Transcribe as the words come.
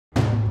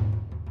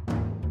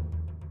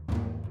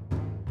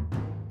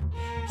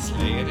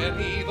Slaying an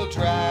evil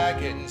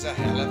dragon's a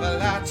hell of a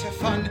lot of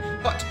fun,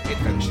 but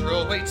adventure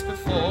awaits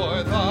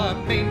before the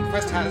main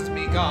quest has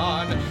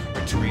begun.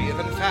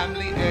 Retrieving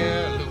family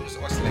heirlooms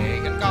or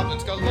slaying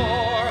goblins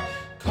galore.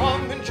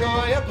 Come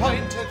enjoy a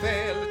pint of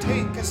ale,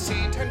 take a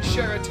seat and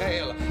share a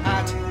tale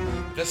at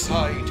the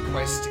Side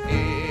Quest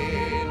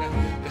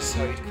Inn. The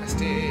Side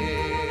Quest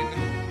Inn.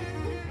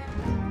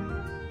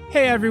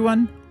 Hey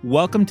everyone,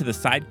 welcome to the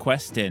Side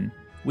Quest Inn.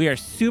 We are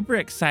super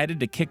excited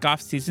to kick off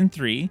Season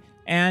 3,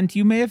 and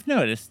you may have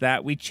noticed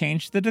that we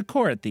changed the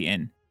decor at the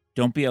inn.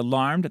 Don't be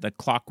alarmed at the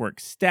clockwork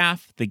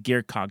staff, the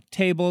gear cog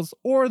tables,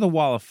 or the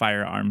wall of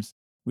firearms.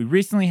 We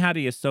recently had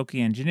a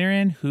Yosoki engineer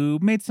in who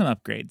made some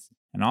upgrades,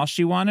 and all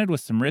she wanted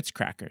was some Ritz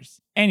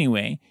crackers.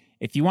 Anyway,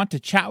 if you want to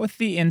chat with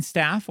the inn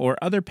staff or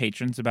other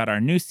patrons about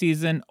our new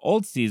season,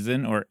 old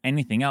season, or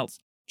anything else,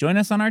 join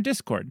us on our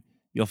Discord.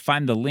 You'll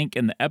find the link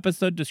in the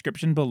episode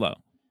description below.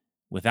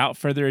 Without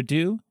further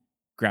ado,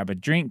 grab a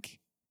drink,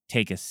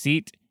 take a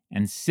seat,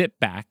 and sit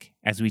back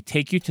as we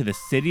take you to the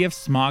city of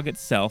Smog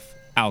itself,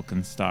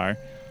 Alkenstar,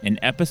 in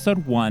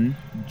Episode 1,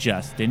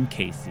 Just in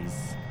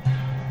Casies.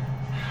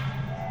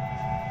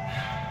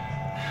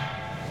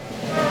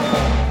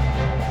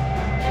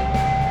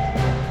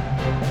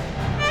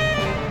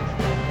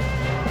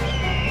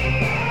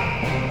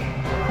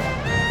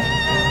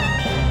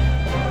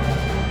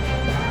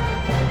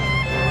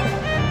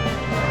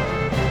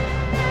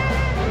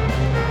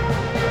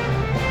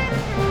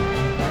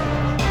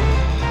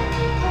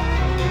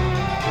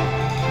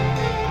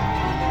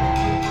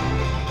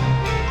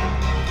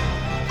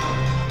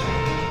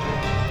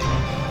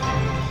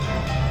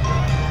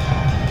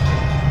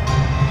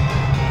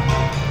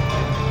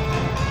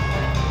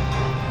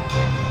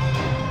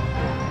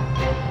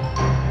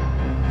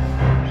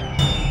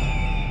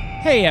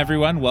 Hey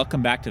everyone,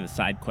 welcome back to the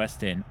Side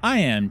Quest Inn. I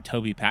am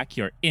Toby Pack,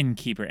 your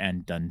innkeeper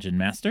and dungeon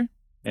master.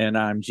 And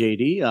I'm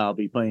JD. I'll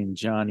be playing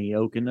Johnny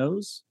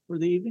Okanose for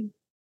the evening.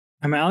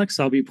 I'm Alex.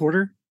 I'll be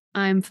Porter.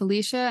 I'm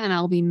Felicia, and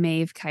I'll be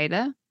Maeve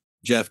Kaida.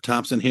 Jeff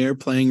Thompson here,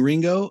 playing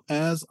Ringo,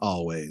 as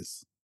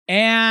always.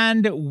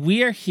 And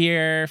we are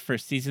here for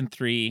Season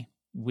 3.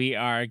 We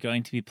are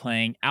going to be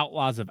playing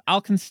Outlaws of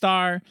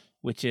Alkenstar,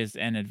 which is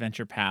an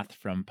adventure path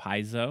from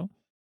Paizo.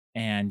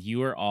 And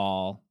you are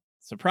all,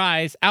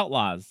 surprise,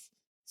 outlaws.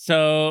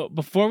 So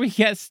before we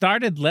get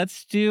started,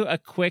 let's do a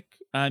quick,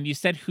 you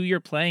said who you're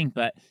playing,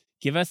 but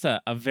give us a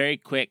very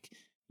quick,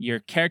 your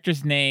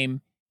character's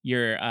name,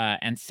 your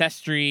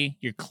ancestry,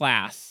 your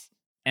class,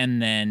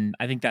 and then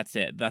I think that's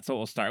it. That's what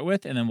we'll start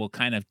with, and then we'll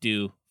kind of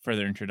do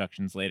further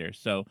introductions later.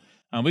 So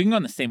we can go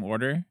in the same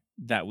order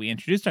that we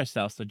introduced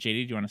ourselves. So JD,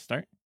 do you want to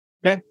start?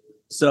 Okay.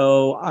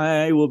 So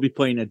I will be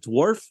playing a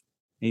dwarf.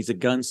 He's a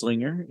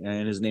gunslinger,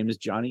 and his name is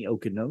Johnny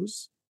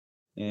Okanose.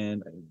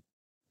 And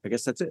I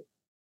guess that's it.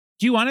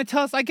 Do you want to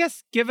tell us, I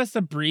guess, give us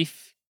a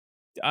brief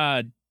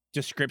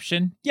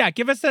description? Yeah,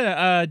 give us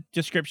a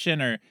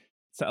description or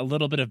a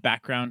little bit of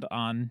background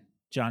on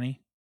Johnny.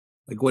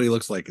 Like what he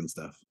looks like and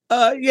stuff.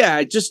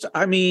 Yeah, just,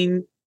 I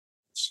mean,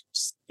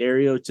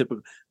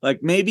 stereotypical,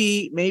 like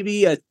maybe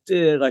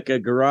like a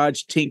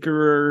garage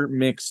tinkerer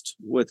mixed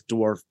with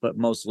dwarf, but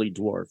mostly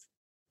dwarf.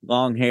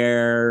 Long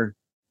hair,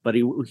 but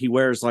he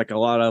wears like a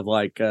lot of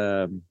like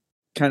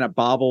kind of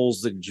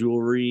baubles and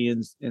jewelry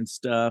and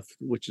stuff,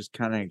 which is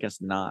kind of, I guess,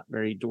 not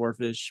very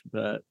dwarfish,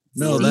 but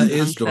no, that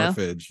is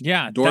dwarfage.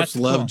 Yeah, dwarfs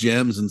love cool.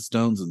 gems and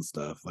stones and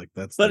stuff like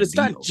that's. But it's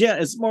deal. Not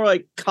gem; it's more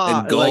like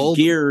and gold, like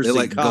gears, they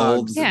like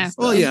gold. Yeah,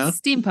 well, yeah,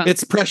 steampunk.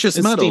 It's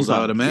precious metals, steampunk.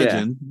 I would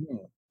imagine. Yeah.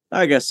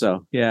 I guess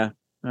so. Yeah.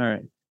 All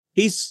right.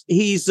 He's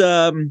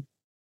I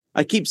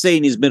keep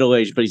saying he's middle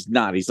aged, but he's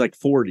not. He's like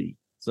 40.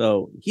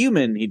 So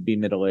human, he'd be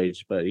middle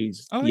aged, but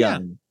he's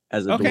young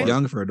as a dwarf.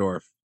 Young for a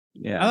dwarf.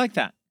 Yeah, I like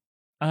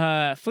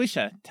that.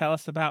 Felicia, tell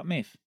us about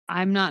Maeve.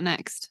 I'm not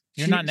next.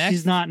 You're not next?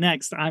 She's not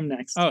next. I'm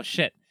next. Oh,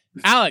 shit.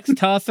 Alex,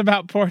 tell us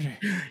about Porter.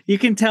 You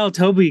can tell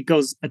Toby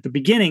goes at the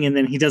beginning and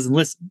then he doesn't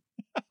listen.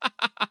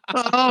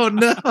 Oh,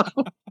 no.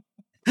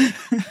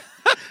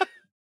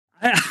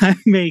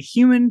 I'm a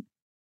human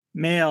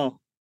male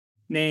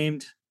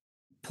named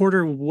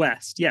Porter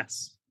West.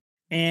 Yes.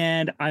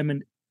 And I'm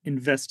an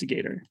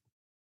investigator.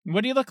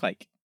 What do you look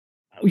like?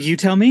 You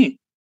tell me.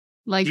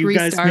 Like You Reese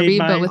guys Darby, made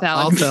but my- with I'll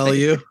Alex. tell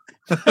you.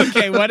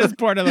 Okay, what does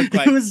Porter look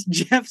like? It was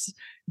Jeff's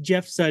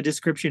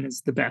description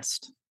is the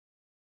best.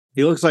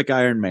 he looks like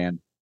Iron Man.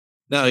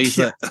 No, he's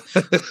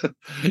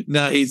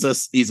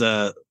he's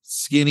a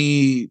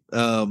skinny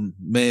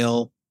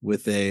male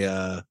with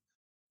a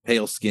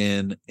pale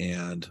skin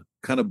and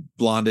kind of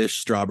blondish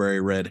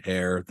strawberry red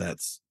hair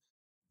that's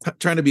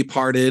trying to be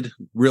parted,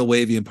 real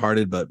wavy and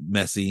parted, but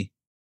messy.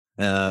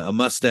 A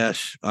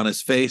mustache on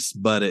his face,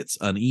 but it's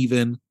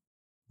uneven.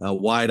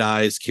 Wide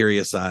eyes,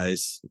 curious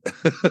eyes.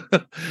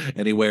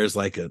 And he wears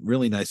like a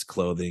really nice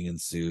clothing and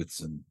suits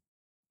and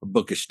a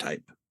bookish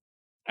type.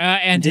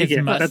 And his Dig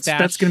it. mustache.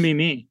 That's going to be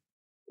me.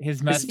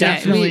 His mustache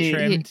definitely-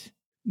 trimmed.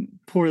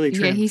 Poorly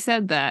trimmed. Yeah, he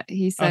said that.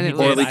 He said he it did.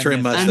 was Poorly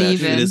trimmed mustache.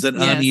 uneven. It is an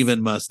Yes.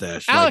 uneven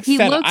mustache. Alex He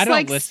said, looks I don't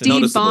like listen. Steve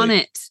Noticeably.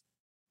 Bonnet.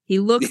 He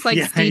looks like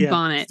Yeah, Steve yeah.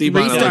 Bonnet. Steve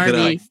Reese Bonnet, look it up.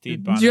 Darby.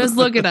 Steve Bonnet. Just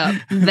look it up.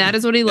 That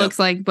is what he Yep. looks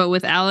like, but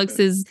with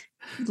Alex's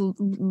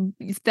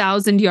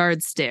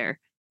 1,000-yard stare.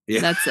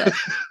 Yeah. That's it.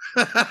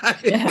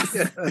 Yes.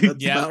 Yeah,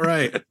 that's Yeah. about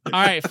right. All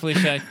right,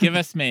 Felicia, give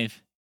us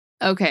Maeve.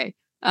 Okay.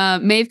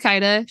 Maeve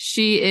Kaida,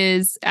 she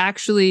is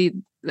actually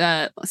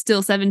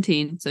still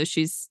 17, so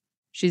she's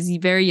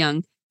very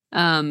young.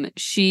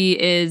 She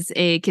is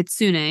a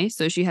kitsune,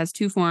 so she has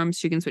 2 forms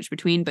she can switch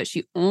between, but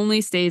she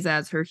only stays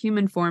as her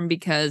human form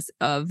because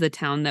of the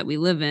town that we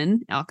live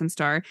in,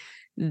 Alkenstar.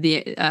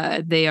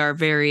 They are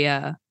very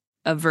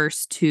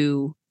averse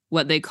to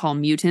what they call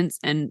mutants,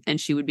 and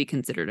she would be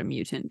considered a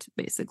mutant,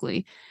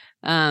 basically.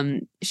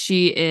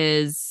 She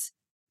is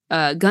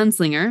a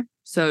gunslinger,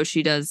 so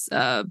she does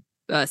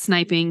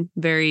sniping,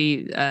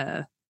 very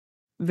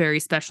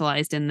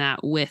specialized in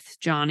that with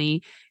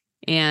Johnny.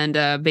 And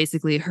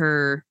basically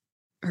her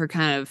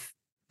kind of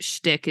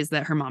shtick is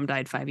that her mom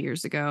died 5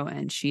 years ago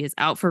and she is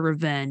out for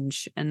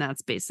revenge. And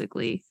that's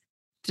basically,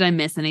 did I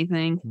miss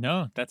anything?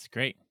 No, that's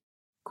great.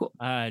 Cool.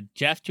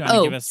 Jeff, do you want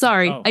to give us?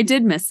 Sorry, Oh. I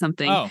did miss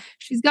something. Oh.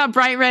 She's got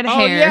bright red Oh,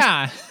 hair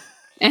yeah.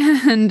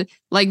 and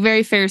like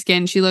very fair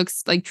skin. She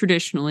looks like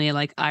traditionally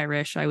like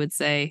Irish, I would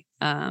say.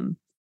 And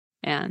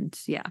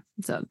yeah,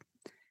 so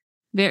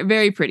very,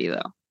 very pretty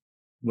though.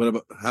 What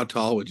about how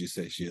tall would you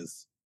say she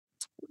is?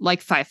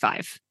 Like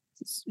 5'5",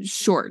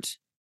 short.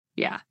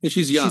 Yeah. Yeah,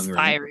 she's young, She's right?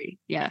 fiery.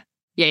 Yeah.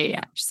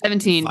 She's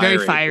 17. Very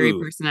Fiery. fiery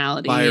Ooh,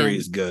 personality. Fiery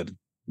is good.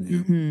 Yeah.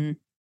 Mm-hmm.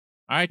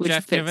 All right, Which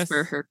Jeff, fits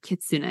for her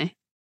kitsune.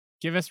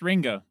 give us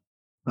Ringo.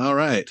 All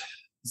right.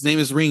 His name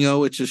is Ringo,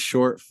 which is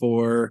short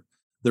for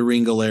the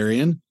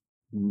Ringalarian.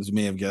 As you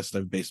may have guessed,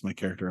 I've based my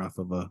character off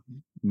of the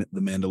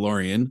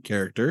Mandalorian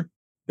character.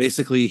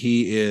 Basically,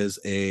 he is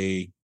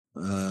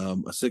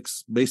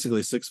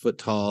basically 6 foot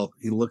tall.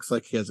 He looks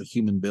like he has a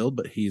human build,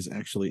 but he's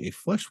actually a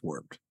flesh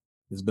warped.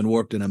 He's been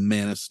warped in a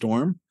mana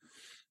storm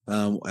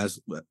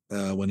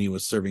when he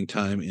was serving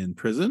time in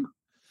prison.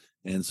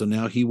 And so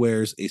now he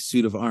wears a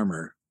suit of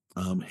armor.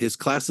 His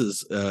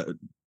classes, to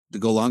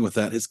go along with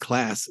that, his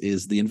class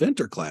is the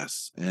inventor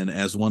class. And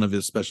as one of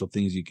his special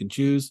things you can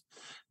choose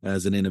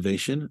as an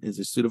innovation is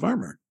a suit of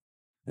armor.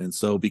 And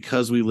so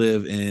because we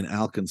live in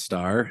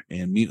Alkenstar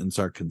and mutants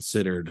are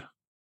considered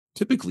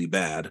typically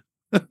bad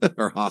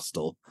or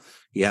hostile,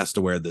 he has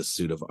to wear this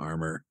suit of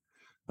armor.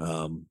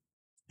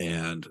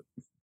 And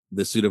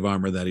the suit of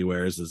armor that he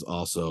wears is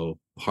also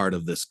part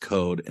of this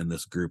code and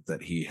this group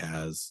that he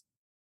has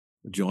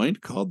joined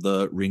called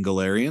the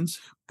Ringalarians,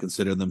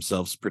 consider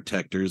themselves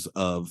protectors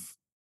of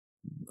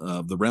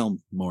the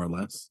realm, more or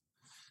less.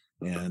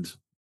 And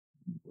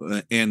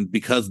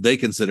because they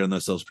consider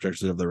themselves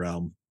protectors of the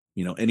realm,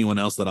 you know, anyone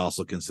else that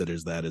also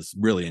considers that is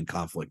really in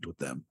conflict with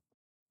them.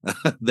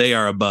 They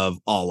are above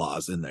all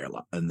laws in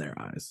their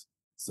eyes.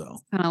 So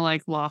Kind of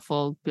like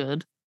lawful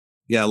good.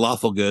 yeah,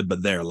 lawful good,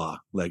 but their law.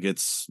 Like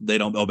they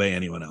don't obey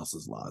anyone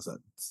else's laws.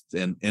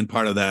 And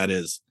part of that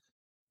is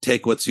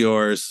take what's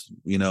yours.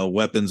 You know,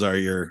 weapons are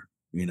your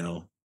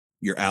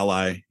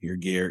ally, your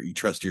gear. You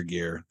trust your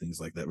gear, things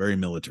like that. Very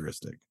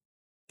militaristic.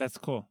 That's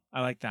cool.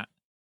 I like that.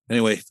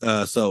 Anyway,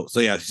 so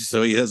he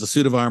has a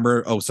suit of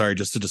armor. Oh, sorry,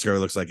 just to describe, it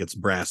looks like it's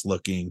brass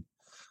looking,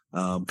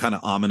 kind of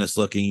ominous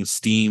looking,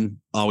 steam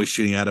always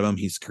shooting out of him.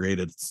 He's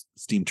created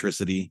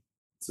steamtricity.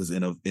 It's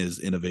his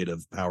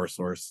innovative power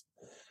source.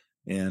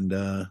 And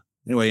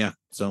anyway, yeah.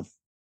 So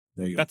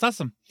there you go. That's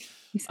awesome.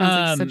 He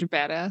sounds like such a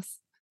badass.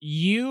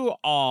 You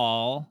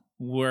all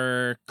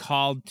were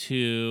called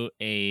to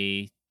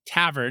a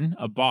tavern,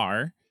 a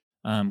bar,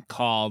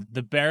 called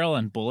the Barrel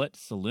and Bullet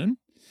Saloon.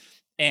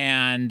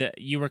 And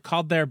you were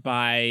called there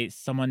by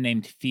someone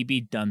named Phoebe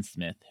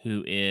Dunsmith,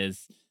 who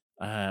is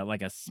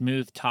like a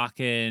smooth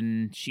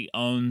talking. She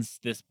owns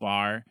this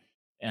bar,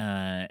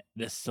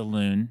 this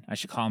saloon. I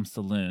should call them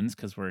saloons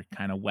because we're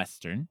kind of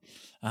Western.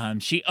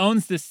 She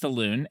owns this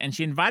saloon, and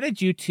she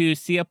invited you to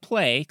see a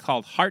play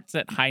called Hearts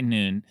at High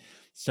Noon.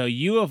 So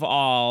you have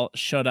all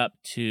showed up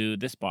to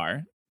this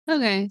bar.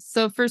 Okay,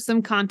 so for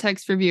some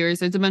context for viewers,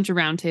 there's a bunch of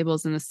round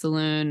tables in the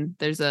saloon.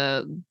 There's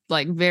a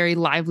like very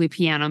lively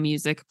piano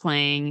music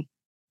playing,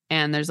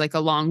 and there's like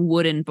a long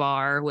wooden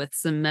bar with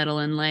some metal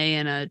inlay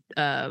and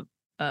a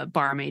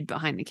barmaid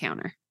behind the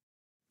counter.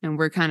 And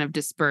we're kind of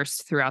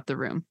dispersed throughout the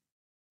room.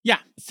 Yeah,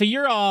 so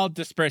you're all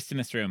dispersed in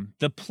this room.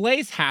 The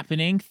play's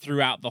happening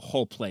throughout the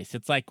whole place.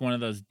 It's like one of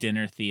those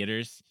dinner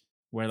theaters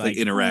where Like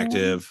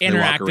interactive. They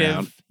walk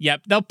around. interactive.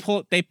 Yep,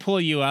 they pull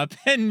you up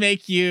and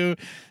make you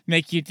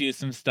do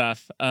some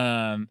stuff. So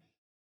I'm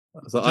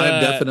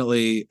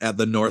definitely at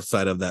the north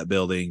side of that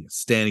building,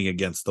 standing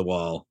against the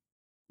wall,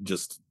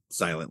 just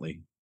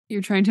silently.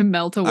 You're trying to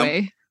melt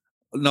away.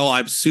 No,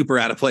 I'm super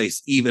out of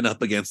place, even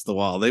up against the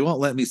wall. They won't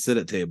let me sit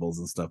at tables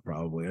and stuff,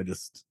 probably.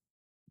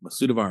 My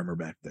suit of armor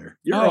back there.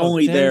 You're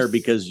only there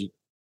because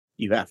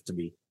you have to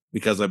be.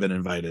 Because I've been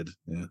invited.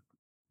 Yeah.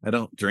 I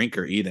don't drink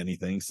or eat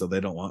anything, so they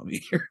don't want me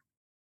here.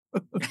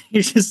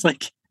 You're just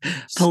like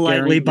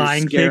politely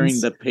buying scaring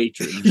things. the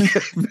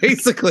patrons.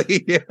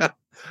 Basically, yeah.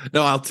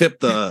 No, I'll tip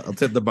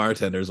the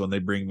bartenders when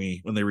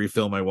they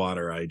refill my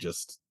water. I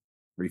just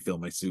refill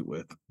my suit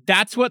with.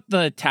 That's what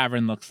the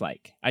tavern looks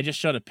like. I just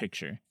showed a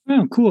picture.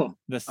 Oh, cool.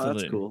 The Oh, saloon.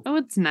 that's cool. Oh,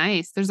 it's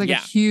nice. There's like Yeah.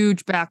 a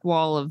huge back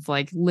wall of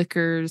like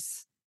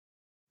liquors,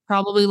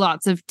 probably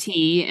lots of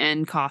tea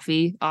and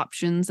coffee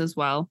options as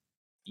well.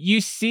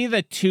 You see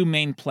the two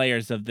main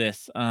players of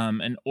this.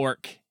 An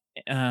orc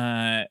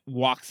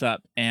walks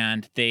up,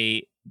 and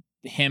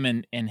him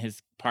and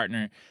his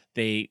partner,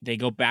 they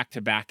go back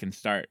to back and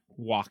start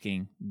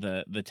walking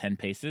the 10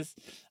 paces.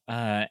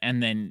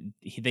 And then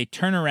they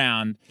turn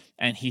around,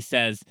 and he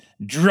says,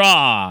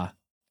 "Draw!"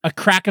 A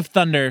crack of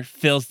thunder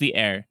fills the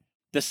air.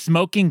 The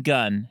smoking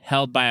gun,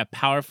 held by a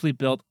powerfully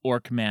built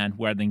orc man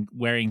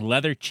wearing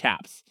leather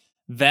chaps,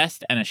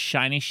 vest, and a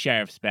shiny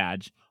sheriff's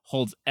badge,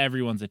 holds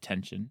everyone's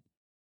attention.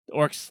 The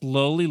orc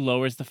slowly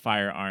lowers the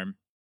firearm,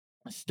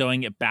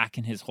 stowing it back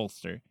in his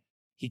holster.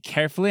 He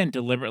carefully and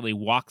deliberately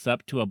walks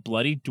up to a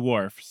bloody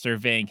dwarf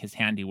surveying his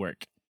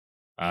handiwork.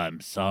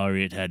 "I'm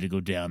sorry it had to go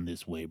down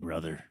this way,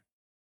 brother.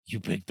 You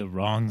picked the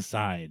wrong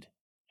side,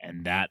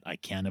 and that I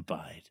can't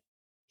abide."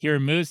 He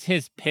removes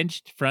his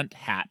pinched front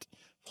hat,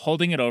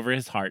 holding it over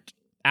his heart.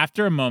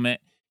 After a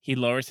moment, he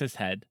lowers his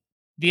head.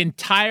 The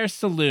entire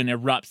saloon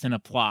erupts in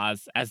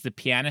applause as the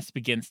pianist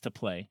begins to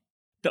play.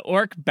 The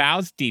orc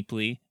bows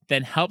deeply,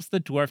 then helps the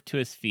dwarf to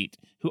his feet,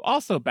 who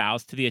also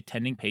bows to the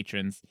attending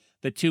patrons.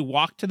 The two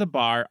walk to the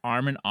bar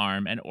arm in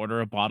arm and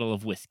order a bottle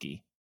of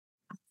whiskey.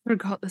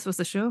 Forgot this was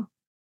a show.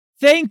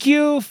 "Thank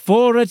you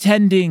for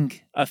attending."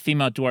 A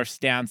female dwarf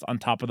stands on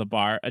top of the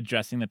bar,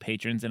 addressing the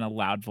patrons in a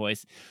loud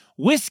voice.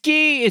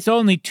 "Whiskey is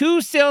only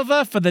 2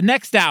 silver for the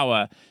next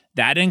hour.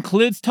 That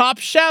includes top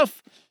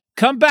shelf.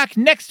 Come back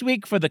next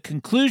week for the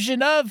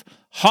conclusion of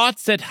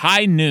Hearts at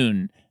High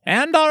Noon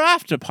and our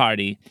after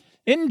party.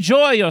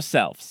 Enjoy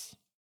yourselves."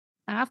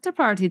 After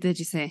party, did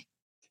you say?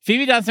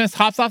 Phoebe Dunsmith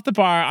hops off the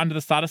bar onto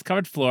the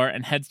sawdust-covered floor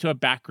and heads to a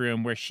back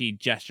room where she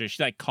gestures.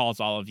 She calls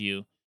all of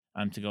you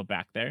to go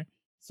back there.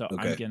 So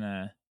Okay. I'm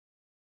gonna.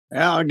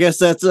 Well, I guess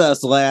that's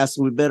us, lass.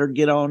 We better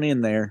get on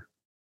in there.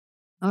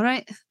 All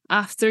right.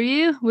 After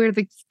you. We're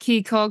the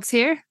key cogs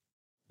here.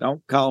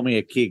 Don't call me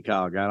a key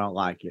cog. I don't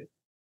like it.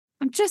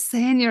 I'm just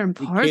saying you're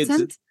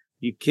important.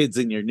 You kids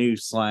in your new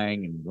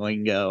slang and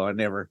lingo.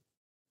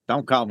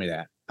 Don't call me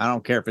that. I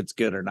don't care if it's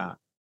good or not.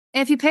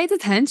 If you paid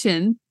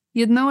attention,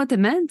 you'd know what it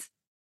meant.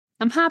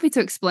 I'm happy to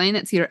explain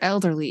it to your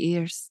elderly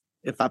ears.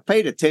 If I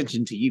paid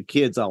attention to you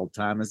kids all the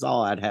time, that's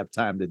all I'd have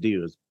time to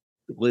do is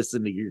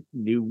listen to your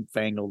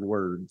newfangled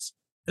words.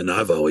 And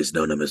I've always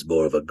known him as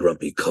more of a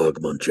grumpy cog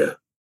muncher.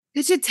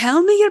 Did you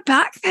tell me you're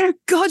back there?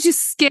 God, you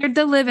scared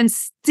the living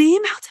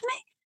steam out of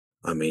me.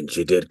 I mean,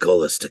 she did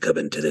call us to come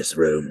into this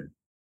room.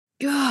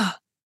 God,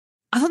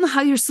 I don't know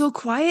how you're so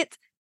quiet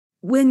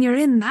when you're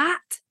in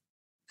that.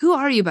 Who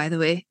are you, by the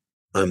way?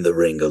 I'm the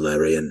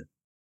Ringolarian.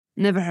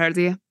 Never heard of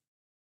you.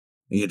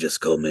 You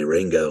just called me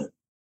Ringo.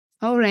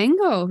 Oh,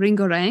 Rango.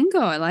 Ringo.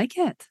 I like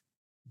it.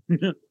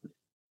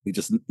 He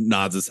just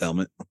nods his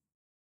helmet.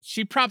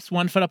 She props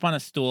one foot up on a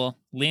stool,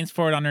 leans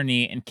forward on her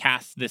knee, and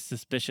casts this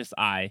suspicious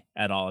eye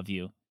at all of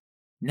you.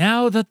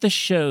 "Now that the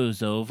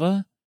show's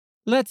over,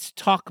 let's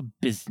talk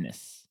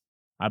business.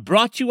 I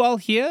brought you all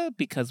here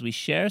because we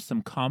share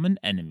some common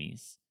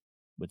enemies.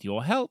 With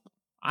your help,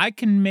 I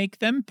can make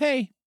them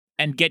pay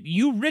and get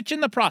you rich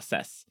in the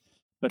process.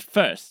 But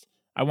first,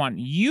 I want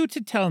you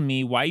to tell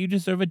me why you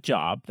deserve a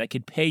job that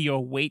could pay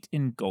your weight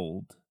in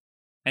gold."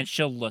 And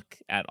she'll look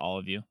at all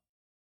of you.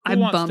 Who I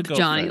wants to bumped go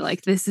Johnny first?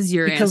 like this is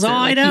your Because answer. I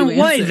like, don't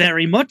you weigh answer.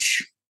 very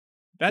much.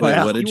 That's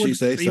Well, what did she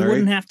say? You Sorry.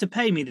 wouldn't have to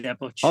pay me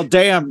that much. Oh,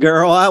 damn,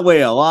 girl. I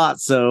weigh a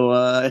lot, so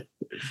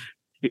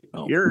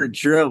Oh. you're in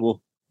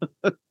trouble.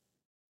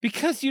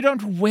 because you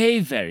don't weigh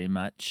very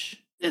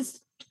much.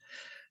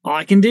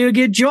 I can do a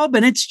good job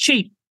and it's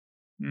cheap.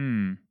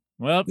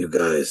 Well, You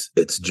guys,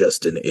 it's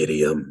just an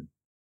idiom.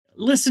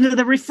 Listen to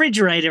the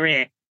refrigerator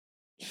here.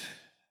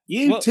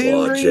 You Well, too,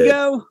 watch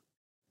Ringo?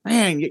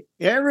 Man,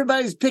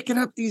 everybody's picking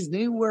up these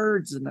new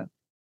words, and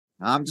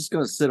I'm just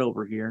going to sit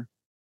over here.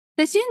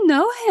 Did you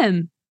know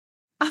him?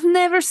 I've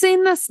never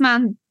seen this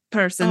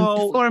person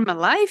Oh, before in my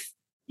life.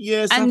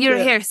 Yes, And you're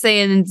here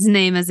saying his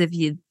name as if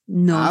you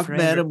know him I've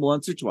forever. met him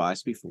once or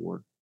twice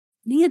before.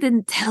 You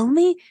didn't tell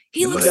me?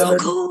 He You looks might so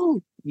have-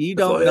 cool. You If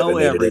don't I know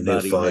ever needed a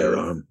everybody. new man.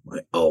 firearm, I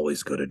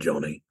always go to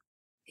Johnny.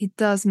 He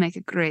does make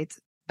a great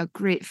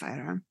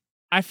firearm.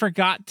 I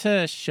forgot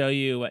to show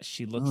you what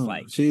she looks Oh,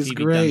 like. she's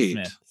Phoebe great.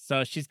 Dunsmith.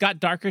 So she's got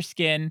darker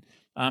skin.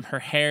 Her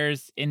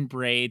hair's in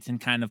braids and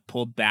kind of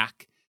pulled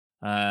back.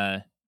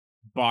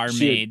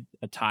 Barmaid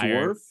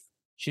attire. Dwarf?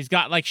 She's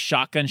got like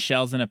shotgun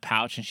shells in a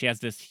pouch, and she has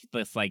this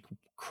like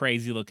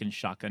crazy looking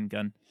shotgun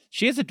gun.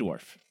 She is a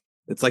dwarf.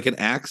 It's like an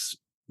axe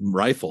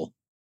rifle.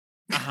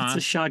 Uh-huh. It's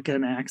a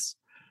shotgun axe.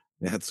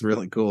 Yeah, it's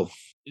really cool.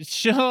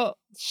 She'll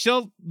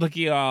look at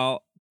you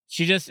all.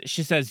 She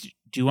says,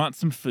 "Do you want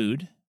some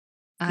food?"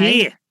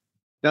 Yeah.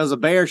 Does a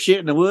bear shit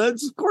in the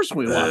woods? Of course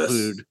we want Yes.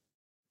 food.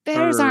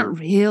 Bears aren't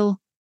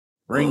real.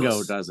 Ringo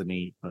Yes. doesn't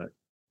eat, but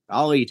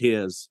I'll eat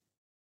his.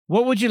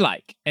 What would you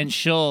like? And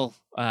she'll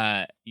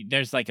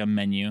there's like a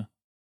menu.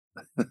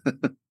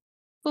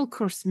 Full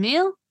course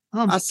meal.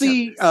 Oh my I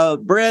see goodness.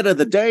 bread of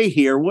the day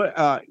here.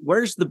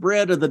 Where's the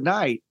bread of the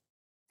night?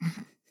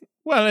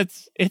 Well,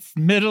 it's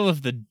middle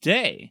of the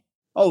day.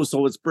 Oh,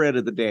 so it's bread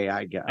of the day.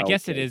 I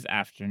guess it is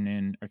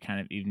afternoon or kind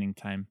of evening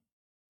time.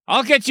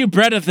 I'll get you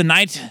bread of the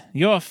night.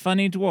 You're a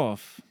funny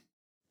dwarf.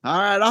 All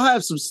right, I'll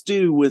have some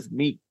stew with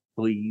meat,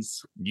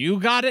 please. You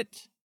got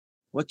it?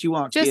 What you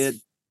want, kid?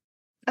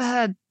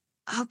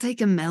 I'll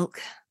take a milk.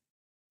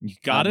 You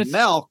got it?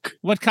 Milk.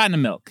 What kind of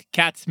milk?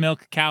 Cat's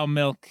milk, cow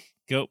milk,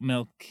 goat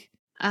milk,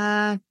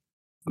 Good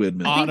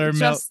milk. otter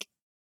milk, just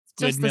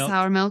squid the milk?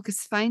 sour milk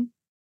is fine.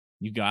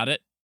 You got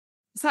it?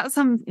 Is that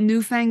some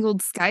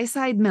newfangled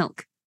Skyside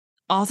milk?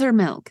 Otter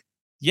milk?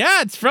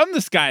 Yeah, it's from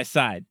the sky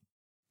side.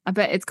 I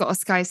bet it's got a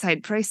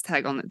Skyside price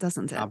tag on it,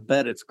 doesn't it? I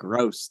bet it's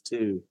gross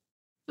too.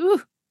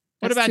 Ooh,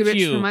 that's about too rich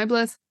you? for my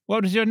blood.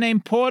 What is your name,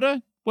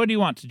 Porter? What do you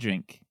want to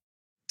drink?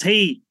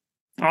 Tea.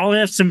 I'll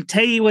have some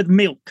tea with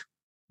milk.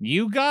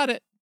 You got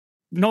it.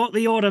 Not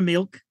the order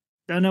milk.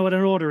 Don't know what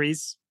an order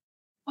is.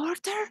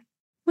 Porter,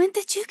 when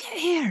did you get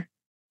here?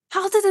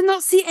 How did I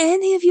not see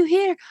any of you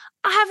here?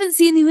 I haven't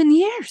seen you in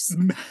years.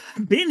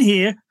 Been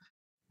here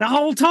the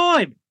whole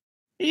time.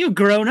 You've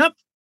grown up.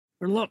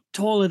 You're a lot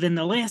taller than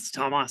the last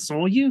time I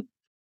saw you.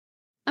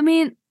 I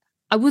mean,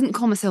 I wouldn't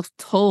call myself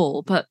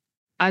tall, but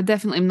I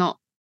definitely am not,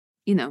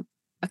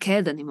 a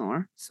kid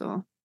anymore.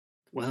 So,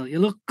 Well, you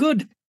look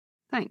good.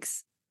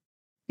 thanks.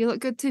 You look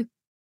good too.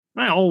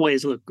 I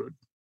always look good.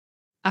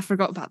 I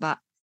forgot about that.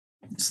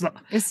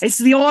 It's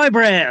the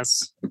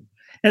eyebrows.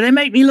 And they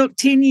make me look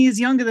 10 years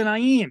younger than I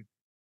am.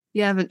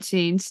 You haven't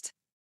changed.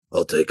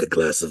 I'll take a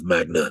glass of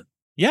Magna.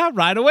 Yeah,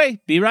 right away.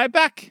 Be right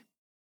back.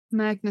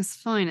 Magnus'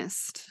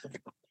 finest.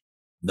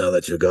 Now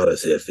that you got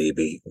us here,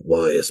 Phoebe,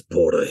 why is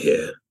Porter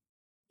here?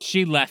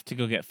 She left to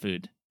go get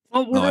food.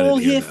 Well, we're Oh, I all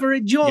didn't hear here that. for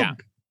a job. Yeah.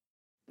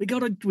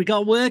 We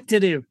got work to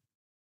do.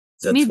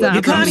 Since Me when that.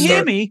 You did you can't hear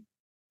start- me.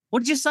 What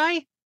did you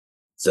say?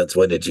 Since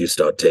when did you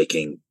start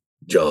taking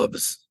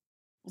jobs?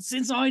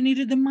 Since I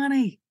needed the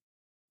money.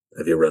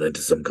 Have you run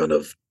into some kind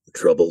of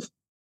trouble?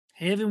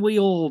 Haven't we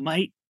all,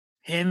 mate?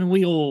 Haven't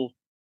we all?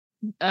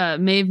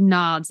 Maeve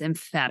nods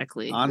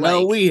emphatically. I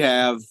know like, we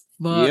have.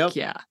 Fuck Yep.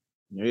 yeah.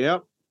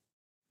 Yep.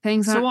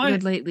 Things So aren't I-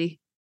 good lately.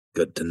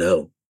 Good to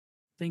know.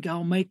 Think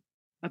I'll make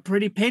a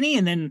pretty penny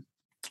and then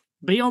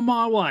be on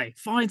my way.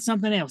 Find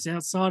something else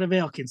outside of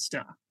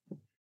Alkenstar.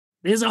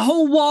 There's a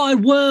whole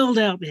wide world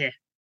out there.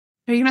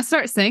 Are you going to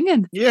start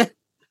singing? Yeah.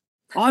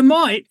 I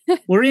might.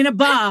 We're in a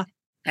bar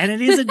and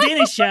it is a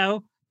dinner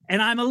show.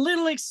 And I'm a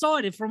little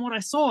excited from what I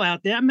saw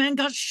out there. A man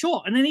got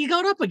shot and then he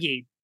got up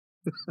again.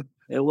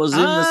 It was in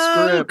the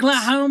script.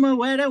 Oklahoma,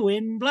 where the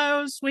wind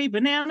blows,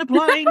 sweeping down the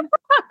plain.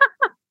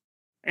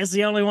 That's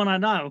the only one I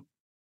know.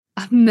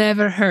 I've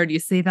never heard you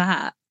say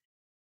that.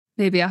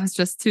 Maybe I was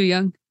just too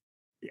young.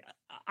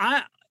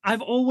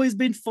 I've always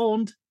been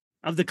fond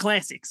of the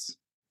classics,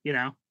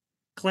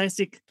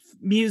 classic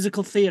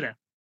musical theater.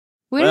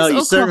 Where's Well,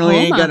 you certainly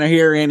ain't Oklahoma? gonna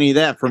hear any of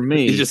that from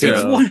me. You just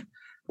so- hear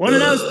One of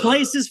those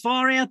places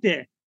far out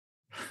there.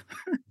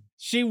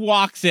 She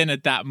walks in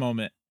at that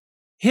moment.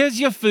 Here's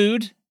your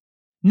food.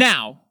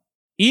 Now,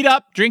 eat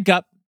up, drink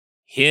up.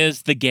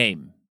 Here's the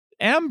game.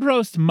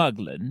 Ambrose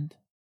Mugland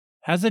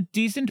has a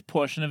decent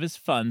portion of his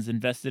funds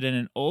invested in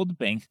an old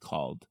bank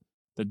called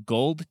the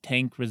Gold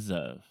Tank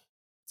Reserve.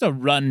 It's a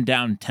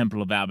run-down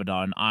Temple of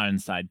Abaddon in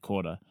Ironside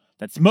Quarter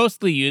that's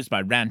mostly used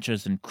by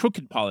ranchers and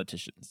crooked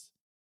politicians.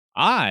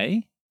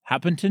 I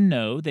happen to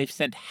know they've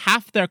sent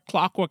half their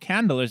clockwork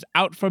handlers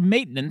out for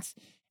maintenance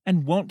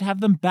and won't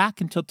have them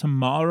back until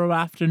tomorrow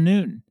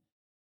afternoon.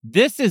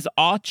 This is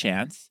our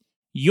chance,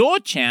 your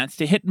chance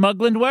to hit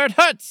Mugland where it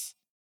hurts.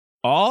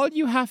 All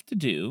you have to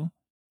do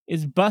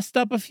is bust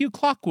up a few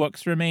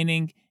clockworks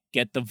remaining,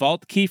 get the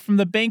vault key from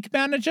the bank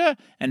manager,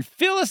 and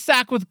fill a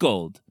sack with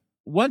gold.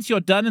 Once you're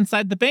done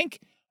inside the bank,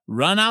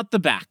 run out the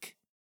back.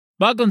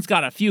 Mugland's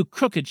got a few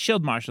crooked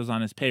shield marshals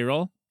on his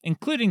payroll,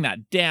 including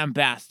that damn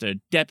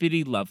bastard,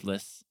 Deputy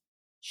Lovelace.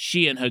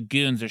 She and her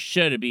goons are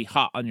sure to be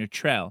hot on your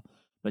trail,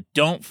 but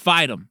don't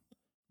fight them.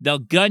 They'll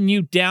gun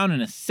you down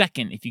in a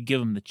second if you give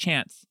them the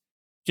chance.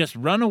 Just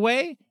run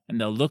away, and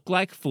they'll look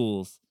like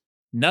fools.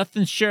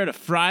 Nothing's sure to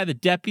fry the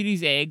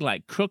deputy's egg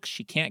like crooks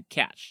she can't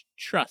catch.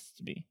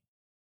 Trust me.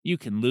 You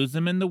can lose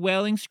them in the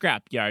Whaling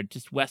Scrapyard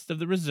just west of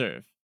the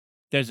reserve.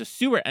 There's a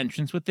sewer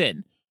entrance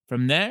within.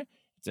 From there,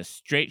 it's a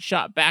straight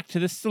shot back to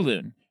the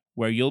saloon,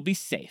 where you'll be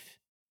safe.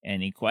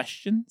 Any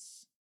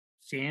questions?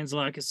 Sounds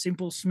like a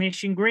simple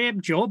smash and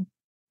grab job.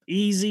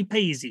 Easy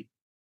peasy.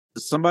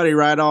 Did somebody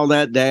write all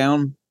that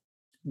down?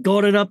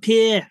 Got it up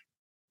here.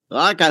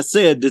 Like I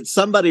said, did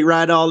somebody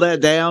write all that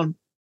down?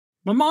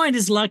 My mind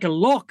is like a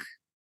lock.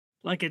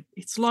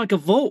 It's like a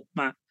vault,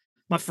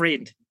 my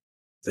friend.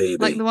 Phoebe,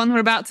 Like the one we're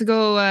about to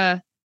go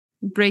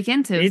break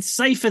into. It's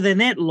safer than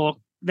that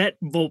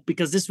vault,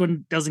 because this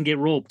one doesn't get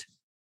robbed.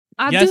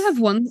 I Yes. do have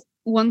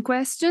one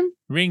question.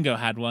 Ringo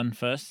had one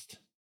first.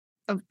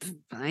 Oh,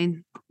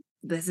 fine.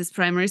 This is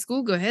primary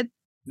school. Go ahead.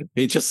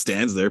 He just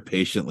stands there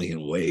patiently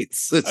and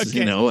waits. It's,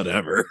 Okay.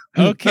 whatever.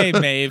 Okay,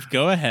 Maeve,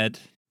 go ahead.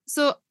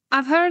 So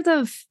I've heard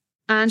of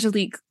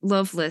Angelique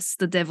Lovelace,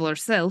 the devil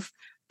herself,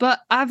 but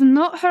I've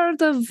not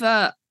heard of,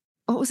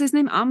 what was his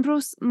name?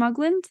 Ambrose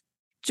Mugland?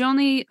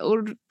 Johnny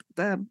or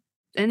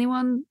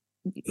anyone?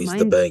 He's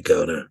the bank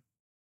owner.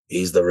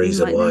 He's the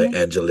reason why Enlighten me?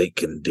 Angelique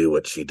can do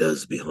what she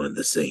does behind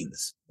the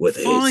scenes with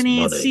his money.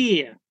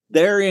 Financier.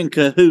 They're in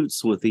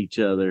cahoots with each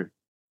other.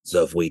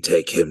 So if we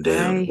take him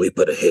down, we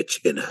put a hitch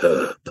in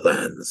her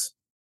plans.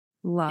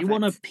 Love You it.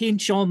 want to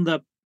pinch on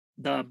the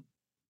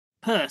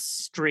purse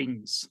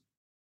strings.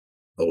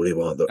 Oh, we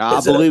want the. I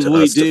Is it up believe to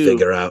we us do. to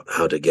figure out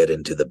how to get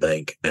into the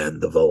bank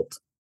and the vault?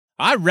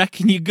 I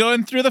reckon you go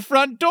in through the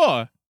front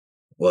door.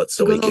 What?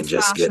 So we Good can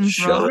just get old-fashioned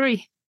shot?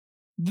 robbery.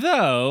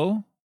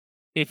 Though,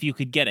 if you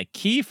could get a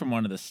key from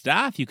one of the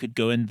staff, you could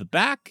go in the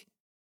back.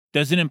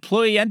 There's an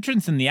employee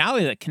entrance in the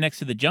alley that connects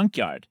to the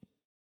junkyard.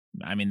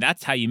 I mean,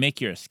 that's how you make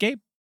your escape.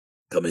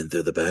 Come in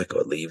through the back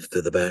or leave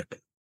through the back?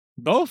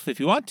 Both, if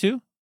you want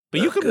to.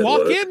 But you can Good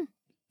walk work. in.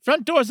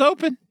 Front door's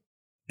open.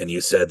 And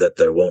you said that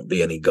there won't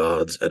be any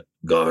guards at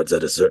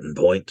a certain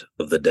point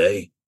of the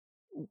day?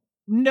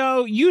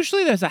 No,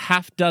 usually there's a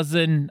half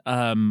dozen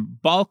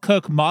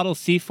Balcook Model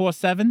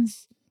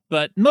C47s,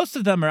 but most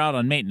of them are out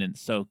on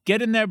maintenance, so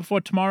get in there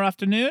before tomorrow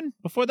afternoon,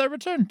 before they're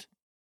returned.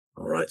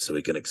 All right, so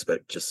we can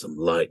expect just some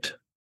light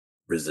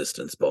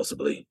resistance,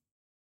 possibly.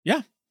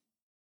 Yeah.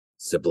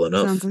 Simple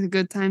enough. Sounds like a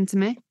good time to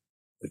me.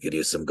 We could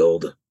use some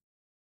gold.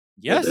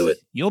 Yes, do it.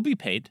 You'll be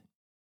paid.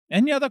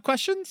 Any other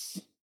questions?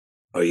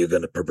 Are you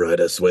going to provide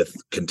us with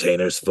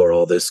containers for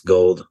all this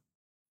gold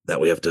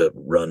that we have to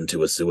run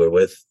to a sewer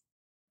with?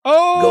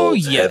 Oh,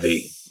 Gold's yes.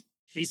 heavy.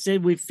 She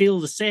said we fill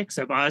the sacks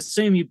up. I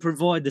assume you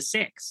provide the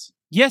sacks.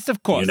 Yes,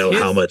 of course. You know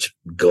Here's- how much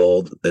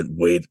gold and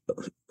weight,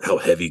 how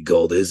heavy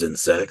gold is in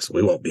sacks?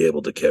 We won't be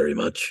able to carry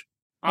much.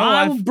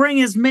 I will I've-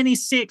 bring as many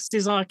sacks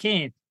as I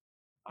can.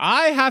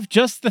 I have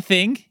just the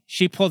thing.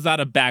 She pulls out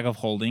a bag of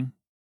holding.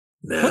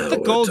 Now Put the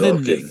we're gold in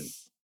talking.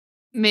 this.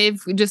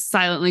 Maeve just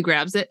silently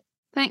grabs it.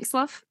 Thanks,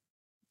 love.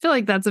 I feel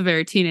like that's a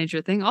very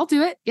teenager thing. I'll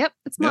do it. Yep,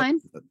 it's Yep. mine.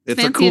 It's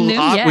a Fancy cool. and new, We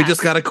yeah.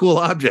 just got a cool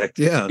object.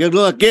 Yeah. Good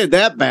luck getting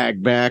that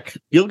bag back.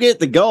 You'll get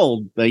the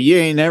gold, but you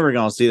ain't never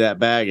gonna see that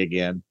bag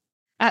again.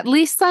 At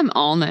least I'm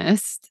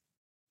honest.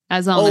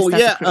 As honest Oh as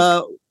yeah.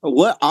 a crook.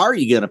 What are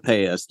you gonna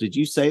pay us? Did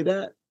you say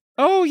that?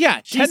 Oh, yeah.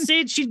 She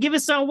said she'd give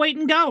us our weight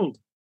in gold.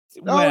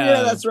 Oh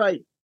yeah, that's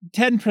right.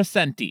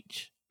 10%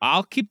 each.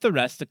 I'll keep the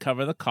rest to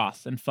cover the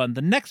costs and fund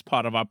the next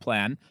part of our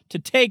plan to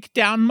take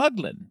down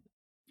Muglin.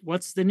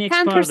 What's the next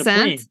part of the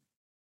plan?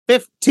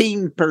 10%.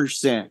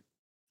 15%.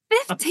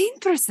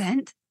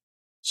 15%?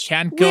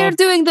 Can't go. We're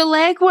doing the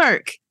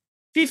legwork.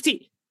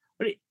 50.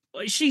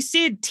 She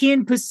said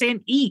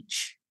 10%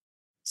 each.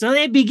 So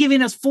they'd be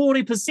giving us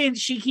 40%.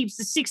 She keeps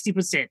the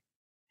 60%.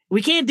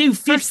 We can't do We're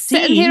 15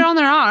 sitting here on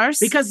their arse.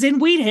 because then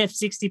we'd have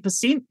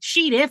 60%.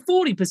 She'd have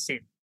 40%.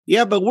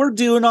 Yeah, but we're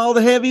doing all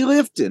the heavy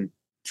lifting.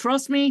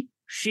 Trust me,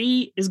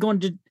 she's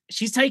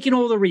taking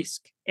all the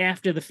risk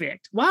after the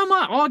fact. Why am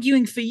I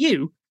arguing for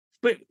you?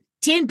 But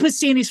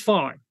 10% is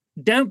fine.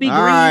 Don't be greedy.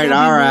 All right, there'll be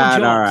all more right,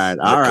 jobs. all right,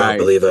 I all can't right.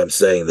 believe I'm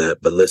saying that,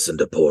 but listen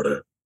to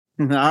Porter.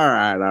 All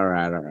right, all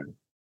right, all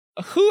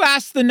right. Who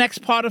asked the next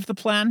part of the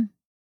plan?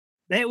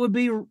 That would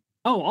be.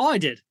 Oh, I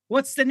did.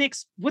 What's the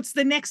next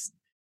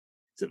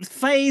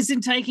phase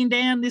in taking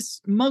down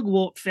this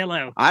mugwort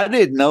fellow? I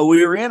didn't know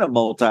we were in a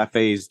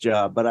multi-phase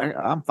job, but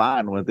I'm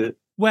fine with it.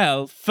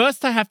 Well,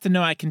 first I have to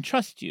know I can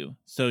trust you.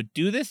 So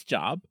do this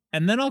job,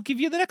 and then I'll give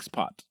you the next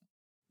part.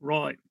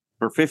 Right.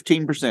 For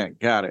 15%.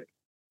 Got it.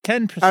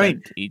 10% I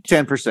mean, each.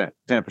 10%.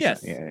 10%.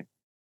 Yes. Yeah.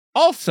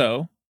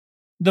 Also,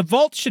 the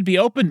vault should be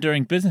open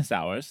during business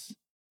hours.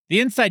 The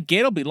inside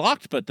gate will be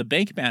locked, but the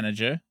bank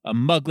manager, a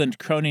Mugland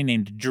crony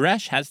named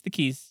Dresh, has the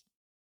keys.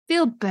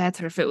 Feel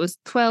better if it was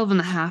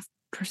 12.5%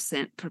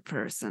 per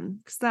person,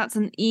 because that's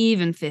an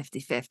even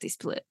 50-50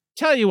 split.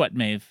 Tell you what,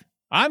 Maeve,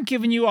 I'm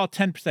giving you all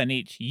 10%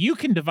 each. You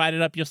can divide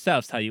it up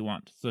yourselves how you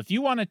want. So if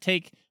you want to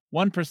take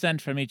 1%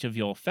 from each of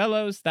your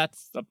fellows,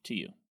 that's up to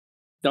you.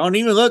 Don't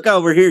even look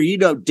over here. You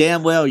know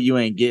damn well you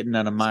ain't getting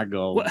none of my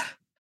gold. Well,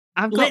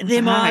 I've got let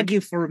them the bag. argue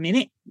for a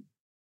minute.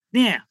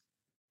 Now,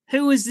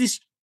 who is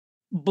this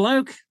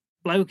bloke?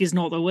 Bloke is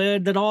not the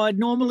word that I'd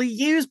normally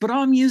use, but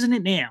I'm using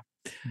it now.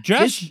 This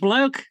Dresh,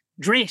 bloke,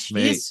 Dresh.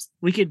 Mate. Yes,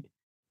 we could.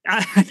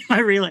 I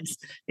realize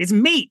it's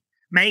meat,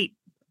 mate.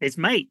 It's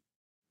mate.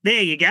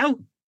 There you go.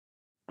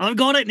 I've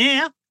got it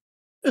now.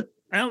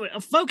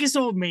 Focus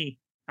on me.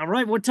 All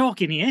right, we're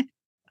talking here.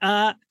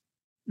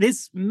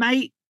 This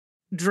mate,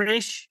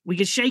 Dresh, we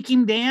could shake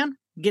him down,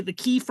 get the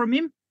key from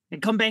him,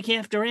 and come back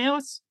after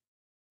hours.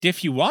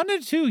 if you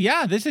wanted to,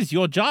 yeah, this is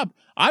your job.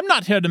 I'm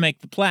not here to make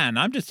the plan.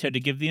 I'm just here to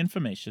give the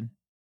information.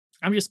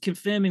 I'm just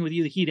confirming with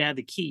you that he'd have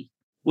the key.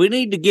 We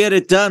need to get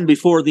it done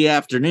before the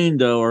afternoon,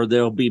 though, or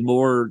there'll be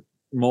more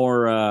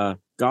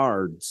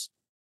guards.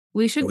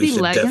 We should We be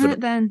should legging definite-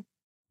 it then.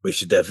 We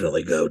should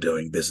definitely go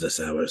during business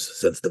hours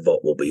since the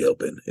vault will be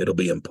open. It'll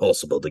be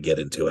impossible to get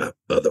into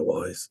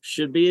otherwise.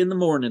 Should be in the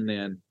morning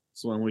then.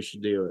 That's when we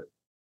should do it.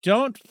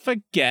 Don't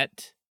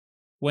forget,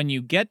 when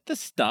you get the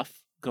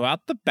stuff, go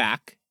out the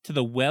back to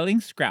the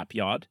Welling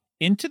scrapyard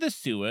into the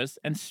sewers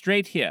and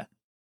straight here.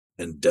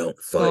 And don't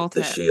fight Both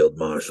the have. shield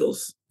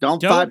marshals. Don't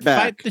Don't fight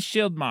back. fight the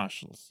shield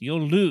marshals.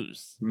 You'll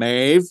lose.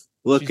 Maeve,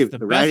 look She's at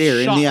the right best here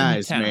in shot the in the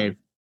eyes, town. Maeve.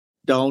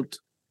 Don't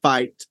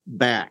fight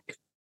back.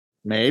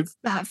 Maeve,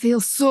 That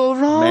feels so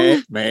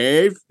wrong.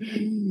 Maeve,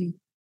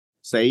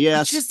 say I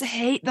yes. just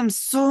hate them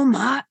so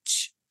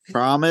much.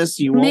 Promise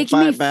you won't Making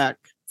me fight back.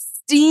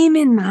 Steam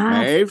in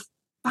mouth. Maeve,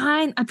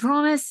 Fine, I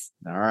promise.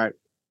 all right.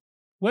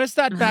 Where's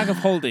that bag of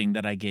holding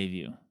that I gave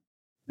you?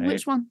 Maeve.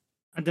 Which one?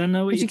 I don't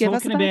know what Did you you're give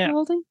us a talking bag of about.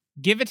 holding?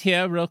 Give it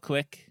here real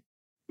quick.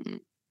 Do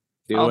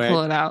I'll it.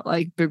 pull it out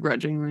like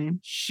begrudgingly.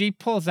 She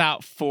pulls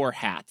out 4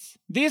 hats.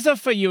 These are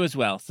for you as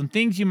well. Some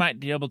things you might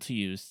be able to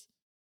use.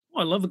 Oh,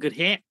 I love a good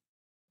hat.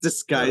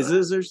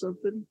 Disguises or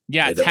something?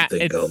 Yeah, I it's, don't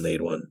think I'll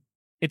need one.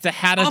 it's a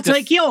hat of I'll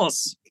take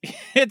yours.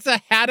 It's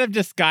a hat of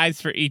disguise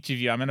for each of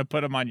you. I'm going to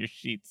put them on your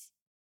sheets.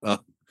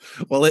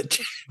 Will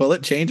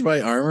it change my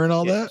armor and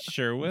all It that?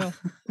 sure will.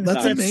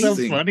 That's That's amazing.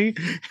 so funny.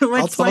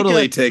 I'll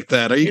totally take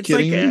that. Are you it's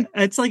kidding me?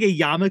 It's like a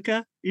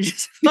yarmulke. You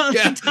just put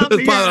Yeah, on top of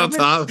put your it on helmet.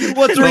 top. What's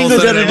All of a Ringo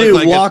sudden gonna I do?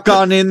 look like Walk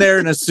on in there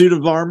in a suit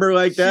of armor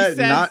like She that and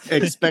says- not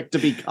expect to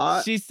be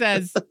caught? She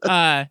says,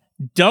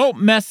 don't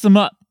mess them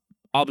up.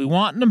 I'll be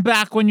wanting them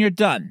back when you're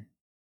done.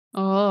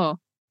 Oh,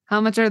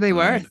 how much are they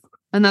worth?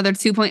 Another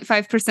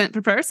 2.5%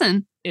 per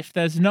person. If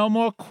there's no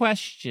more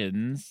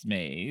questions,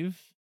 Maeve,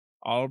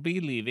 I'll be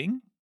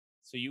leaving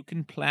so you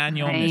can plan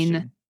your Fine.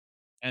 mission.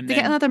 And Did you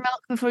get then another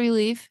milk before you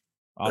leave?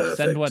 I'll send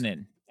Perfect. one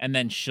in. And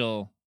then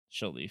she'll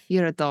leave.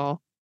 You're a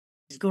doll.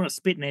 He's going to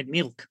spit in that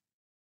milk.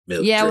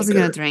 Milk Yeah, I wasn't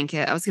going to drinker.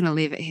 drink it. I was going to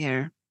leave it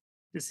here.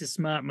 This is a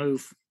smart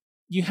move.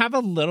 You have a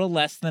little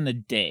less than a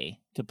day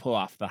to pull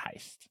off the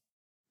heist.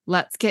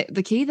 Let's get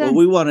the key then. Well,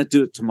 we want to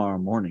do it tomorrow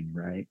morning,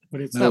 right?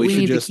 But it's No, but we we should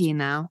need just- the key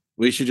now.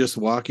 We should just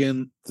walk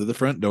in through the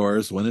front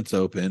doors when it's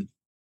open.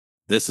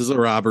 This is a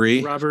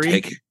robbery.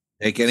 Robbery.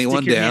 Take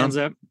anyone Stick your down. hands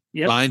up.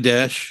 Yep. Find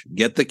Dash.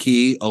 Get the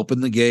key.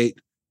 Open the gate.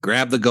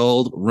 Grab the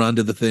gold. Run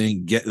to the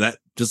thing. Get that.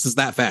 Just as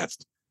that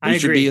fast. We I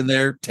should agree. be in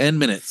there 10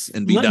 minutes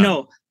and be done.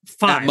 No,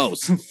 5. At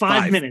most. 5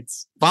 5.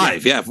 minutes.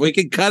 5. Yeah. If we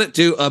can cut it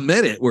to a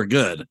minute, we're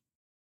good.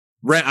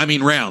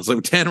 Rounds.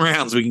 Like 10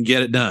 rounds, we can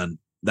get it done.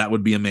 That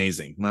would be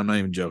amazing. I'm not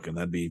even joking.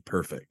 That'd be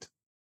perfect.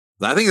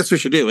 I think that's what we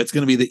should do. It's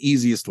going to be the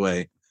easiest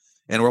way.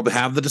 And we'll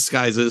have the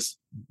disguises,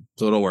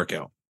 so it'll work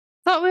out.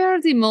 Thought we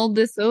already mulled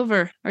this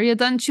over. Are you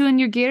done chewing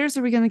your gears?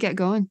 Or are we going to get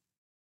going?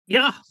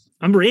 Yeah,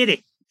 I'm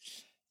ready.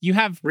 You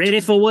have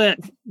Ready for work.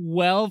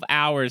 12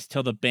 hours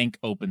till the bank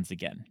opens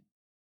again.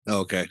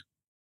 Okay.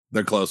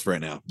 They're closed right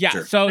now. Yeah,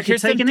 Sure. so I could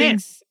here's some take a nap.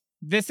 things.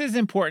 This is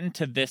important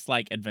to this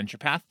like adventure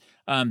path.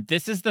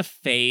 This is the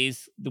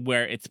phase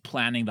where it's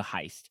planning the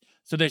heist.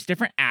 So there's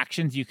different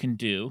actions you can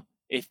do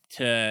if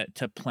to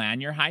plan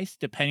your heist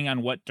depending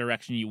on what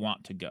direction you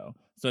want to go.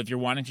 So if you're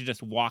wanting to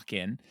just walk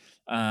in,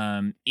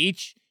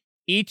 each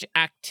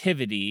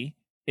activity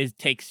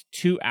takes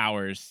 2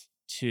 hours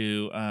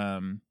to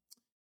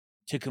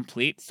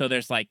complete. So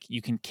there's like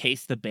you can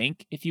case the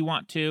bank if you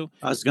want to.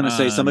 I was going to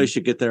say somebody Um,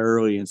 should get there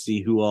early and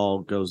see who all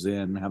goes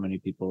in, how many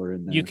people are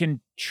in there. You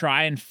can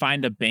try and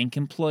find a bank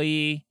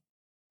employee.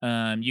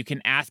 You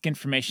can ask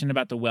information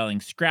about the Welling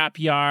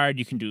scrapyard.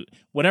 You can do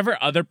whatever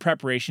other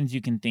preparations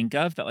you can think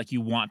of that like you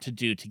want to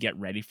do to get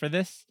ready for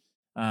this.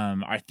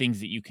 Are things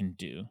that you can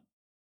do.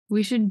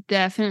 We should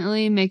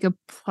definitely make a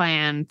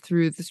plan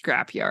through the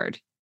scrapyard.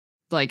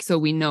 Like, so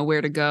we know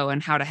where to go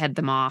and how to head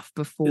them off Is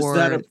before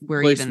that a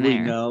we're place even we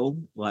there. know?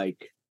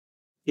 Like,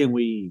 can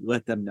we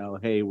let them know,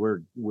 hey,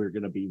 we're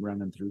going to be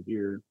running through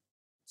here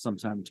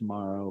sometime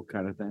tomorrow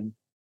kind of thing?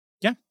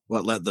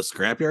 What, let the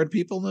scrapyard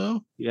people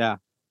know? Yeah.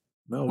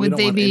 No, we Would don't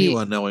they want be-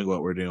 anyone knowing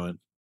what we're doing.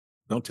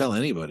 Don't tell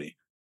anybody.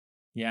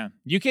 Yeah.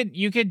 You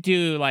could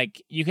do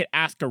like you could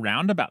ask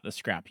around about the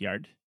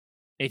scrapyard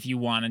if you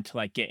wanted to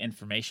like get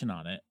information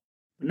on it.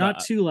 Not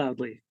Uh, too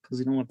loudly because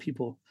we don't want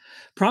people.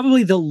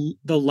 Probably the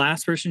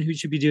last person who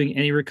should be doing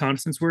any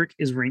reconnaissance work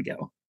is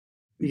Ringo.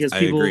 Because I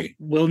people agree.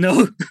 will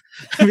know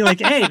be like,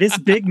 hey, this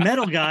big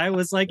metal guy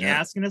was like Yeah.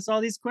 asking us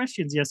all these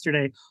questions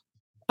yesterday.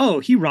 Oh,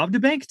 he robbed a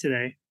bank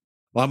today.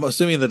 Well, I'm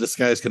assuming the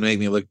disguise can make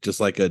me look just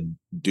like a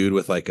dude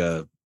with like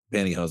a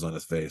pantyhose on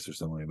his face or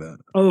something like that.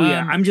 Oh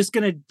yeah, Um, I'm just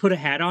gonna put a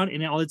hat on,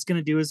 and all it's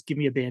gonna do is give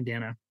me a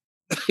bandana.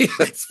 Yeah,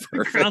 that's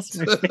Across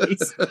my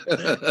face.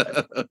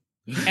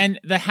 And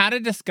the hat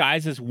of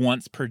disguise is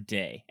once per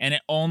day. And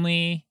it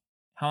only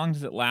how long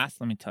does it last?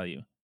 Let me tell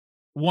you.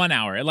 1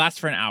 hour. It lasts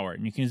for an hour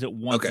and you can use it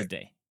once Okay. a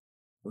day.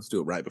 Let's do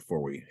it right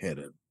before we head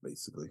in,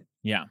 basically.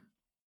 Yeah.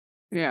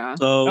 Yeah.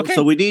 So Okay.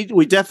 so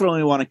we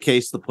definitely want to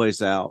case the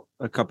place out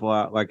a couple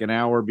out like an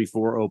hour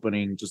before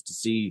opening just to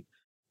see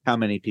how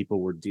many people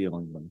we're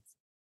dealing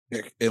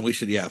with. And we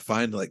should,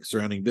 find like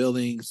surrounding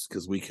buildings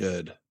because we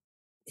could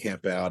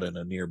camp out in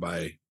a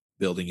nearby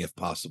building if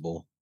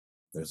possible.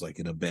 There's like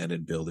an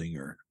abandoned building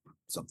or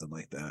something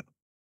like that.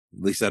 At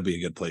least that'd be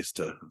a good place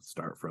to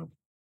start from.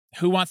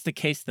 Who wants to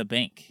case the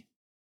bank?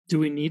 Do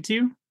we need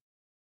to?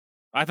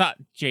 I thought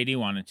JD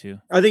wanted to.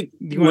 I think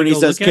You wanna when he go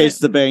says look at case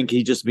it? the bank,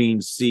 he just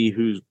means see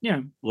who's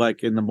Yeah.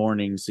 like in the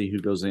morning, see who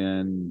goes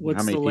in, What's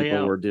how many the people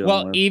layout? we're dealing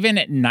Well, with. even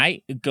at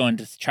night, going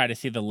to try to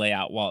see the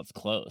layout while it's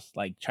closed,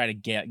 like try to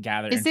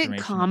gather Is information.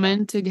 it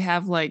common to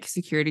have like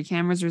security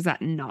cameras, or is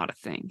that not a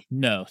thing?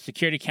 No,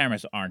 security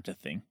cameras aren't a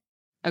thing.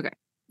 Just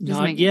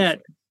Not making yet.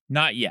 sure.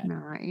 Not yet.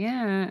 Not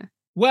yet.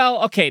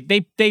 Well, okay,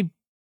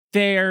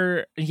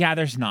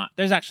 there's not.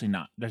 There's actually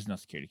not. There's no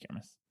security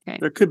cameras.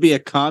 There could be a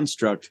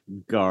construct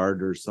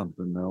guard or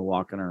something though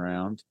walking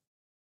around.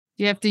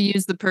 You have to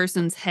use the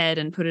person's head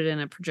and put it in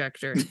a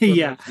projector.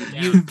 Yeah.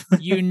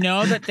 You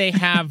know that they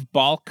have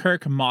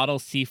Balkirk model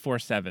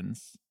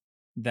C47s.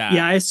 That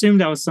Yeah, I assumed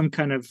that was some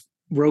kind of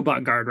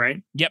robot guard,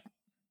 right?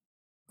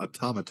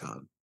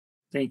 Automaton.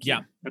 Thank you. Yeah.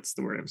 That's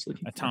the word I was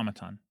looking for.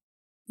 automaton.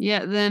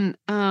 Yeah, then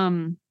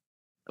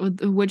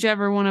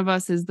whichever one of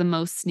us is the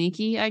most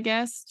sneaky, I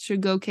guess,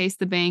 should go case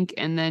the bank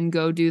and then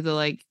go do the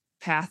like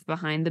path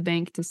behind the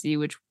bank to see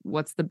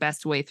what's the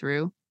best way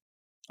through.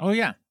 Oh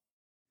yeah.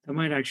 That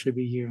might actually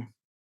be you.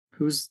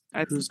 Who's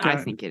I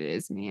got think it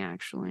is me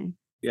actually.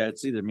 Yeah,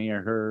 it's either me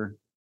or her.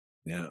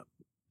 Yeah.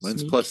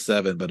 Mine's Sneak?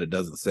 +7, but it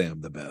doesn't say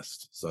I'm the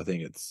best. So I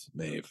think it's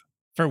Maeve.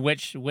 For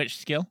which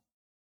skill?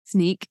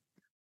 Sneak.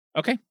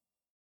 Okay.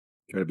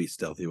 Try to be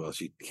stealthy while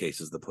she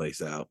cases the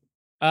place out.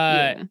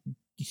 Yeah.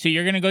 So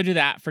you're gonna go do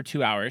that for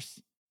 2 hours.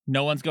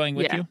 No one's going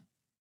with Yeah. you.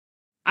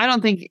 I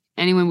don't think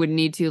anyone would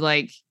need to.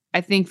 Like,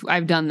 I think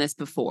I've done this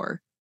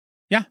before.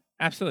 Yeah,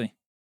 absolutely.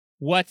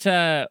 What's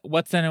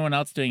anyone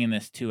else doing in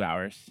this 2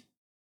 hours?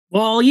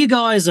 While you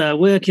guys are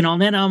working on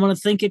that, I'm going to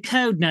think of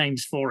code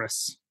names for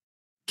us.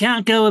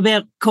 Can't go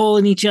about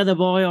calling each other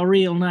by our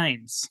real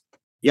names.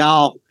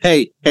 Y'all,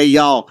 hey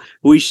y'all,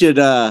 we should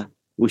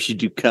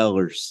do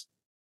colors.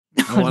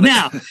 I wanna-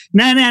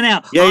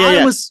 No. Yeah.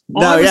 I was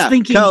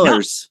thinking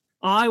colors.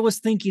 I was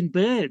thinking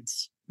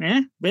birds.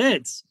 Yeah,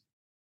 birds.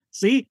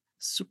 See,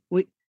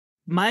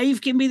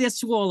 Maeve can be the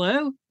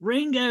swallow.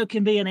 Ringo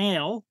can be an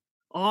owl.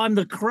 I'm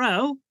the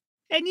crow.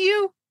 And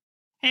you?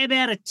 How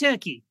about a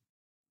turkey?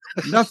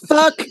 The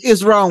fuck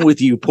is wrong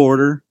with you,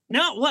 Porter?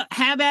 No, what?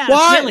 How about a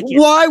Why? pelican?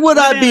 Why would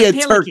What I be a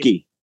about a pelican?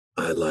 turkey?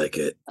 I like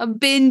it. A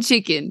bin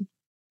chicken.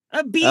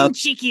 A bean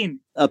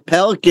chicken. A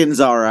pelican's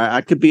all right.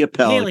 I could be a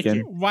pelican.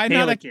 Why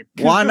not a Pelican.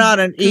 Why not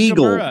an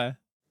eagle, kookaburra?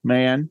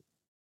 man?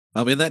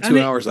 in that I 2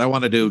 mean- hours, I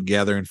want to do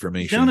gather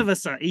information. None of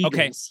us are eagles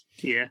Okay.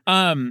 here.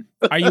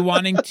 Are you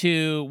wanting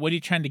to? What are you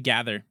trying to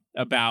gather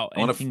about I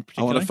want anything to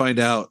particular? find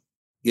out,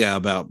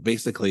 about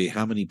basically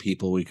how many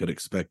people we could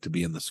expect to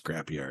be in the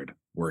scrapyard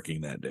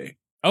working that day.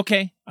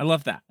 Okay, I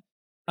love that.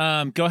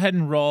 Go ahead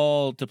and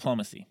roll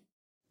diplomacy,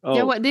 Oh,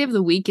 Yeah, what day of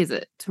the week is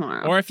it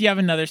tomorrow? or if you have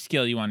another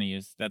skill you want to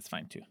use, that's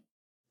fine too.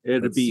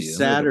 it'd Let's be see, I'm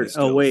looking at Saturday.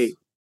 skills. Oh wait,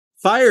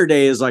 Fire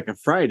Day is like a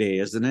Friday,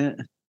 isn't it?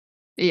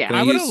 yeah. Can I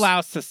I would use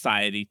allow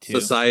society to.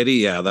 Society,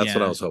 yeah, that's what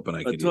Yeah. I was hoping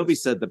I But could Toby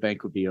use. said the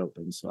bank would be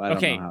open, so I don't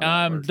Okay, know. How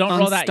that works. don't On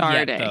roll that Star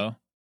yet Day. though.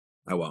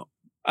 I won't.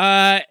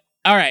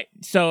 All right.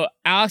 So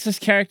Alex's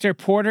character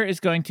Porter is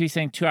going to be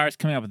saying 2 hours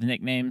coming up with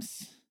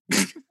nicknames.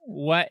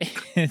 What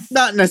is?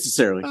 Not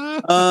necessarily.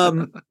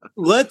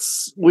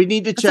 We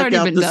need to That's check already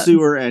out been the done.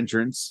 sewer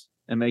entrance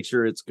and make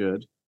sure it's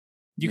good.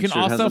 You Make can sure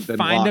it also hasn't been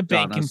find a locked on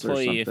bank us or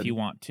employee if something. you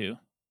want to.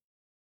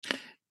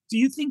 Do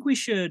you think we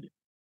should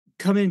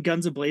come in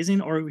guns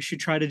a-blazing, or we should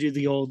try to do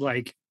the old,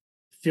 like,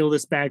 fill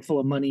this bag full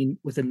of money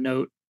with a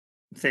note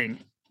thing?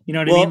 You know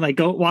what I Well- mean? Like,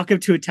 go walk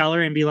up to a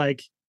teller and be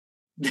like,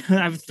 I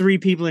have 3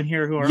 people in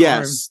here who are armed.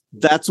 Yes,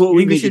 that's what You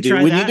we think we need to should do.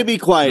 try We that? need to be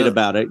quiet No.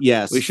 about it.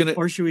 Yes. We shouldn't.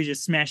 Or should we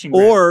just smash and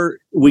grab? Or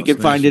we Oh, can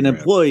smash find an and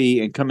grab. employee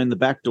and come in the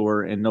back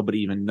door and nobody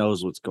even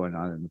knows what's going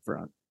on in the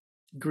front.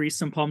 Grease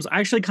some palms. I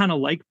actually kind of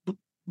like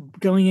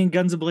going in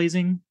guns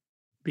a-blazing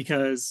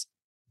because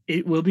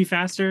it will be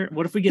faster.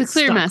 What if we get It's a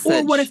clear stuck? Or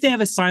message. what if they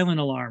have a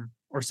silent alarm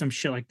or some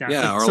shit like that?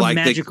 Yeah, or some like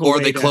magical way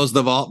they to- close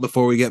the vault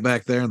before we get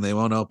back there and they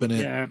won't open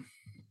it. Yeah,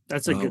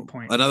 that's a good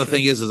point. Another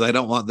thing is I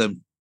don't want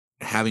them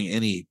having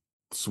any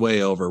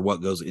sway over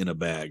what goes in a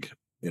bag,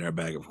 in our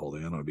bag of holding.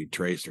 I don't want to be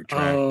traced or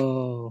tracked.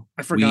 Oh,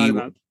 I forgot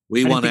about.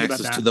 We I didn't want think about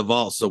access to that. the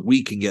vault so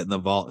we can get in the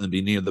vault and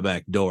be near the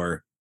back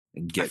door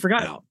and get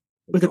forgot. out.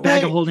 With a Go.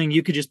 bag of holding,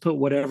 you could just put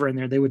whatever in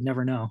there; they would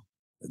never know.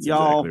 That's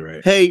Y'all, exactly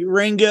right. hey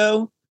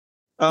Ringo,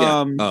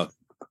 Yeah. Oh,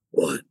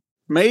 What?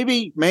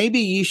 maybe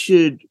you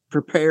should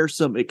prepare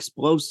some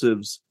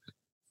explosives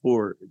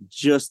for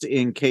just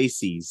in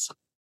cases.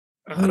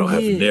 I don't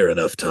have near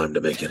enough time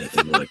to make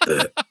anything like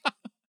that.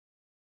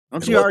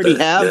 Don't And you what already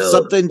the have hell-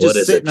 something what just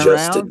is it, sitting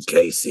just in around?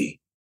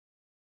 Casey?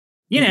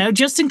 You know,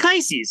 just in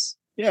cases.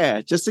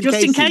 Yeah, just in Just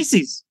cases. in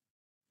cases.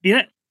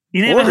 Yeah,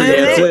 you never Or heard of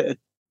yeah. that?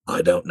 it's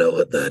I don't know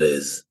what that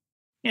is.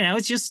 You know,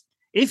 it's just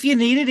if you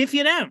need it, if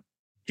you don't,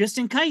 just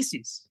in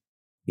cases.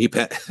 he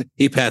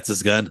pats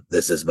his gun.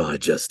 This is my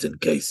just in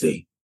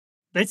Casey.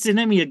 That's the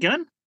name of your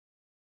gun.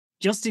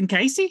 Just in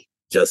casey.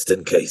 Just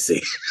in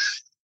Casey.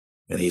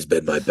 And he's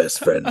been my best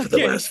friend for the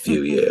Okay. last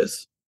few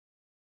years.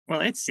 Well,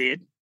 that's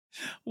it.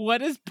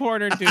 What is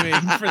Porter doing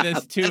for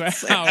this 2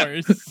 That's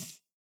hours?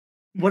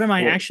 What am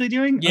I Well, actually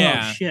doing?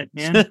 yeah. Oh shit,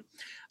 man.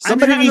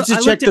 Somebody needs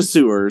to check the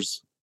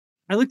sewers.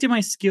 I looked at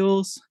my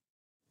skills.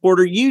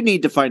 Porter, you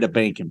need to find a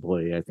bank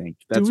employee, I think.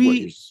 That's what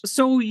you're...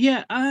 So,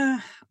 yeah,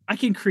 I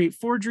can create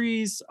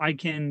forgeries. I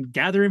can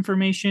gather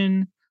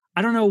information.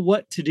 I don't know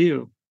what to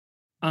do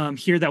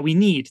here that we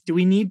need. Do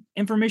we need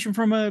information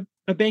from a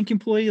bank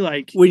employee?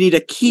 Like, we need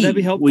a key. Would that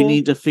be helpful? We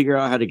need to figure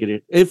out how to get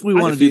it. If we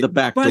want to do the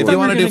back door. If you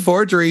want to do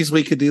forgeries,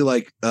 we could do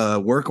like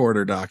work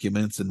order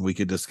documents, and we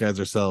could disguise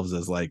ourselves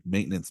as like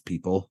maintenance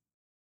people,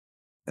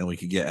 and we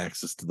could get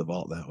access to the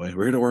vault that way.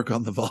 We're going to work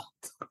on the vault.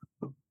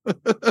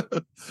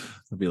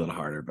 It'll be a little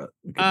harder, but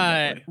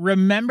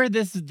remember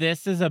this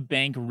is a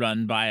bank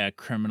run by a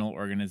criminal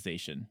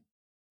organization.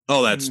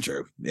 Oh, that's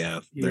true.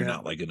 Yeah, they're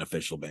not like an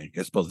official bank.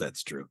 I suppose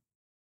that's true.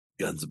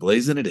 Guns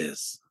blazing it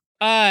is.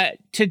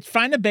 To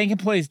find a bank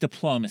employee's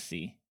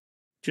diplomacy.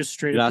 Just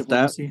straight up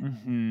diplomacy.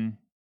 Mm-hmm.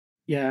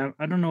 Yeah,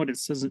 I don't know what it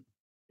says.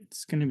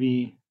 It's going to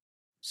be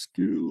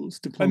schools,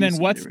 diplomacy. And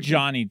then what's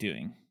Johnny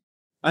doing?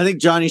 I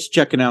think Johnny's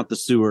checking out the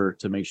sewer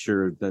to make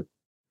sure that...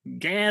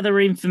 Gather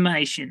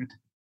information.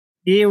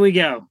 Here we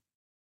go.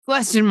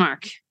 Question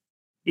mark.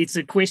 It's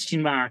a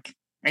question mark.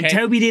 And Okay.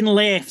 Toby didn't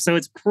laugh, so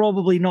it's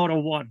probably not a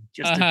 1,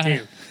 just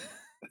a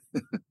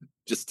 2.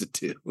 Just a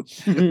 2.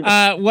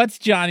 What's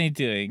Johnny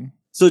doing?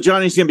 So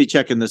Johnny's going to be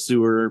checking the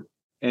sewer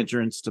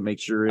entrance to make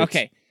sure it's...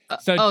 Okay.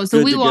 So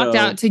good we to walked go.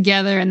 out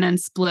together and then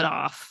split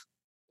off.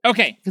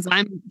 Okay. Because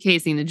I'm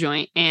casing the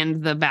joint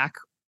and the back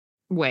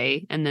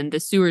way, and then the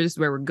sewer is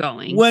where we're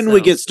going. When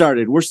we get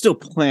started, we're still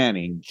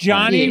planning.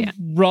 Johnny, Yeah.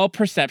 roll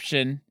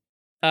perception.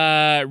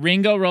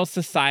 Ringo, roll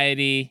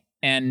society.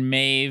 And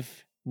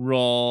Maeve,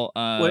 roll...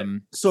 Wait,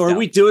 so are stealth.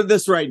 we doing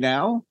this right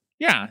now?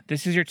 Yeah,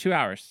 this is your 2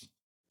 hours.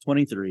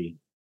 23.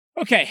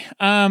 Okay,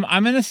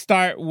 I'm gonna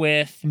start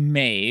with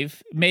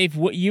Maeve. Maeve,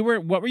 what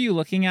were you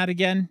looking at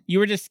again? You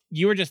were just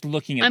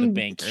looking at the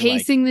bank.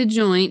 Casing the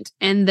joint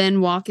and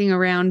then walking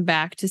around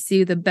back to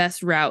see the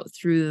best route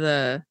through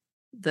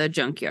the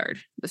junkyard,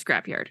 the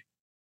scrapyard.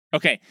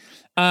 Okay,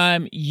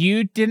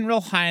 you didn't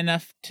roll high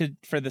enough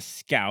for the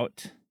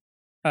scout,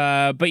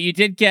 but you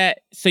did get.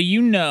 So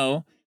you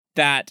know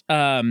that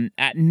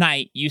at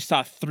night you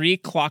saw 3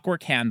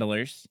 clockwork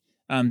handlers.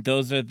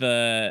 Those are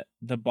the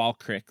ball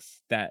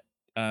cricks that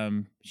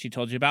she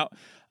told you about.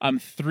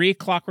 3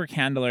 clockwork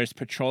handlers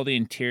patrol the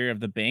interior of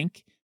the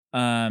bank,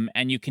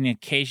 and you can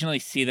occasionally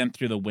see them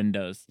through the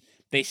windows.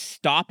 They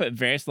stop at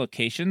various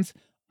locations,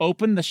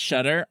 open the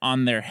shutter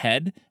on their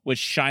head, which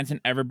shines an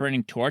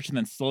ever-burning torch, and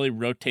then slowly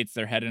rotates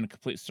their head in a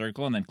complete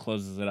circle, and then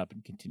closes it up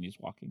and continues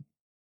walking.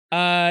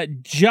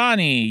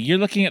 Johnny, you're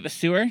looking at the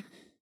sewer?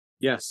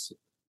 Yes.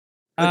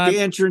 The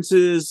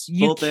entrances,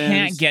 You both can't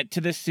ends. get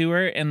to the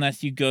sewer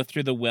unless you go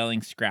through the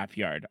Welling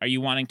scrapyard. Are you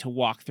wanting to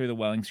walk through the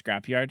Welling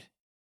scrapyard?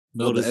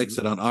 No, What the is-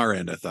 exit on our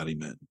end, I thought he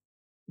meant.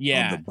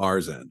 Yeah. On the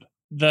bar's end.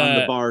 on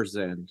the bar's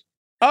end.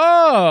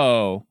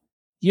 Oh,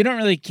 you don't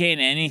really gain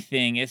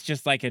anything. It's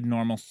just like a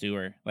normal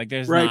sewer. Like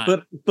there's Right,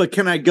 not... but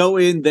can I go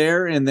in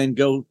there and then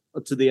go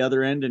to the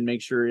other end and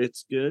make sure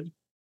it's good?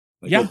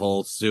 Like Yeah. the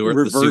whole sewer.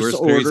 Reverse the sewer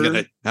spirit, he's order.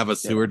 gonna have a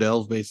sewer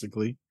delve,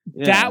 basically.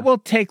 Yeah. That will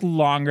take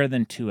longer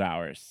than 2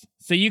 hours.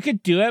 So you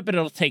could do it, but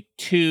it'll take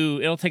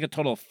a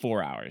total of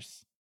 4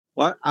 hours.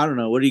 Well, I don't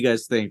know. What do you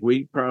guys think?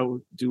 We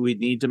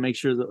need to make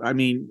sure that, I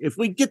mean, if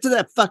we get to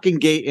that fucking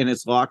gate and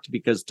it's locked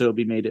because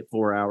Toby made it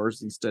 4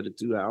 hours instead of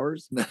 2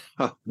 hours, No,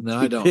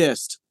 I be don't.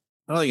 pissed.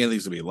 I don't think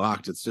anything's gonna be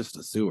locked. It's just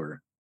a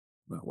sewer.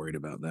 I'm not worried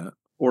about that.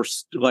 Or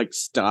like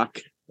stuck,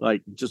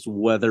 like just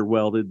weather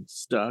welded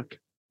stuck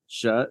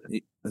shut.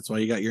 That's why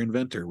you got your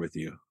inventor with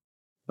you.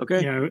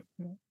 Okay. Yeah.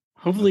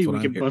 Hopefully That's what we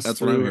I'm can here- bust That's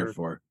through. what I'm here or-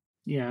 for.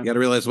 Yeah. You got to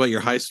realize what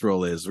your heist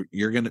roll is.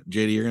 You're gonna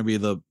be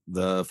the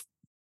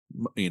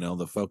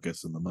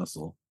focus and the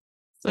muscle.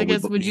 So I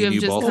guess would you have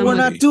just Well, come we're with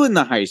not doing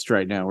the heist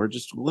right now. We're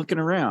just looking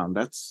around.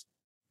 That's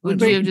Would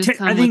But you have just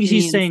come I think with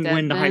he's me saying instead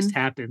when the then? heist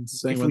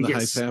happens. Saying If when we the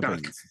get heist stuck,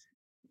 happens.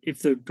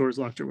 if the door's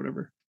locked or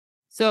whatever.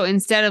 So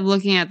instead of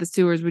looking at the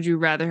sewers, would you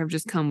rather have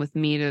just come with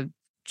me to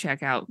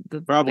check out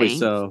the probably bank?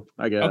 so,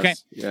 I guess. Okay.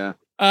 Yeah.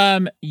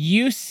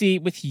 You see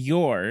with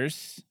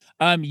yours,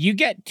 you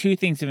get 2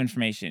 things of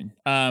information.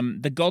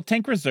 The Gold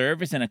Tank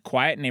Reserve is in a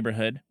quiet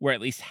neighborhood where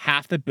at least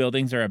half the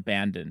buildings are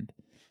abandoned.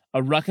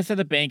 A ruckus at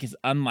the bank is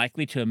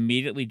unlikely to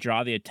immediately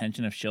draw the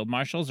attention of shield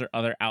marshals or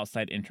other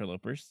outside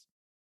interlopers.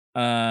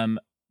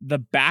 The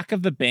back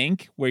of the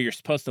bank, where you're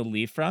supposed to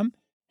leave from,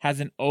 has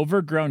an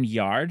overgrown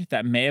yard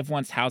that may have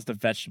once housed a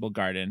vegetable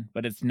garden,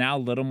 but it's now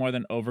little more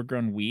than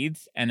overgrown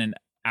weeds and an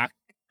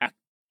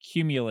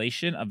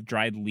accumulation of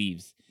dried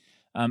leaves.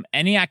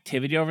 Any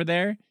activity over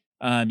there,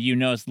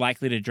 is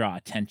likely to draw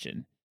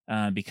attention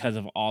because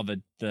of all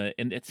and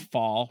it's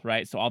fall,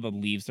 right? So all the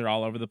leaves are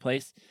all over the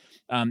place.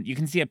 You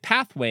can see a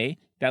pathway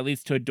that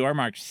leads to a door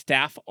marked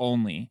staff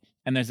only,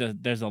 and there's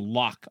a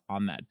lock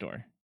on that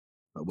door.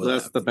 But So we'll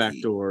that's have the to back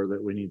keep- door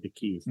that we need the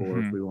key for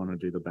Mhm. if we want to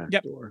do the back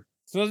Yep. door.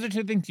 So those are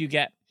 2 things you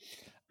get.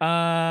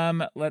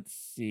 Let's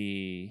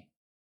see.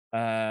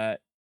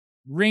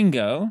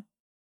 Ringo,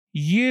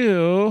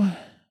 you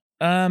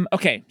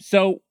okay,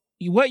 so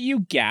what you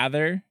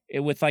gather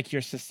with like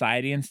your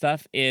society and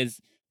stuff is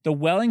The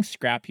Welling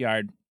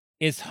Scrapyard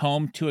is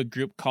home to a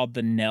group called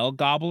the Nell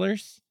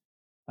Gobblers.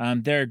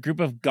 They're a group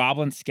of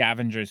goblin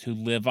scavengers who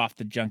live off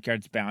the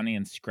junkyard's bounty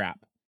and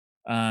scrap.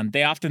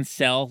 They often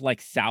sell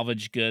like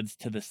salvage goods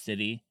to the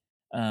city.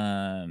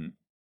 And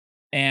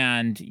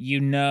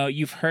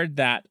you've heard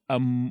that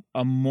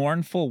a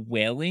mournful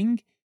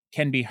wailing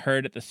can be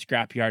heard at the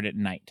scrapyard at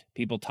night.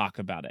 People talk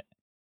about it,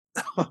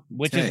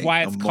 which is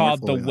why it's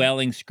called the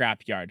Welling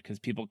Scrapyard, because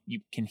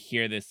you can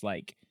hear this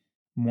like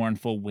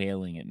mournful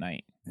wailing at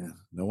night. Yeah,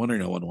 no wonder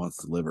no one wants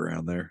to live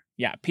around there.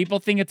 Yeah, people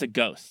think it's a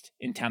ghost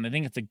in town. They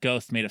think it's a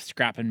ghost made of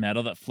scrap and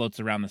metal that floats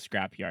around the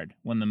scrapyard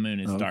when the moon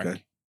is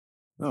dark.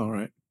 Oh, all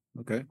right.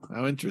 Okay.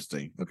 How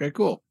interesting. Okay,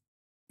 cool.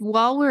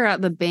 While we're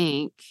at the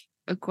bank,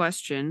 a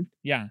question.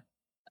 Yeah.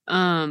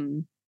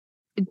 Does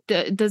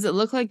it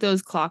look like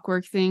those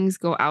clockwork things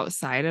go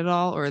outside at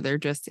all, or they're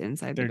just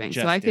inside the bank?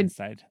 Just so I could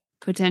inside.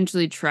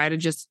 potentially try to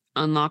just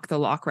unlock the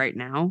lock right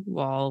now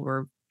while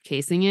we're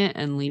casing it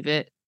and leave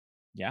it.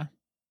 Yeah.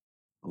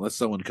 Unless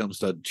someone comes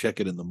to check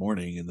it in the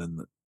morning and then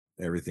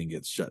everything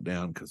gets shut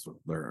down because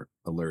they're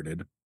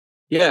alerted.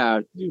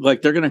 Yeah,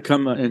 like they're gonna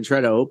come and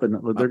try to open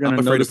it. They're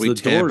gonna notice if we the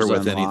tamper doors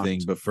with unlocked.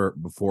 anything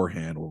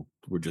beforehand,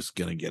 we're just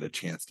gonna get a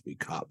chance to be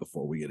caught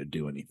before we get to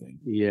do anything.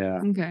 Yeah.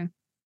 Okay.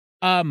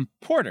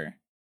 Porter,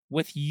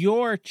 with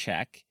your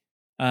check,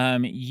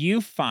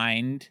 you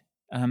find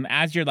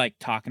as you're like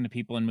talking to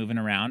people and moving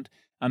around,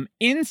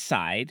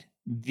 inside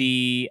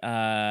the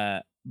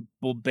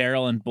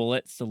Barrel and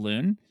Bullet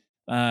Saloon,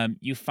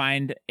 you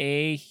find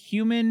a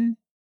human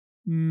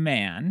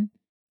man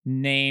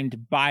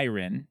named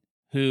Byron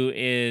who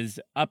is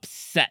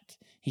upset.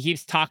 He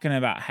keeps talking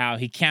about how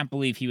he can't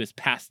believe he was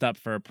passed up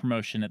for a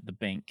promotion at the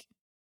bank.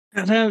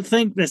 I don't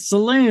think the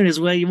saloon is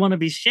where you want to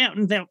be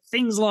shouting about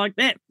things like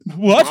that.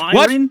 What?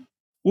 Byron.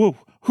 What?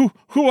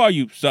 Who are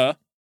you, sir?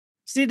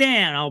 Sit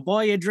down. I'll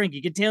buy you a drink.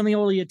 You can tell me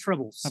all your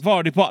troubles. I've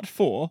already bought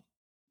 4.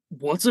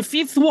 What's a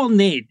 5th one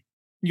then?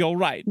 You're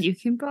right. You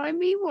can buy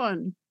me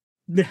one.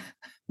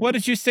 What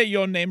did you say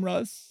your name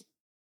was?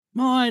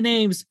 My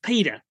name's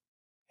Peter.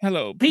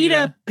 Hello,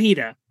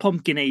 Peter,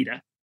 Pumpkin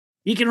Eater.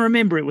 You can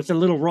remember it with a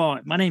little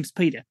rhyme. My name's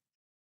Peter.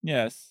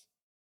 Yes.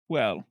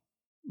 Well,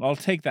 I'll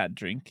take that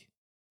drink.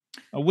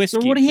 A whiskey,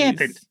 So what please.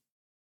 happened?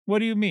 What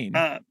do you mean?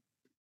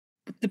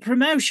 The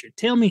promotion.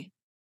 Tell me.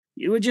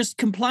 You were just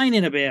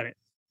complaining about it.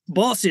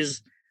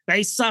 Bosses,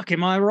 they suck,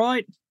 am I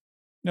right?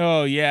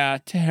 Oh, yeah,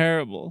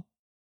 terrible.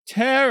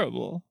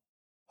 Terrible.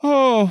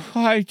 Oh,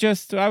 I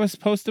was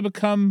supposed to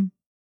become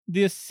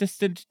the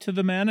assistant to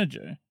the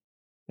manager.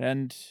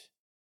 And,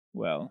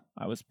 well,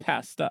 I was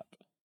passed up.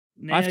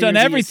 Now I've done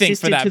you're the everything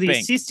for that assistant to the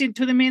bank. assistant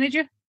to the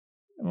manager?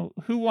 Well,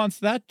 who wants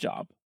that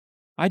job?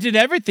 I did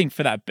everything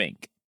for that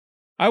bank.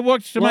 I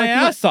worked my Like what?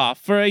 ass off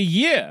for a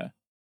year.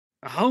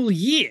 A whole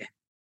year?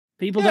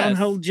 People Yes. don't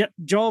hold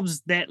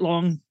jobs that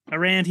long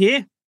around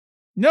here.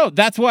 No,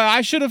 that's why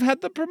I should have had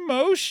the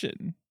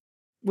promotion.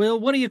 Well,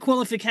 what are your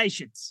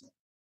qualifications?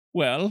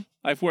 Well,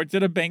 I've worked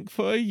at a bank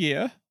for a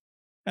year,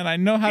 and I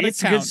know how to It's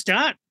a good count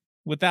start.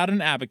 without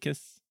an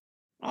abacus.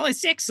 Oh,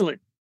 it's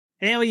excellent.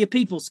 How are your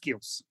people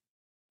skills?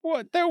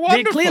 What? They're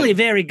wonderful. They're clearly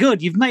very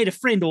good. You've made a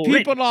friend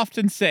already. People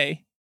often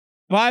say,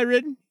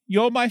 Byron,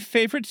 you're my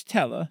favorite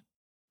teller.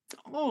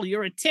 Oh,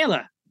 you're a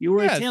teller. You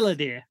were Yes. a teller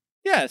there.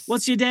 Yes.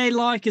 What's your day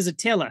like as a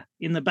teller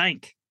in the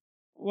bank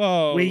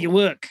Whoa. where you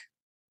work?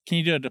 Can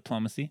you do a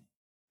diplomacy?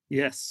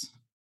 Yes,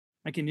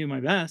 I can do my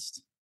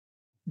best.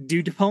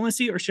 Do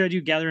diplomacy, or should I do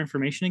gather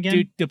information again? Do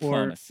Or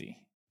diplomacy.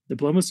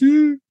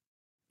 diplomacy.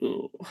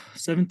 Oh,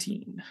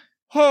 17.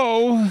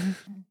 Oh,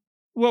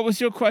 what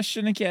was your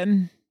question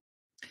again?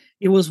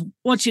 It was,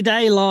 what's your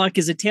day like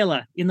as a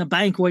teller in the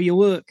bank where you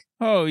work?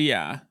 Oh,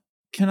 yeah.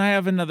 Can I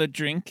have another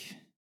drink?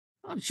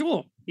 Oh,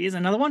 sure. Here's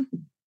another one.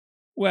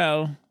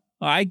 Well,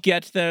 I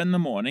get there in the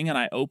morning and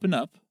I open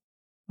up.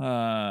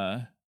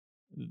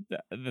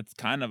 That's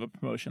kind of a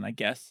promotion, I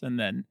guess. And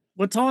then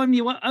What time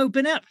you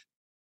open up?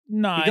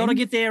 9. You got to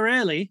get there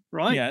early,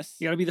 right? Yes.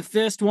 You got to be the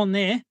first one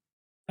there.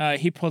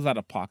 He pulls out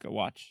a pocket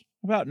watch.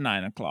 About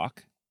 9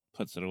 o'clock.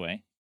 Puts it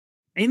away.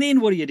 And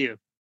then what do you do?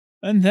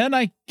 And then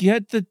I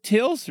get the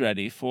tills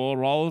ready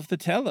for all of the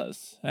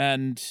tellers.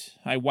 And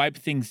I wipe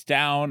things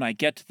down. I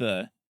get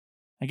the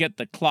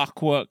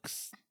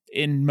clockworks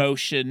in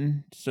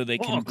motion so they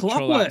can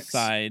patrol clockworks.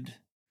 outside.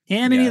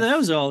 How many of Yes.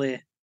 those are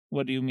there?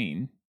 What do you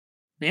mean?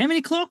 How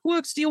many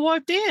clockworks do you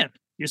wipe down?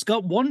 You just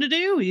got one to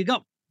do?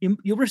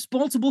 You're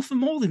responsible for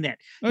more than that.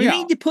 Oh, you yeah.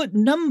 need to put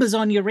numbers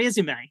on your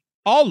resume.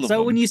 All of them.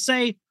 So when you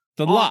say,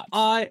 the lot.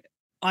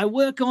 I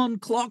work on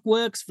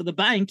clockworks for the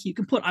bank, you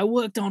can put, I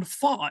worked on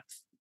 5.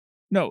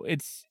 No,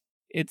 it's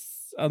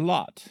a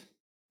lot.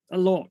 A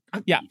lot.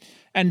 Yeah.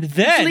 And Let's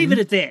then leave it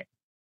at that.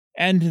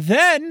 And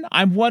then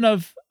I'm one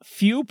of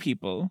few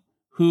people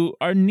who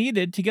are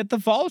needed to get the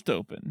vault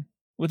open.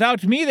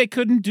 Without me, they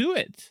couldn't do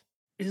it.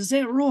 Is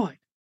that right?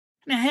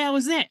 Now, how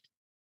is that?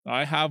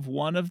 I have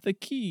one of the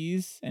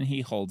keys, and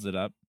he holds it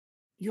up.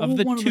 You're Of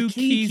the one 2 of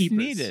the key keys keepers.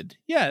 needed.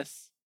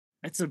 Yes.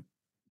 That's a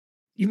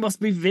You must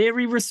be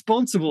very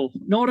responsible.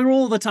 Not at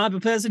all the type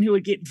of person who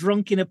would get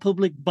drunk in a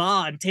public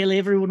bar and tell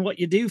everyone what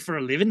you do for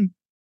a living.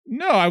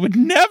 No, I would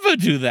never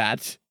do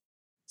that.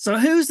 So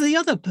who's the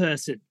other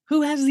person?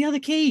 Who has the other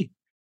key?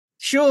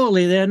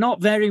 Surely there are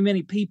not very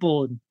many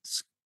people.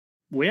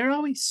 Where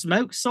are we?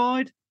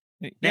 Smokeside?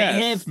 Yeah,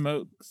 have-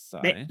 smoke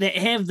side. That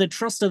have the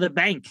trust of the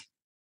bank.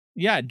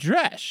 Yeah,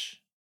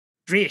 Dresh.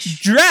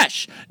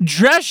 Dresh.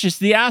 Dresh is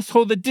the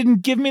asshole that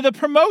didn't give me the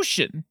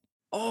promotion.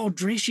 Oh,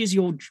 Dresh is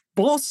your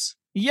boss?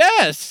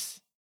 Yes.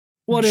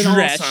 What an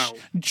Dresh. arsehole.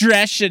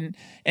 Dresh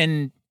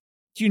and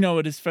do you know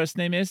what his first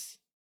name is?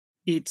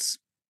 It's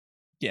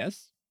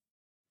Yes.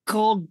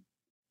 called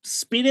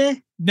Spitter?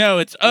 No,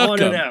 it's Oh,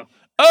 Urkham. no.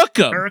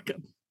 Urkham.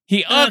 Urkham.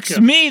 He irks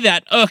Urkham. me,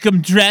 that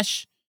Urkham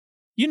Dresh.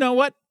 You know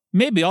what?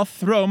 Maybe I'll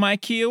throw my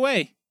key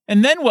away.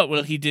 And then what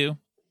will he do?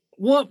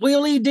 What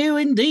will he do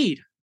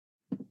indeed?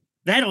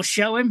 That'll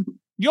show him.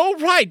 You're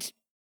right,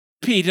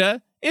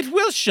 Peter. It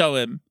will show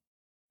him.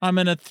 I'm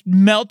going to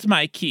melt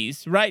my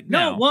keys right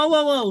No, now.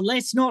 whoa.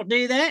 Let's not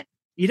do that.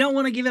 You don't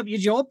want to give up your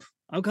job,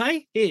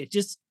 okay? Here,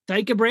 just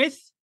take a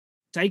breath.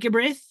 Take a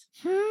breath.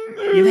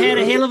 You've had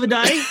a hell of a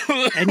day,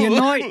 and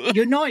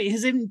your night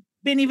has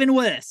been even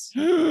worse.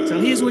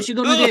 So here's what you're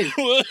going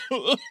to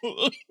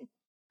do.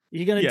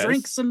 You're going to Yes.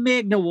 drink some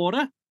Magna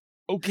water,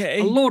 Okay.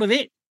 a lot of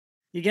it.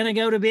 You're going to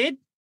go to bed.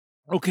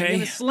 You're Okay. going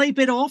to sleep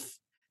it off.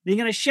 You're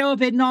going to show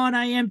up at 9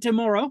 a.m.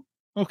 tomorrow,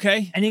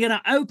 Okay. and you're going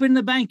to open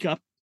the bank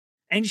up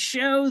and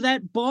show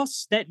that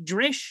boss, that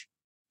Dresh,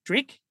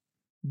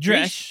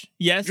 Dresh.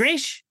 Yes.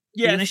 Dresh.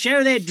 You're going to Yes.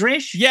 show that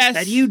Dresh Yes.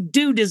 that you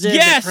do deserve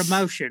Yes. the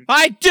promotion.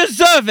 I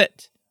deserve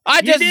it. I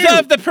You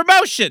deserve do. the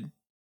promotion.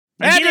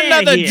 Now And get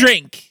outta another here.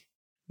 drink.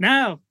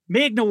 No,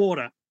 Magna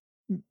water.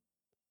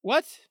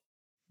 What?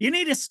 You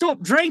need to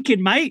stop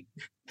drinking, mate.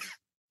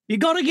 You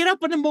got to get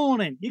up in the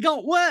morning. You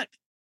got work.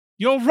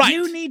 You're right.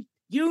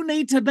 You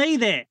need to be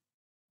there.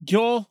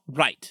 You're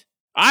right.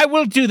 I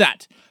will do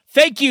that.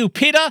 Thank you,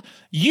 Peter.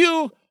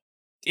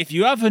 If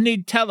you ever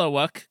need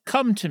telework,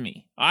 come to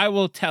me. I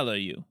will tell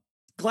you.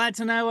 Glad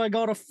to know I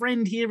got a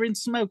friend here in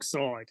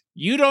Smokeside.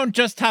 You don't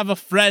just have a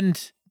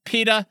friend,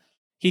 Peter.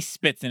 He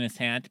spits in his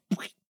hand.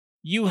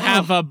 You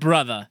have a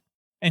brother.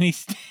 And he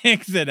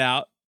sticks it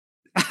out.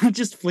 I'll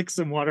just flick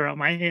some water out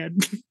my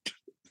hand.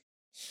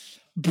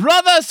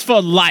 Brothers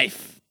for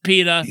life,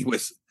 Peter.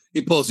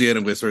 He pulls you in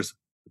and whispers,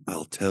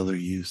 "I'll tell her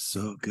you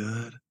so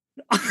good."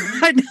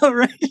 I know,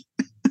 right?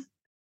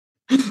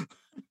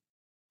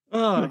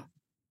 Oh.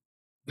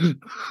 Good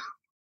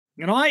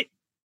night.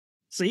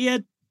 See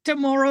you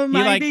tomorrow, He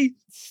maybe.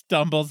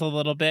 stumbles a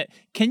little bit.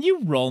 Can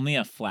you roll me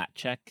a flat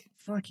check?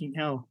 Fucking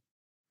hell.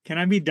 Can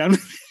I be done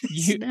with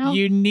this now?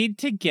 You need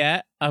to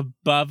get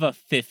above a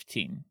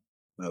 15.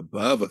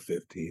 Above a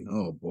 15.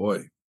 Oh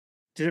boy.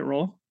 Did it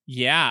roll?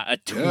 Yeah, a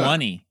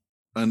 20.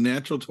 A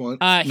natural 20. He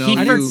I for-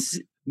 didn't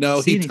see he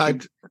anything.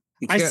 typed.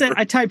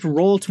 I typed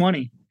roll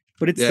 20,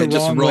 but it's the it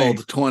just wrong rolled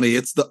way. 20.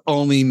 It's the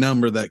only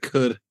number that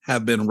could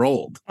have been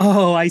rolled.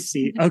 Oh, I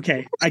see.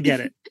 Okay, I get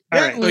it. All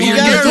right. Oh, you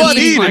got got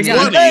it. 20. I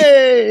got it.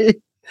 Hey!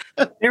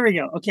 There we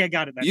go. Okay, I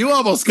got it. You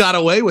almost got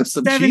away with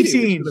some 17.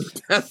 cheating.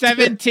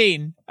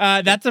 17.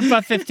 That's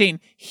above 15.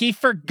 He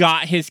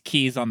forgot his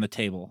keys on the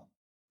table.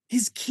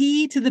 His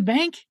key to the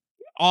bank?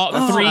 All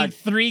Oh,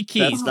 three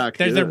keys. that's not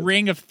There's a good.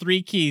 ring of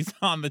 3 keys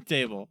on the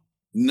table.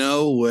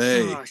 No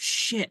way. Oh,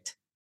 shit.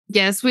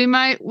 Guess we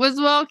might as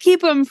well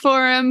keep him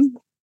for him.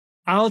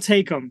 I'll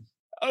take him.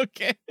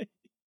 Okay.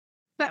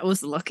 That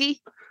was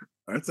lucky.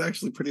 That's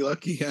actually pretty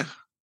lucky. Yeah.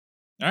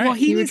 All right. Well,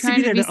 he You were needs to trying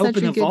be to there be to such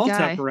open a the good vault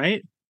guy. up,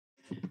 right?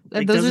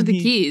 Like, Those are doesn't the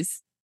he-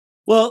 keys.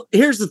 Well,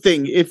 here's the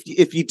thing.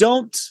 If you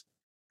don't,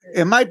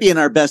 it might be in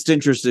our best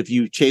interest if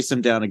you chase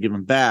him down and give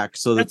him back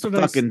so that That's the what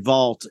I was- fucking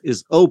vault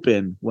is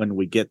open when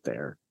we get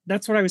there.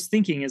 That's what I was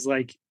thinking is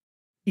like,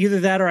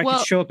 either that or I Well-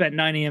 could show up at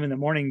 9 a.m. in the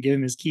morning and give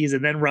him his keys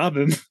and then rob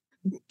him.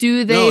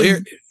 Do they? No,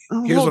 here's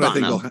Hold what I on,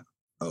 think. though.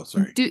 Oh,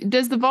 sorry.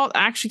 Does the vault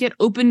actually get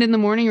opened in the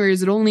morning, or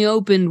is it only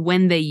opened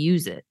when they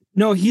use it?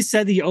 No, he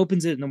said he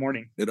opens it in the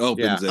morning. It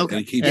opens Yeah. it Okay.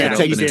 and he keeps Yeah, it it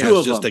takes open. It two has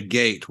of just them. a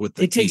gate with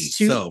the It key. takes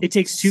two. So It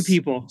takes two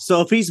people. So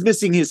if he's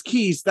missing his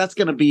keys, that's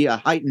going to be a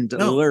heightened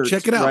alert.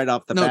 check it out. right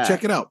off the bat.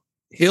 Check it out.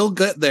 He'll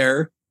get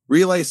there,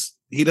 realize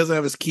he doesn't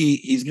have his key.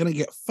 He's going to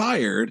get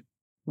fired.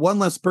 One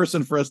less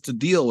person for us to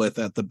deal with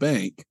at the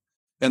bank.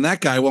 And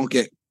that guy won't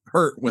get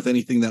hurt with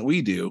anything that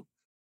we do.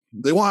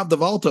 They won't have the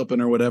vault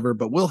open or whatever,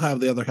 but we'll have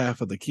the other half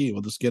of the key.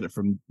 We'll just get it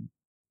from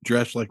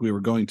Dresh like we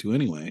were going to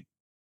anyway.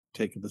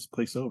 Taking this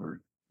place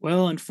over.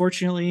 Well,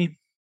 unfortunately,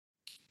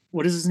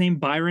 what is his name?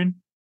 Byron?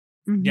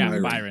 Yeah,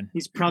 Byron. Byron.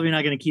 He's probably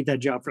not going to keep that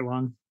job for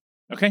long.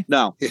 Okay.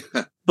 No,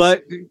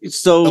 but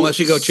so Unless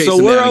you go chase so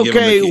him we're down and give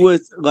him the okay key.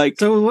 with like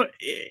So, what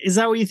is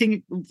that? What you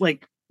think?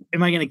 Like,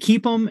 am I going to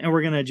keep him and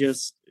we're going to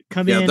just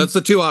come Yeah, in? that's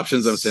the two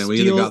options I'm saying. We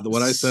either steal- got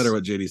what I said or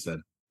what JD said.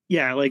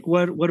 Yeah, like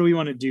what do we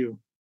want to do?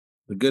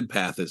 The good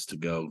path is to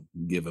go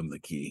give him the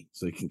key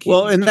so he can keep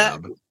Well, his and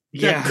that- job.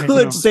 Yeah, that I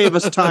could know. save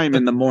us time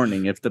in the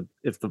morning if the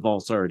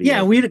vault's already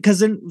Yeah, open. because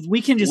then we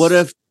can just What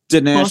if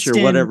Dinesh or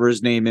Austin- whatever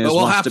his name is. But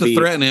we'll wants have to be,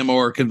 threaten him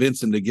or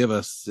convince him to give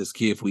us his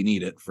key if we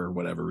need it for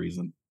whatever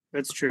reason.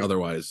 That's true.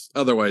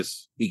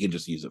 Otherwise, he can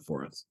just use it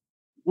for us.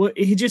 Well,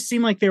 he just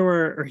seemed like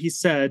he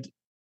said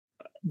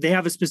they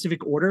have a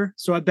specific order.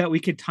 So I bet we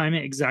could time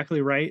it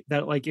exactly right.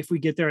 That like if we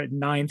get there at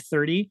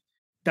 9:30,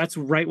 that's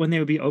right when they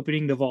would be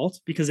opening the vault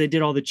because they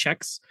did all the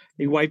checks.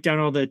 They wiped down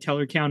all the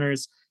teller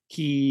counters.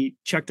 He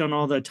checked on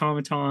all the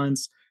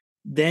automatons.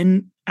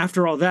 Then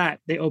after all that,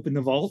 they opened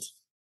the vault.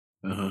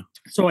 Uh-huh.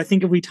 So I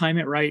think if we time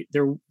it right,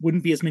 there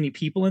wouldn't be as many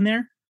people in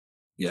there.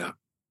 Yeah.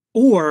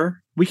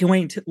 Or we can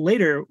wait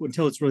later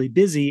until it's really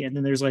busy and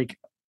then there's like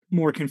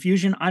more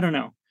confusion. I don't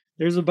know.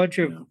 There's a bunch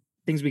of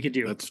things we could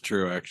do. That's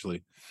true,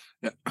 actually.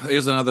 Yeah.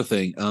 Here's another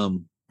thing.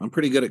 I'm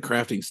pretty good at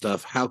crafting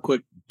stuff. How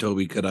quick,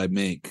 Toby, could I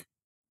make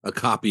a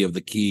copy of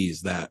the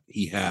keys that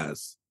he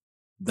has?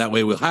 That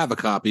way we'll have a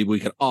copy. We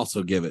can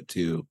also give it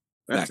to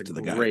back to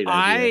the guy. Great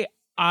idea.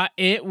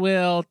 It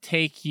will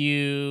take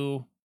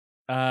you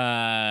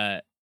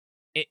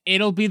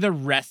it'll be the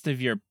rest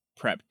of your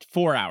prep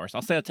 4 hours.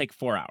 I'll say it'll take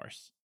 4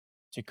 hours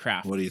to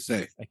craft. What do you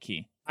say? A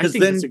key. I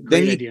think that's a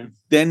great idea.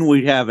 Then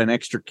we have an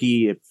extra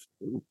key if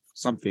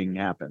something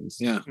happens.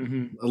 Yeah.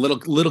 Mhm. A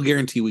little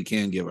guarantee we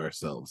can give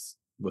ourselves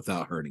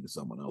without hurting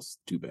someone else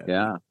too bad.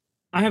 Yeah.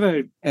 I have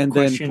a And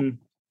question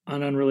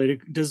on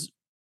unrelated. Does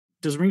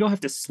Ringo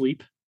have to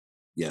sleep?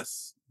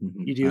 Yes.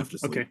 You do? Have to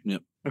sleep. Okay.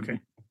 Yep. Okay.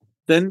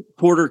 then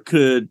Porter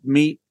could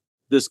meet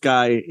this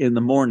guy in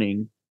the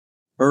morning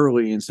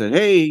early and said,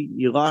 "Hey,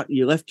 you left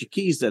your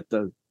keys at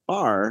the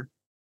bar.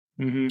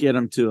 Mhm. Get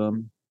them to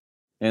him."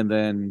 And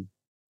then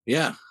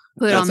Yeah.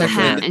 Put on the That's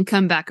hat actually- and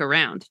come back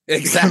around.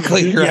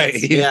 Exactly Yes.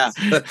 right. Yeah.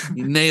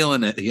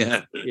 Nailing it.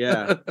 Yeah.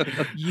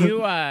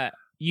 yeah.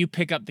 You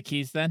pick up the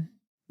keys then?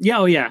 Yeah.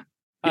 Oh, yeah.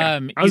 Yeah.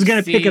 I was you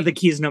going to pick see up the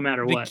keys no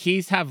matter the what.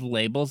 keys have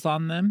labels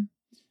on them.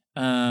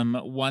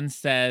 One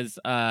says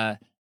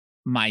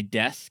my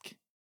desk,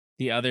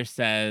 the other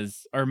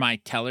says or my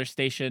teller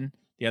station,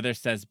 the other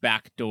says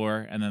back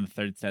door, and then the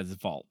third says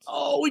vault.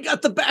 Oh, we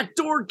got the back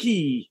door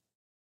key.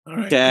 All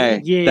right.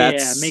 Okay. Yeah.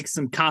 Make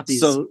some copies.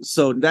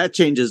 So that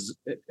changes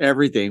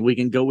everything. We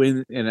can go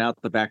in and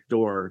out the back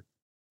door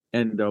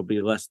and there'll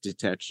be less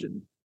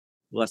detection,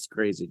 less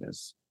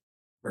craziness.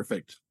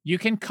 Perfect. You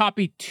can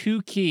copy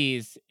 2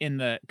 keys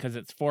because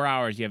it's 4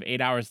 hours. You have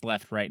 8 hours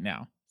left right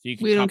now. So you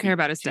can We don't copy care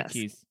about his 2 desk.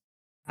 keys.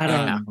 I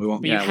don't know. We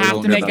won't. But Yeah, you we have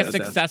won't to get make that a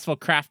assessed. successful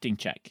crafting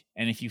check.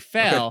 And if you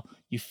fail,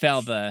 you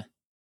fail the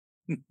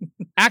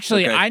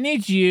Actually, Okay. I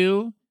need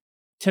you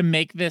to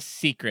make this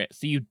secret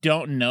so you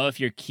don't know if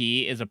your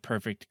key is a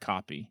perfect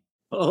copy.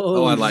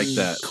 Oh, I like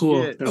that.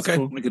 Cool. shit. That's Okay,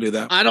 cool. we can do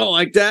that. I don't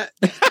like that.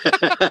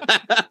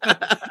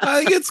 I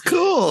think it's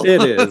cool.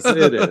 It is.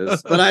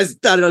 But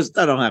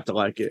I don't have to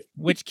like it.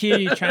 Which key are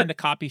you trying to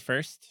copy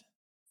first?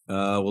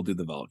 We'll do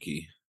the vault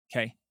key.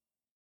 Okay.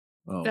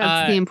 Oh,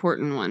 That's the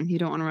important one. You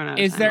don't want to run out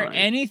of Is time there already.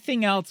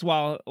 anything else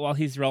while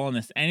he's rolling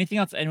this? Anything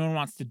else anyone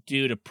wants to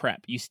do to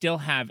prep? You still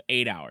have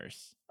 8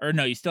 hours. Or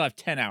no, you still have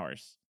 10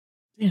 hours.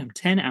 Damn,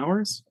 10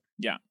 hours?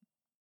 Yeah.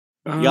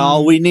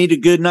 Y'all, we need a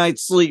good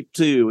night's sleep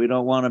too. We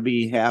don't want to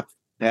be half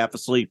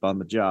asleep on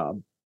the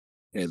job.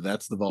 okay,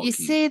 that's the vault You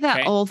key. say that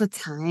Okay. all the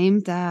time.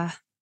 Duh.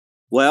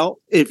 Well,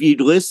 if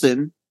you'd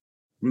listen,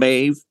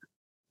 Maeve,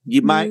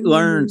 you might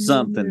learn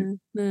something.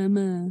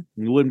 Mama.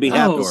 You wouldn't be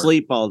half Oh.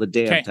 asleep all the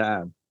damn Okay.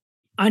 time.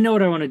 I know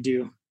what I want to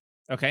do.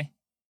 Okay.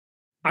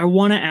 I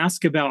want to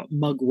ask about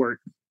Mugwort.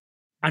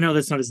 I know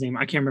that's not his name.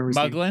 I can't remember his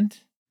Mugland?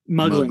 name.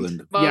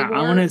 Mugland. Mugland. Yeah,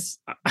 I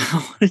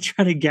want to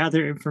try to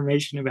gather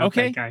information about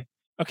Okay. that guy.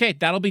 Okay,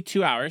 that'll be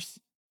 2 hours.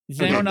 Does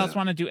Okay. anyone else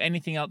want to do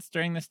anything else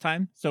during this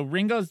time? So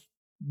Ringo's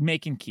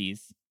making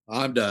keys.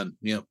 I'm done.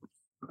 Yep.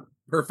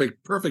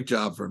 Perfect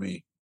job for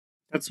me.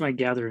 That's my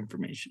gather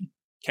information.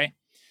 Okay.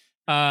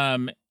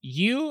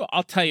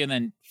 I'll tell you, and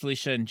then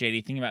Felicia and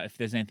JD, think about if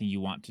there's anything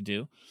you want to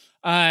do.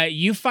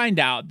 You find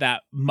out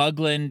that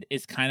Mugland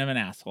is kind of an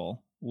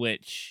asshole,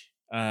 which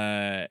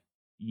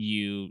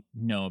you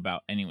know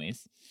about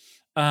anyways.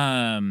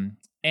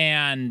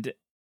 And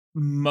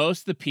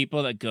most of the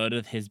people that go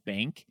to his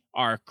bank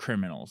are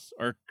criminals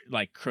or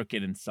like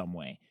crooked in some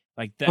way.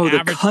 Like the The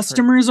average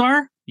customers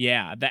are?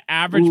 yeah, the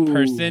average Ooh.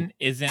 person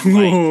isn't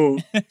like Ooh.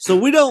 So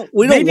we don't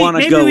Maybe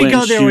want to go we in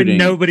go there shooting. when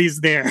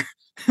nobody's there.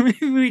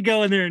 Maybe we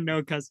go in there and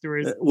no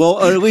customers. Well,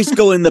 or at least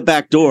go in the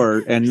back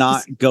door and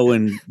not go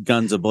in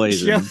guns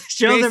a-blazing.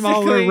 Show them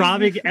all we're Basically-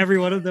 robbing every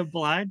one of them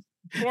blind.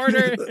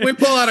 Porter. We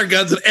pull out our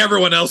guns and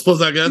everyone else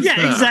pulls out guns. Yeah,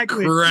 Ah,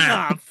 exactly.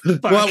 crap. Ah,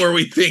 fuck. What were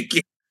we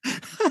thinking?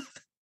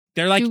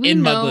 They're like Do we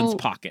in know- Mugland's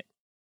pocket.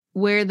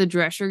 Where the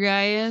dresser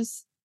guy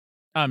is?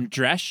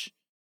 Dresh,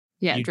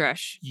 Yeah, You-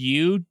 Dresh.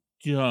 you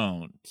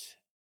don't.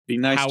 Be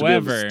nice to be able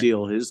However- to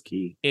steal his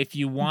key. If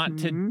you want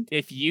to, Mhm.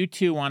 if you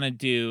two want to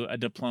do a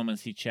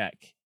diplomacy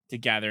check to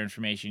gather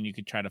information, you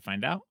could try to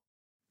find out.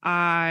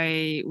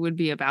 I would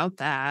be about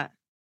that.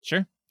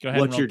 Sure. Go ahead.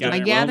 What's and roll your gather My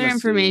Gather gather diplomacy.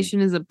 information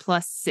is a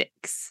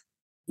 +6.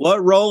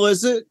 What role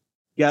is it?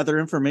 Gather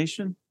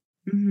information?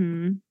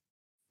 Mm-hmm.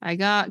 I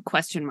got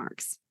question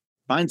marks.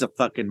 Mine's a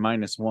fucking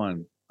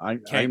 -1.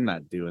 Okay. I'm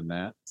not doing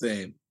that.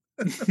 Same.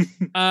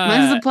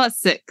 Mine's a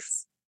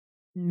 +6.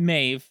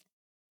 Maeve,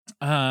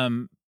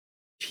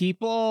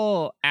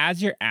 people,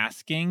 as you're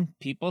asking,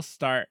 people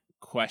start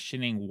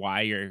questioning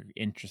why you're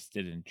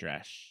interested in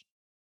Dresh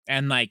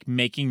and like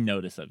making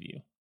notice of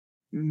you.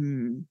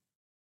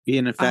 Be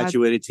an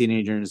infatuated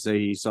teenager and say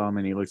he saw him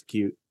and he looked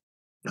cute.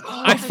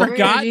 I that's a great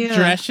forgot idea.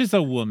 Dresh is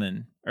a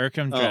woman.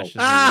 Urkham Dresh is a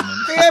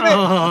Damn it!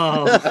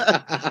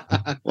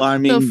 Oh, Well, I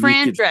mean, So you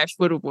Fran could- Dresh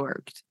would have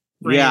worked.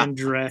 Yeah. Fran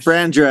Dresh.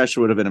 Fran Dresh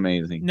would have been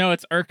amazing. No,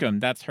 it's Urkham.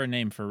 That's her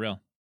name for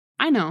real.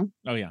 I know.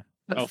 Oh yeah.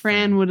 But Oh,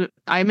 Fran would.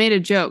 I made a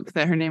joke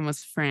that her name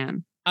was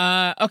Fran.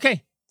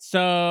 Okay.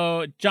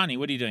 So Johnny,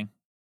 what are you doing?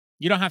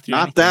 You don't have to do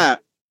Not anything.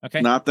 that.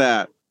 Okay. Not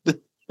that.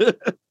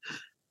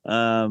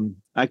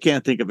 I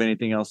can't think of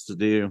anything else to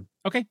do.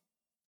 Okay.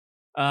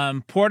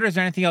 Porter, is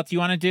there anything else you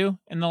want to do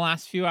in the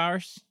last few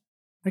hours?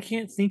 I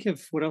can't think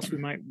of what else we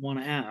might want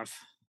to have.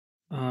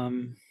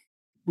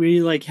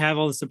 We like have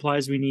all the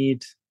supplies we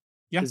need.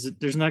 Yeah.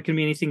 There's not going to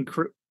be anything.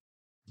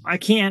 I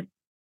can't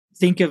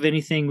think of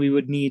anything we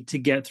would need to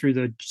get through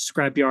the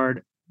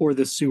scrapyard or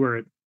the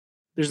sewer.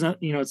 There's not,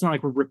 it's not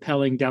like we're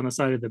rappelling down the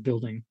side of the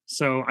building.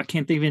 So I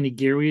can't think of any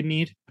gear we would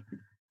need.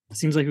 It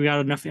seems like we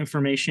got enough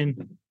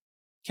information.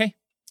 Okay.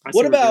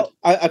 What about?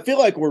 I feel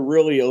like we're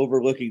really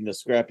overlooking the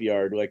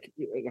scrapyard. Like,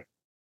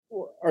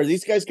 are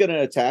these guys going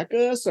to attack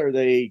us? Are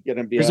they going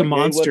to be? There's a like,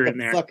 monster hey, in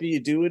what there. the fuck are you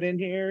doing in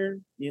here?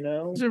 You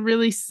know. There's a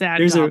really sad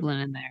There's a- goblin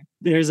in there.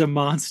 There's a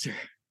monster.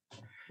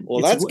 Well,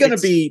 It's-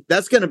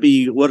 that's gonna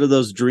be one of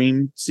those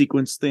dream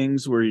sequence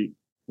things where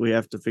we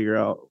have to figure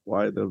out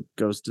why the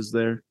ghost is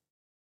there.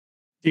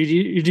 Dude,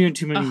 you're doing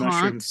too many A haunt?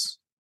 mushrooms.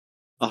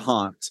 A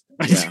haunt.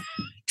 Yeah,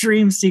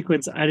 Dream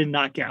sequence. I did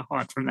not get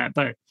haunt from that,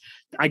 but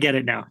I get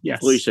it now. Yes.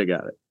 Felicia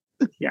got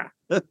it. Yeah.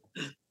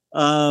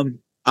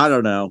 I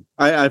don't know.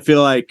 I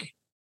feel like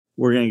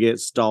we're gonna get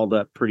stalled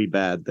up pretty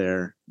bad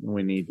there.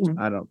 We need.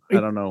 I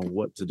don't know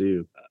what to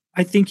do.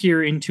 I think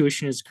your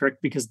intuition is correct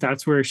because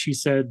that's where she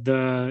said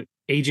the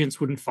agents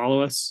wouldn't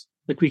follow us.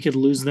 Like we could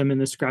lose them in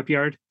the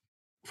scrapyard.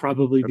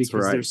 Probably That's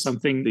because right. there's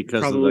something.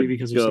 Because probably of the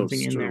because there's something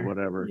ghost in or there.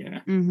 whatever Yeah.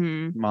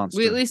 Mm-hmm. monster.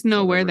 We at least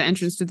know where whatever the it is.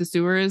 entrance to the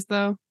sewer is,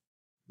 though.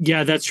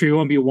 Yeah, that's true. You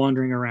won't be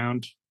wandering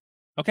around.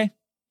 Okay.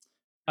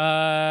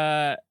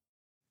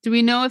 Do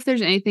we know if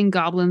there's anything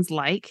goblins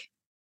like?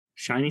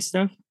 Shiny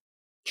stuff.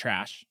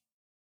 Trash.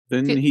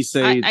 Didn't he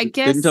say? I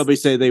guess- Didn't Toby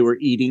say they were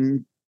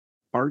eating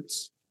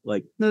parts?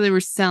 Like No, they were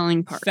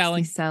selling parts.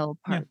 Selling. They sell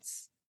Yeah.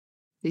 parts.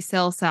 They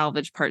sell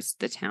salvage parts to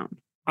the town.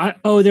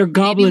 They're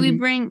goblin Maybe we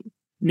bring.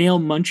 nail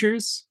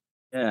munchers.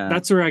 yeah,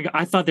 That's where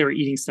I thought they were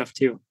eating stuff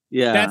too.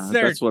 yeah.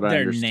 That's what I their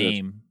understood.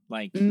 name.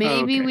 Like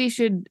Maybe okay. we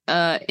should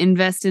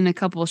invest in a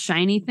couple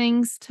shiny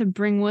things to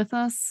bring with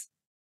us.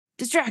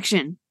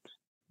 Distraction.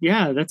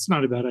 Yeah, that's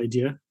not a bad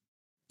idea.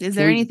 Is Can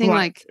there we- anything what-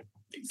 like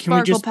Can we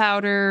sparkle just?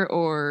 powder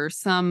or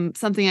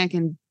something I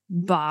can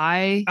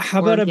buy? How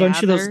or about a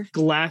bunch of those gather?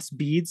 glass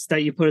beads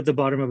that you put at the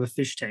bottom of a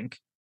fish tank?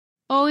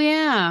 Oh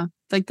yeah,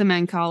 like the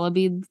Mancala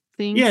bead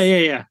things.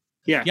 Yeah.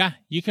 yeah,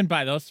 you can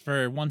buy those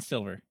for 1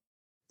 silver.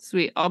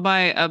 Sweet. I'll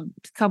buy a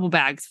couple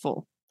bags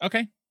full.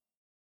 Okay.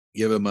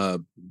 Give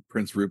him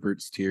Prince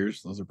Rupert's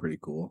tears. Those are pretty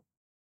cool.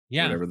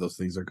 Yeah. Whatever those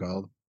things are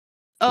called.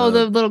 Oh,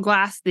 the little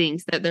glass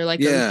things that they're like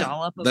Yeah, a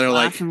dollop of that are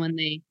glass, like- and when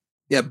they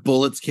Yeah,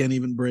 bullets can't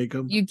even break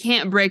them. you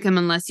can't break them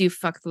unless you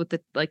fuck with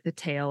the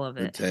tail of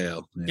The it,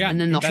 tail. Yeah. and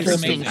then the That's whole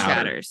amazing. thing Powder.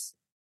 shatters.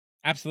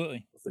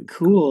 Absolutely.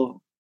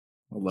 Cool.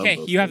 I love Okay,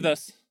 those you have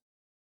things.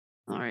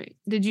 those. All right.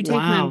 Did you take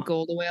Wow. my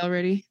gold away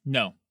already?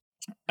 No.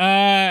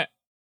 Where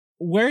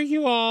are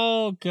you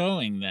all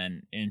going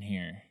then in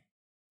here?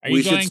 Are We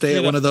you should going stay through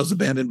at the- one of those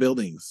abandoned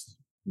buildings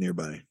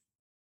nearby.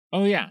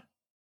 Oh yeah.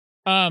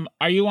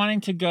 Are you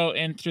wanting to go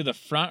in through the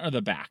front or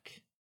the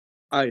back?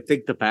 I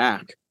think the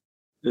back.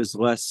 There's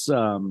less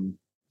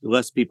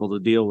people to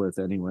deal with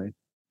anyway.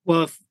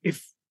 Well,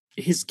 if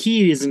his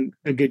key isn't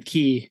a good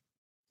key,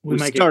 we We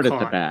might start get at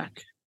the caught.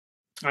 back.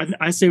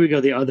 I say we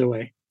go the other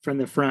way, from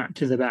the front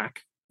to the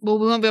back. Well,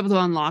 we won't be able to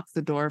unlock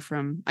the door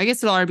from. I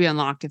guess it'll already be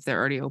unlocked if they're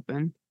already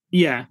open.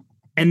 Yeah,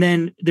 and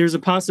then there's a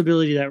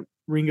possibility that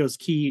Ringo's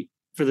key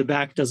for the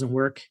back doesn't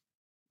work,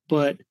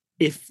 but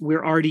if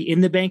we're already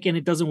in the bank and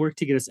it doesn't work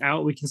to get us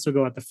out, we can still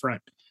go out the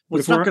front. But Well,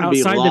 if it's not we're going to be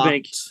outside locked, the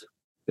bank,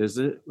 is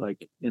it?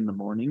 Like in the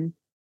morning?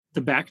 the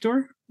back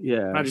door,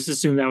 Yeah. I just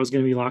assumed that was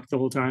going to be locked the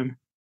whole time.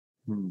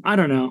 Hmm. I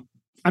don't know.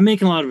 I'm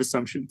making a lot of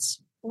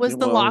assumptions. Was Yeah,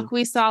 the well- lock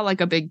we saw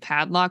like a big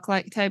padlock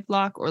like type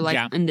lock or like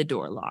Yeah. in the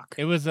door lock?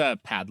 It was a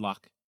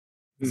padlock.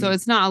 So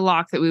it's not a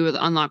lock that we would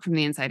unlock from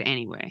the inside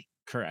anyway.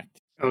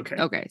 Correct. Okay.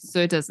 Okay, so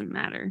it doesn't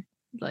matter.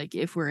 Like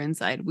if we're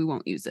inside, we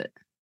won't use it.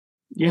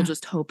 Yeah. We'll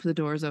just hope the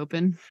door's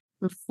open.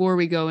 Before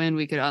we go in,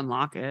 we could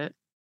unlock it.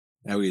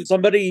 Now we,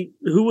 Somebody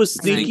who was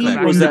And then sneaky go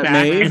back was From the that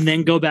back Maeve? and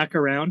then go back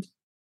around.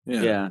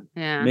 yeah. Yeah.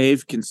 Yeah.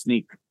 Maeve can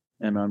sneak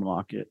and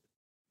unlock it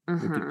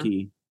with Uh-huh. the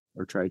key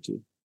or try to.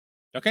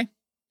 Okay.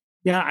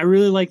 Yeah, I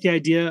really like the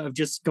idea of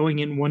just going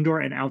in one door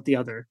and out the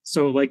other.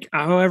 So like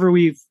however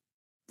we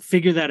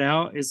figure that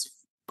out is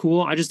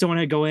cool. I just don't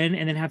want to go in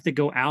and then have to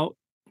go out,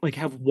 like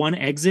have one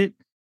exit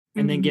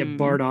and then get Mhm.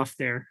 barred off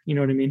there. You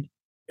know what I mean?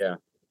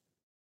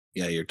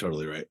 Yeah, you're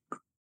totally right.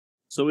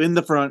 So in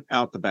the front,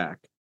 out the back.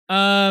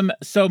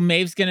 So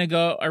Maeve's gonna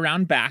go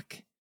around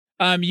back.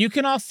 You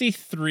can all see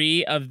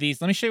 3 of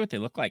these. Let me show you what they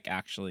look like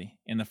actually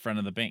in the front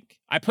of the bank.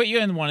 I put you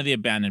in one of the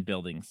abandoned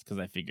buildings because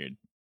I figured.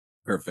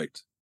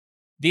 Perfect.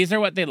 These are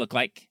what they look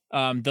like.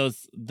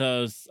 Those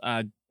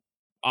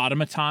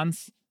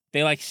automatons.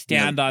 They like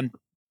stand on.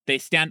 They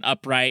stand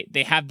upright.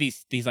 They have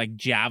these like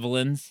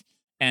javelins,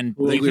 and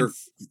I think you can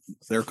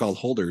they're called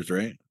holders,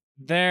 right?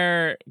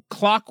 they're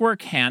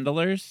clockwork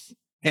handlers.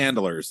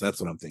 Handlers.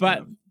 That's what I'm thinking. But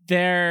of.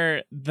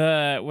 they're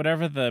the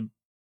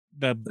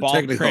Ball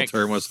technical Crick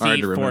term was hard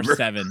to remember.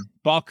 C47.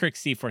 Ball Crick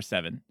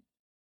C47.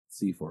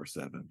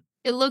 C47.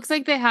 It looks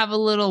like they have a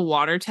little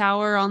water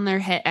tower on their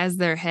head as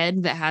their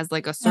head that has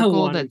like a circle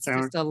water that's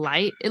tower. just a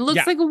light. It looks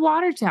Yeah. like a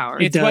water tower.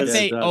 It's what does.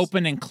 they It does.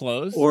 open and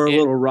close. Or a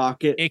little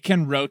rocket. It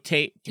can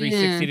rotate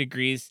 360 Yeah.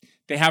 degrees.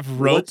 They have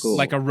ropes, Cool.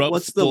 like a rope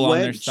What's the spool on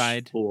their wedge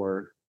side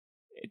for?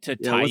 to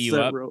Yeah, tie what's you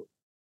that up. rope?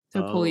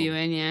 To pull you Oh.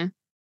 in, yeah.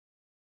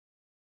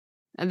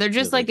 And they're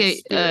just Yeah, like like a a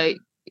spirit.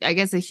 I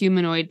guess a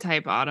humanoid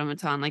type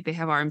automaton. Like they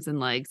have arms and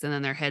legs, and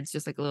then their head's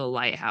just like a little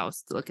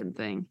lighthouse looking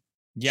thing.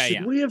 Yeah, Should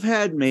yeah. we have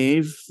had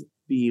Maeve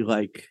be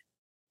like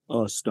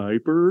a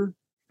sniper?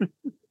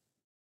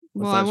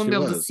 Well, thought I wouldn't she be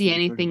able to was. see What are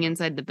you talking anything about?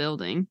 inside the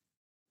building.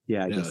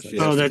 Yeah, I Yeah, guess she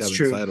that's has Oh, to that's come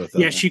true. inside with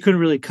Yeah, us. she couldn't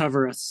really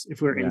cover us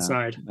if we were Yeah.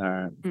 inside. all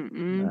right. All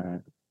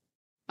Mm-mm.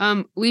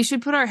 right. We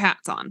should put our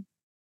hats on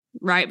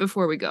right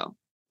before we go.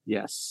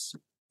 Yes.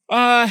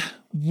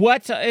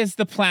 What is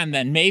the plan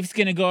then? Maeve's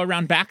gonna go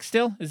around back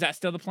still? Is that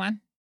still the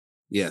plan?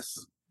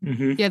 Yes.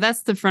 Mm-hmm. Yeah,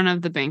 that's the front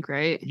of the bank,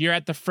 right? You're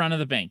at the front of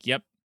the bank.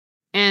 Yep.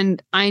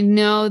 And I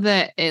know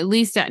that at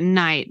least at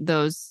night,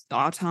 those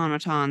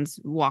automatons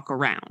walk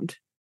around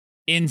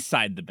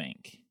Inside the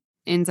bank.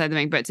 inside the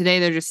bank, but today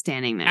they're just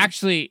standing there.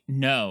 Actually,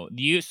 no.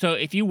 So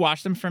if you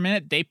watch them for a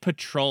minute, they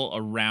patrol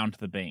around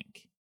the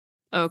bank.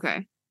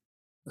 Okay.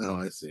 Oh,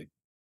 I see.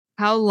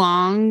 How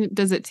long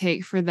does it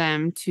take for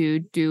them to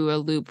do a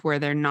loop where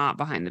they're not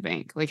behind the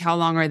bank? Like, how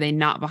long are they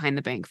not behind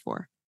the bank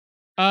for?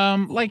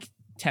 Like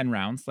 10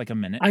 rounds, like a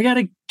minute. I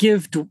gotta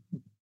give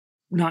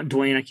not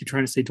Dwayne. I keep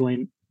trying to say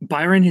Dwayne.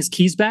 Byron his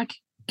keys back.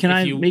 Can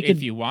I make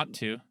if you want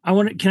to?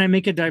 Can I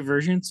make a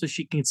diversion so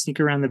she can sneak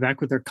around the back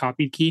with her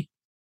copied key?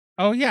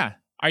 Oh yeah.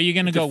 Are you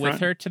gonna At the go with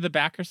front. her to the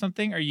back or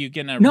something? Are you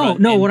gonna No.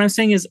 run in? What I'm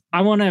saying is,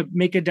 I want to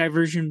make a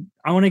diversion.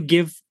 I want to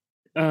give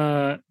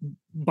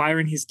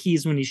Byron his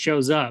keys when he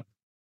shows up,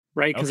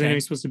 right? Because I know Okay.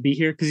 he's supposed to be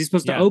here. Because he's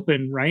supposed Yeah. to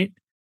open, right?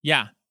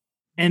 Yeah.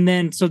 And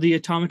then so the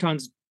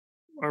automatons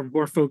are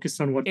more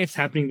focused on what's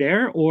happening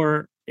there,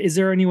 or is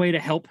there any way to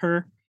help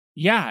her?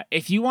 Yeah.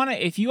 If you all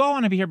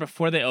want to be here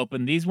before they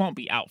open, these won't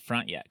be out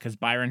front yet because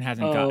Byron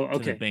hasn't Oh, got to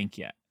okay. the bank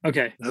yet.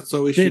 Okay. That's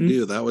what we should Then-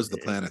 do. That was the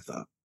plan, I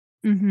thought.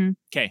 Mm-hmm.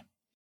 Okay.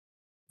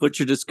 Put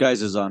your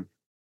disguises on.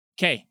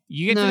 Okay.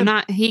 You get No, to the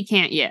not he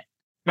can't yet.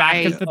 back I-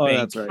 of the Oh, bank.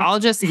 that's right. I'll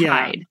just Yeah.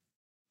 hide.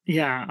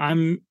 Yeah,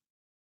 I'm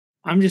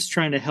just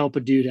trying to help a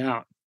dude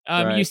out. You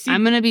Right. see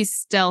I'm gonna be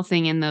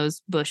stealthing in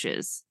those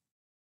bushes.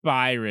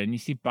 Byron. You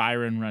see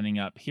Byron running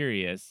up. Here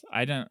he is.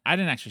 I didn't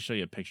actually show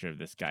you a picture of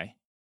this guy.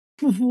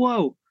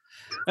 Whoa.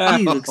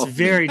 He looks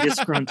very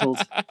disgruntled.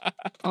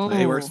 Oh,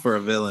 He works for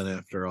a villain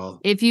after all.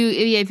 if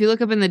you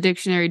look up in the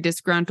dictionary,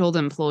 disgruntled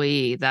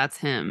employee, that's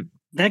him.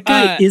 That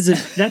guy Uh,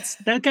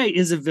 that guy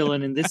is a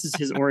villain, and this is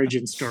his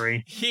origin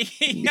story.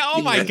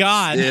 Oh my Yes,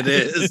 God. It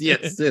is.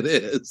 Yes, it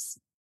is.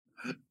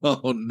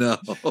 Oh no.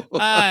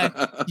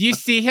 You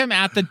see him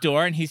at the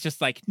door and he's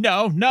just like,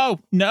 no.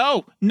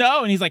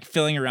 And he's like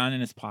filling around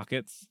in his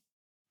pockets.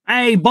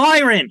 Hey,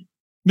 Byron!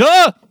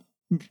 No!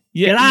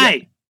 Yeah,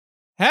 G'day!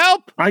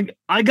 help!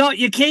 I got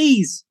your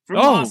keys from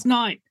Oh. last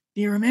night.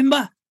 Do you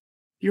remember?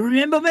 You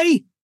remember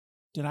me?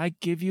 Did I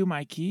give you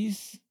my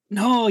keys?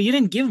 No, you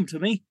didn't give them to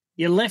me.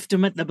 You left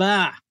them at the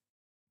bar.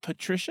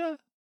 Patricia?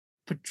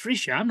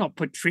 Patricia? I'm not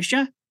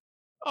Patricia.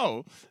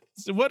 Oh,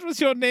 so what was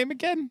your name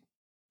again?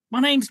 My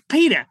name's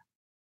Peter.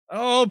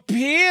 Oh,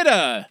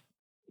 Peter.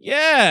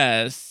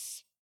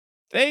 Yes.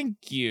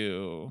 Thank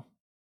you.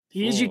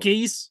 Here's your Oh.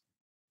 keys.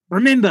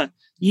 Remember,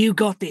 you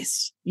got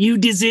this. You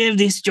deserve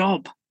this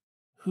job.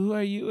 Who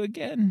are you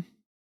again?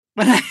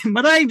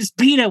 My name's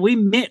Peter. We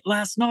met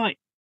last night.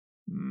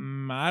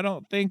 I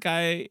don't think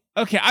I...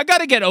 Okay, I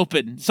gotta get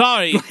open.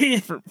 Sorry,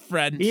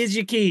 friend. Here's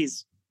your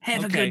keys.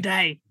 Have a Okay. good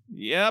day.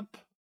 Yep.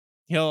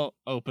 He'll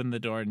open the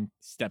door and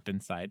step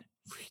inside.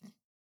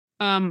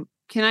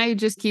 Can I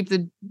just keep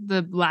the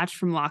latch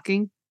from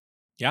locking?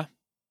 Yeah.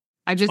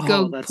 I just Oh,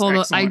 go that's pull the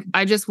excellent.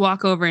 I just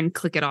walk over and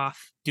click it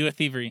off. Do a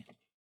thievery.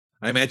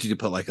 I imagine you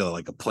put like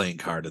a playing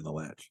card in the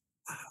latch.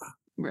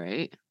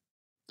 Right.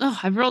 Oh,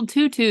 I've rolled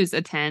 2 2s,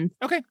 a 10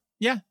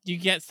 Yeah, you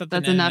get something.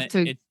 That's in enough it.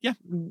 to- Yeah.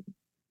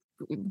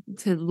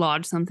 to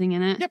lodge something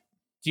in it. Yep.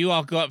 Do you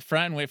all go up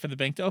front and wait for the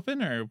bank to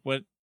open, or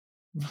what?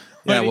 Yeah,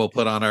 What- we'll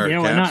put on our Yeah,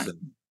 why caps not?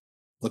 and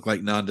look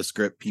like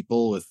nondescript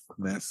people with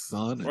masks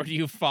on. Or And do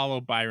you follow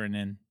Byron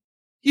in?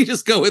 you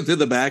just go in through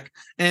the back,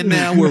 and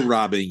now we're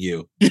robbing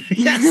you.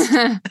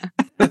 Yes.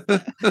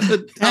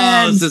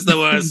 This is the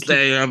worst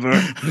day ever.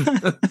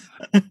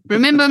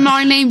 Remember,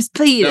 my name's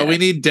Peter. No, we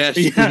need Dresh.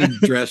 Yeah. We need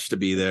Dresh to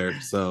be there,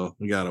 so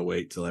we gotta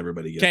wait till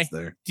everybody gets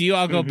there. Do you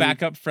all go Mhm.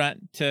 back up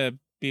front to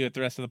be with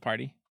the rest of the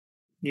party?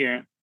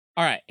 Yeah.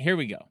 All right, here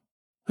we go.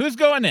 Who's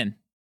going in?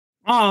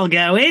 I'll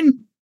go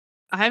in.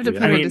 I have to Yeah.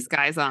 put I a mean-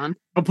 disguise on.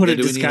 I'll put Yeah, a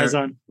do we need disguise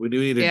our- on. We do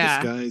need to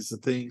Yeah. disguise the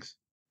things.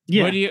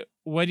 Yeah.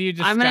 What do you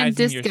disguise I'm gonna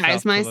disguise yourself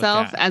to look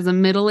myself at? as a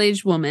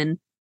middle-aged woman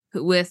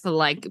with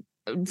like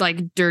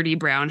dirty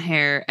brown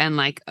hair and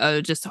like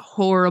a just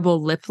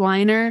horrible lip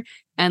liner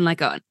and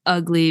like an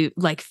ugly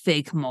like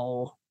fake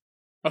mole.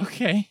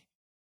 Okay.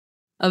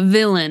 A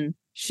villain.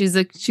 She's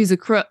a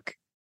crook.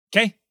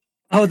 Okay.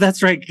 Oh,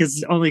 that's right,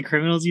 because only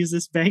criminals use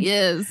this bank.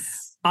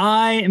 Yes.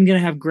 I am gonna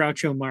have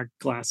Groucho Marx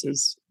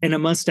glasses and a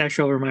mustache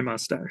over my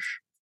mustache.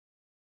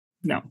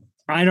 No,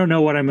 I don't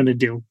know what I'm gonna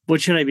do.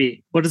 What should I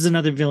be? What is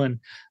another villain?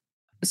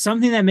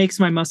 Something that makes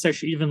my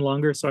mustache even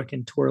longer so I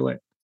can twirl it.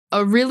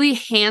 A really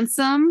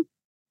handsome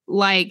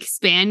like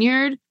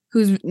Spaniard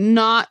who's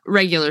not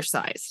regular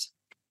sized.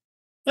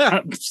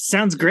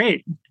 Sounds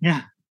great.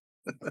 Yeah,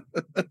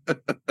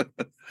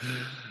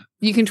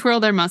 You can twirl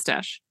their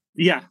mustache.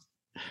 yeah.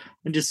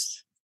 And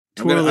just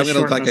I'm gonna twirl a look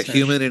short like mustache. a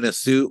human in a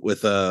suit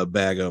with a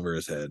bag over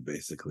his head,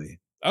 basically.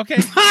 Okay.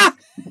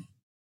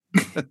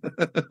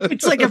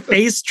 It's like a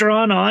face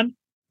drawn on.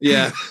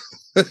 Yeah.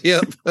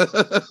 Yep.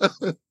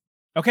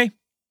 Okay.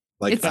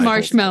 Like It's Eiffel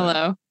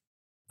marshmallow.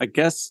 I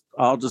guess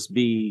I'll just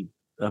be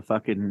a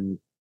fucking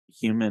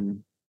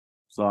human,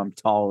 so I'm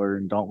taller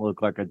and don't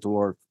look like a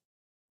dwarf.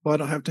 Well, I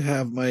don't have to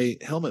have my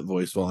helmet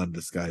voice while I'm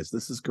disguised.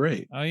 This is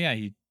great. Oh yeah,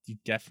 you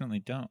definitely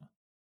don't.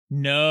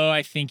 No,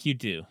 I think you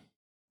do.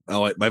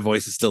 Oh, my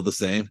voice is still the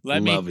same.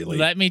 Let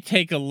me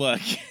take a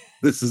look.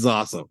 This is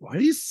awesome. Why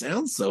do you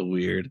sound so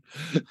weird?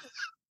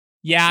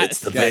 Yeah, It's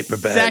the vapor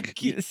bag.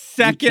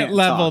 Second can't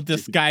level talk, dude.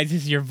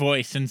 disguises your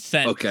voice and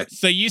scent. Okay.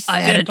 So you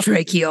I had a step-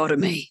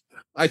 tracheotomy.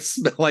 I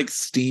smell like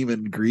steam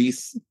and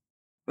grease.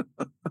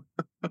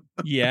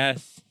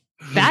 Yes.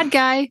 Bad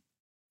guy.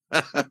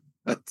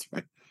 That's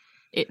right.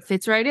 It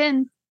fits right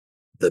in.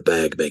 The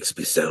bag makes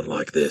me sound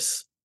like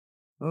this.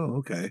 Oh,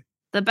 okay.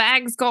 The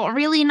bag's got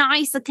really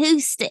nice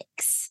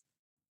acoustics.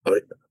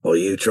 Are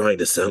you trying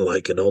to sound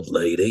like an old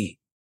lady?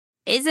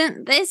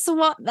 Isn't this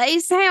what they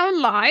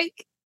sound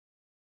like?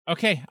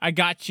 Okay, I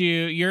got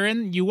you.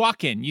 You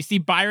walk in. You see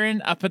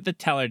Byron up at the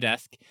teller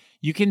desk.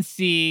 You can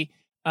see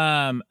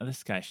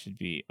this guy should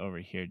be over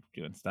here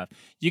doing stuff.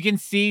 You can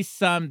see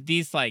this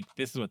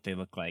is what they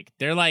look like.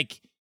 They're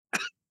like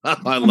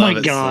I love my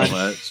it God. so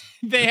much.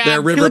 they They're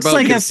have looks riverboat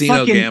like a casino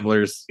fucking-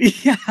 gamblers.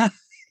 Yeah.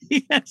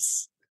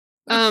 Yes.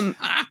 they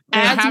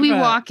As have we a-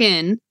 walk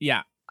in,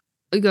 Yeah.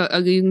 you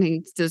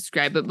can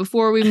describe, but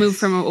before we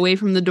move away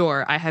from the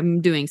door, I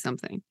am doing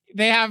something.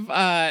 They have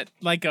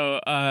like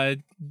a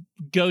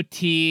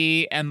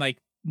goatee and like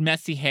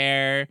messy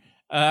hair.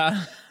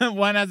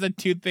 One has a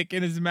toothpick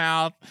in his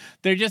mouth.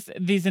 They're just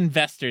these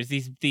investors,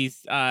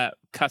 these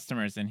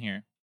customers in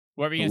here.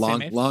 What were you gonna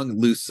say, Maeve? Long,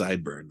 loose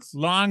sideburns.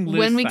 Long, loose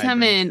When we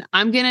come sideburns. in,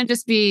 I'm gonna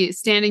just be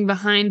standing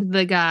behind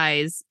the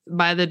guys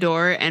by the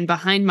door, and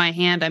behind my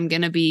hand, I'm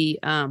gonna be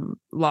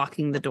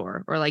locking the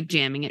door or like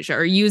jamming it shut,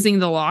 or using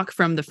the lock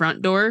from the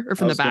front door or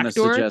from I the was gonna back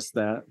door suggest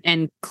that.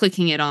 and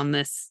clicking it on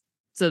this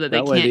so that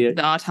That way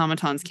the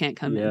automatons can't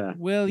come in. Yeah.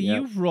 Will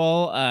Yep. you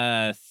roll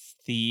a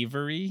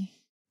thievery?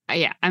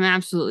 Yeah, I'm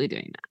absolutely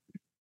doing that.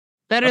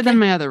 Better Okay. than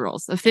my other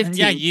rolls. A 15.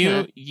 Yeah,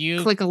 to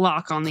you click a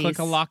lock on click these.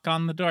 a lock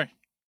on the door.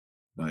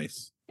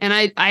 Nice. And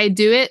I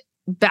do it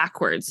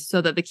backwards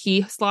so that the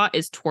key slot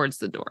is towards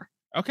the door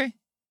Okay.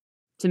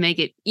 to make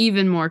it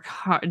even more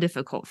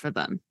difficult for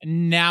them.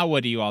 Now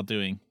what are you all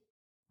doing?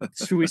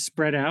 Should we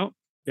spread out?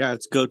 Yeah,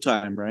 it's go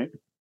time, right?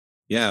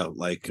 Yeah,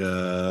 like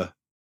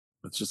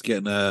let's just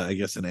get I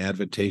guess an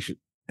advantageous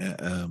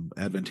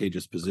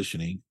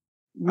positioning.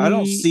 I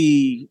don't We-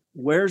 see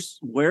where's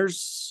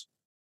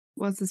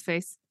What's his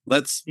face?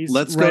 Let's He's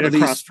go right to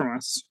across these from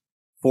us.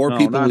 4 No,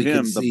 people not we him,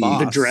 can the see.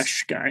 boss. The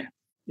Dresh guy.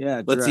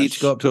 yeah. Let's each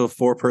Dresh. go up to a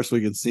 4-person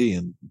we can see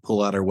and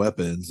pull out our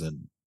weapons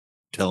and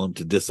tell them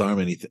to disarm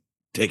anything.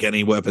 Take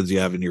any weapons you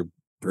have in your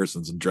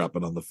persons and drop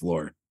it on the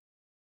floor.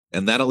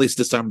 And that at least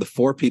disarm the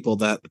 4 people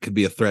that could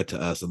be a threat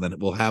to us. And then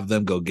we'll have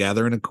them go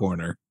gather in a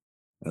corner.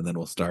 And then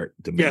we'll start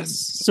demanding.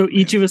 Yes. So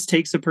each of us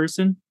takes a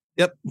person.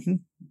 Yep.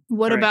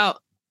 What Right.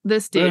 about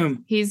this dude?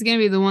 Boom. He's gonna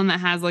be the one that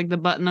has like the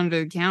button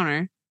under the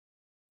counter.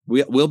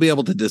 We'll be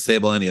able to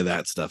disable any of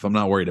that stuff. I'm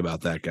not worried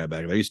about that guy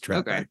back there. He's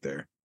trapped Okay. back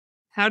there.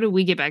 How do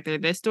we get back there?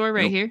 This door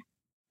right Nope. here?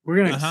 We're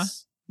gonna. Uh-huh.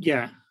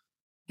 Yeah.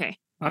 'Kay.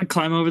 I'd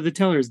climb over the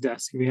teller's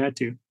desk if we had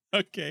to.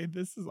 Okay,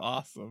 this is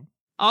awesome.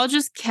 I'll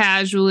just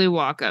casually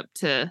walk up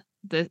to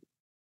this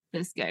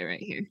guy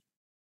right here.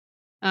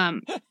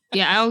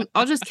 Yeah,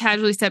 I'll just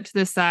casually step to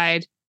the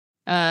side,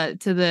 to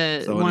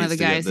the Someone one of needs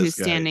the to get guys this who's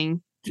guy.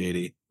 standing,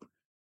 JD.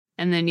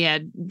 and then yeah,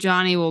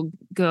 Johnny will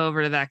go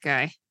over to that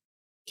guy.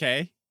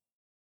 Okay.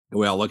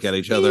 We all look at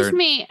each other. Excuse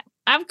me,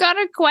 I've got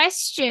a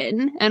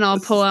question, and I'll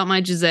pull out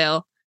my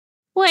Giselle.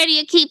 Where do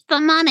you keep the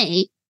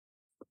money?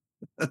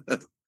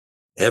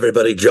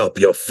 Everybody drop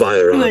your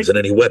firearms and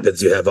any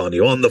weapons you have on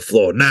you on the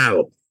floor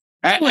now.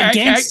 A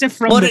gangster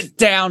from Put the it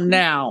down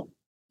now.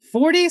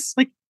 40s?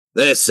 Like,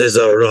 This is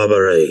a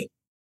robbery.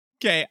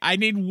 Okay, I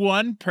need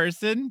one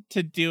person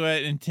to do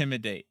it.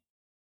 Intimidate.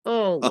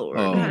 Oh Lord,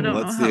 Oh, I don't know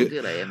let's how see.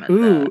 good I am at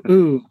ooh, that.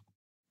 ooh.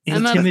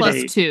 I'm at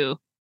Intimidate. +2,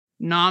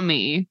 not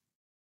me. Is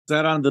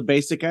that on the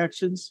basic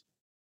actions?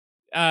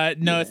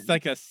 No, it's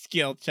like a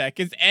skill check.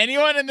 Is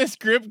anyone in this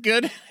group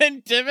good at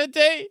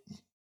intimidate?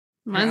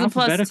 They're Mine's a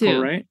alphabetical,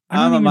 +2. right?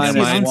 I'm a even see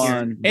minus it on here.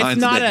 one. It's Mine's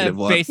not a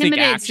 -1. basic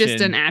Intimidate's action.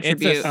 just an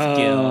attribute. It's a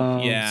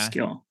skill. Yeah.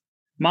 Skill.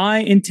 My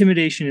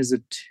intimidation is a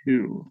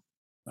 2.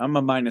 I'm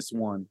a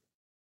 -1.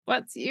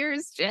 What's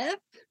yours, Jeff?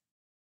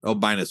 Oh,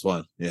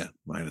 -1. Yeah,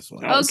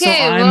 -1. Oh, so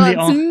Okay, I'm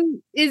well,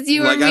 the it's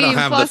you Like, or I me don't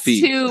have the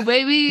feat. +2,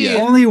 baby. Yeah.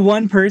 Only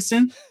one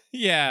person?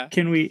 Yeah.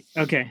 Can we?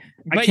 Okay.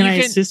 But Can you I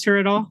can- assist her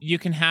at all? You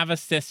can have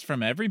assists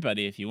from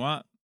everybody if you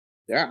want.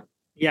 Yeah.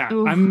 Yeah.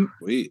 Ooh.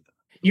 Sweet.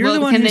 You're Well, the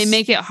one can who's- they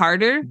make it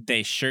harder?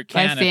 They sure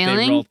By can if they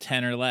failing? roll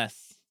 10 or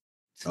less.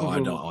 Oh, I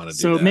don't want to do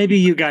So that. maybe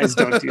you guys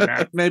don't do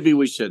that. Maybe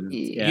we shouldn't.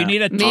 Yeah. You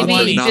need a Maybe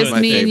 20 not just my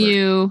me and favorite.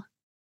 you.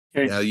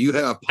 Yeah, you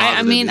have I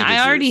positive mean,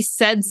 I already integers.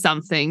 said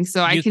something,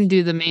 so I You- can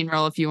do the main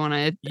roll if you want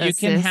to You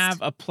can have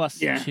a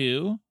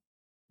 +2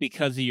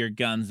 because of your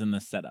guns in the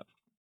setup.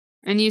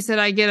 And you said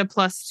I get a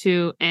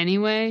 +2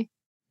 anyway.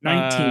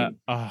 19.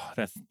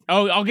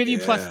 I'll give you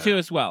Yeah. +2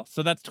 as well.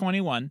 So that's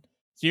 21.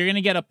 So you're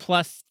gonna get a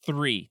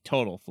 +3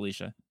 total,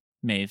 Felicia.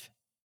 Maeve.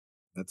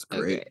 That's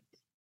great. Okay.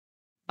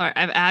 All right,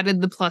 I've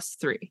added the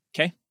 +3.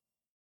 Okay.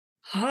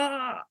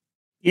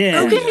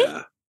 Yeah. Okay.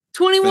 Yeah,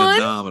 21.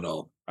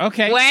 phenomenal.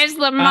 Okay. Where's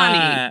the money?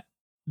 God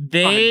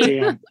They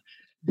damn.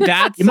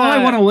 that's You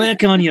might want to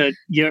work on your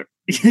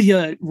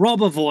your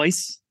robber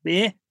voice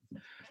there.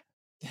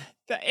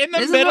 in the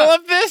This is middle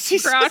what of this.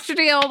 He's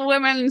crotchety old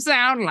women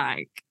sound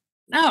like.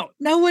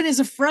 No one is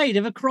afraid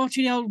of a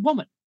crotchety old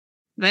woman.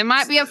 They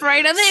might be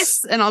afraid of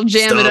this, and I'll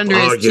jam it under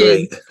arguing.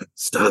 his chin.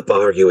 Stop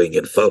arguing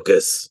and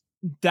focus.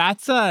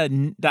 that's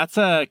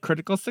a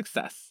critical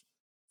success.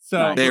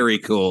 So Very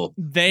cool.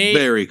 they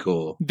Very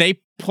cool.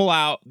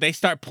 they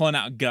start pulling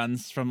out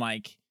guns from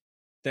like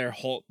their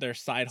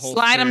side holsters.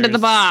 Slide them to the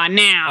bar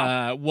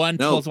now. One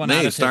No, pulls one out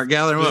Maeve, of start his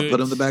gathering them up. Put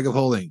them in the boots. bag of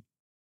holding.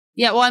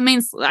 Yeah, well, I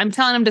mean, I'm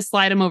telling him to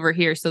slide them over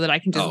here so that I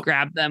can just Oh.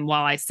 grab them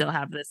while I still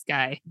have this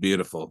guy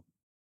Beautiful.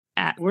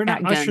 at, We're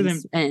not at usher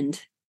gun's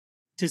end.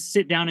 To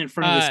sit down in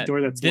front of this door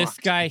that's this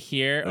locked. guy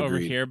here over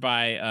Agreed. here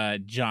by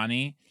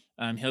Johnny.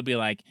 He'll be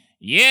like,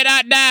 "You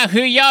don't know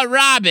who you're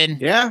robbing.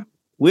 Yeah.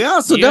 We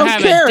also You don't have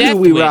a care death who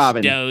we wish,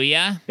 robbing. do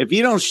ya? If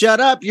you don't shut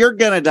up, you're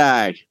gonna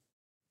die.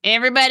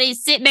 Everybody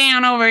sit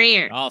down over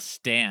here." I'll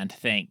stand,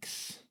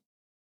 thanks."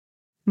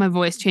 My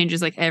voice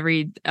changes like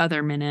every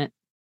other minute.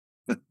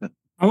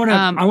 I want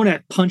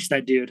to punch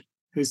that dude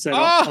who said,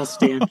 I'll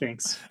stand,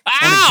 thanks. I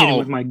want to hit him Ow!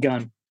 with my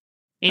gun.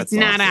 It's That's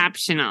not awesome.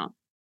 optional.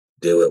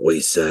 Do what we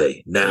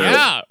say now.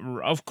 Yeah,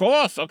 of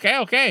course.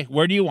 Okay.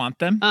 Where do you want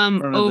them?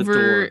 Front of the Over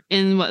door.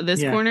 in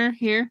this Yeah. corner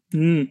here?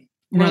 Mm.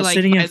 Or No, like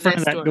sitting by in front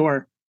of this that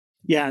door.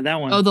 Yeah,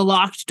 that one. Oh, the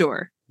locked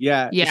door.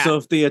 Yeah. Yeah. So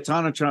if the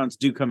automatrons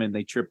do come in,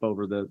 they trip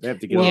over they have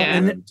to get well, over Yeah.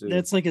 and them too.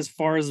 that's like as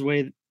far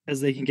away as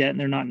they can get, and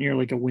they're not near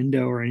like a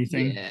window or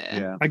anything. Yeah.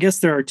 yeah. I guess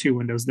there are 2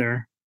 windows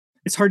there.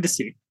 It's hard to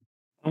see.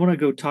 I want to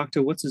go talk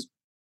to what's his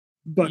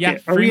bucket. Yeah,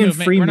 Are free we in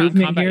movement. free We're not in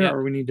movement combat here, yet.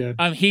 or we need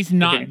to? He's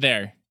not Okay.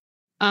 there.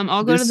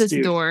 I'll go to This this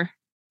dude. door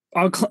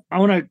I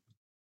want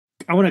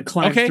to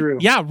climb Okay. through.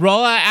 Yeah,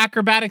 roll an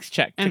acrobatics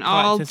check. and to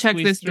I'll to check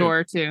squeeze this through.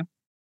 door too.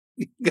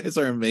 You guys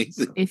are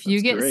amazing. If you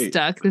That's get great.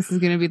 stuck, this is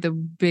going to be the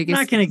I'm biggest.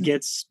 not gonna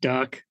get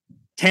stuck.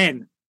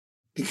 10.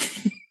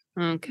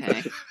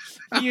 Okay.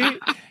 You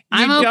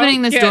I'm don't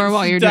opening this get door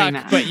while you're doing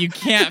stuck, that. But you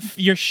can't.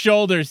 Your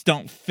shoulders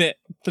don't fit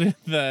through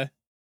the.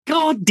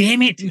 God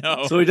damn it!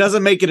 No. So he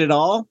doesn't make it at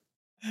all?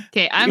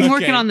 Okay, I'm Okay,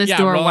 working on this yeah,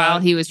 door roll while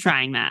out. he was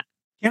trying that.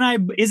 Can I?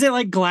 Is it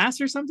like glass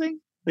or something?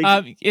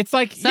 Like, It's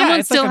like Someone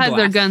it's still like a has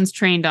their glass. guns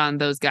trained on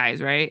those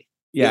guys, right?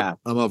 Yeah.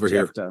 I'm over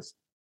here. Jeff does.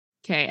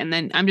 Okay, and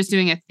then I'm just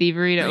doing a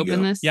thievery to There you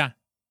open go. this. Yeah.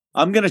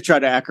 I'm gonna try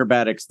to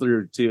acrobatics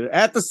through too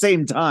at the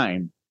same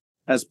time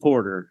as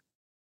Porter.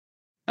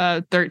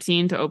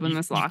 13 to open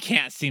this You lock.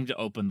 can't seem to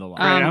open the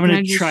lock. all right, I'm can gonna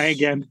I just- try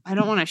again. I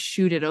don't want to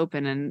shoot it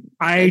open and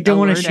I don't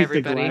want to alert shoot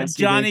everybody. the glass.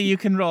 Johnny, either. you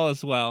can roll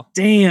as well.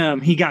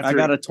 Damn, he got I through.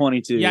 got a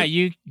 22.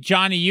 Yeah,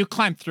 Johnny, you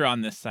climb through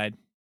on this side.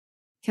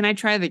 Can I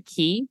try the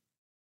key?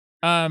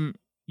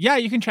 Yeah,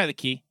 you can try the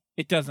key.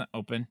 It doesn't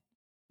open.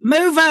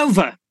 Move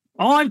over.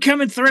 I'm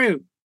coming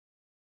through.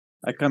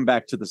 I come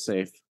back to the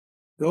safe.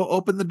 Go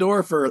open the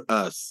door for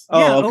us Oh,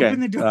 Yeah, okay. open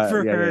the door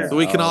for her. so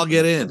we can all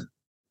get in.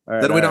 All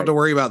right, Then we all don't have to right.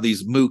 worry about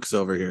these mooks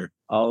over here.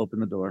 I'll open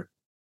the door.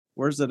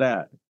 Where's it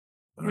at?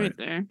 All Right right.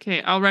 there.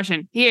 Okay, I'll rush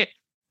in. Here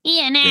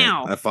Yeah,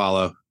 now. I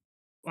follow.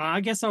 Well,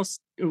 I guess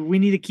we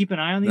need to keep an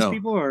eye on these No.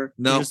 people, or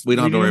No, just we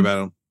don't have to worry leaving them?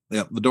 about them.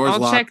 Yep, the door's I'll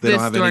check locked. They don't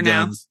this have door any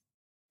now. guns.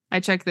 I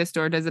check this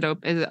door. Does it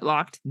open? Is it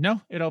locked?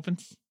 No, it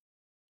opens.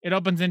 It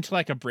opens into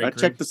like a break I room.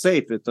 checked the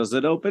safe. Does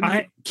it open?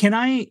 I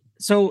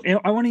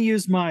want to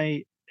use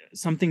my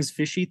something's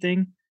fishy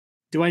thing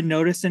Do I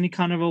notice any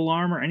kind of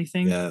alarm or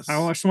anything? Yes.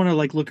 I just want to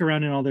like look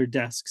around in all their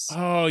desks.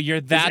 Oh,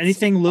 Does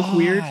anything look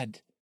weird?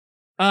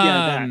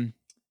 Yeah,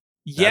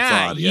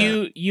 That's odd,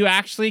 yeah. you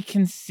actually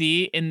can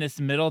see in this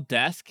middle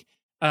desk,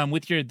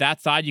 with your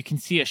that's odd, you can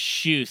see a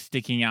shoe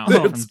sticking out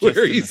from That's just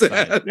where in the he's side.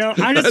 at. No,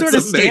 I just That's sort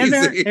of stand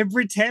there amazing. and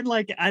pretend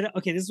like I don't.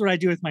 Okay, this is what I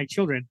do with my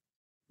children.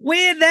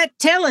 Where'd that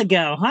teller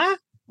go, huh?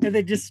 And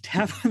they just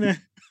tap on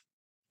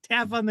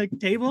the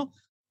table.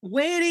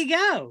 Where'd he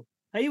go?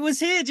 He was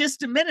here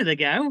just a minute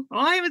ago.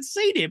 I haven't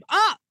seen him.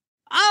 Oh,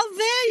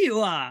 there you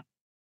are.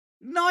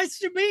 Nice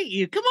to meet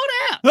you. Come on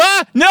out.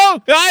 Ah,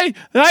 no,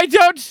 I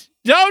don't.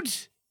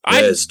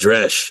 Where's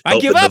Dresh? I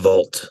give Open the up.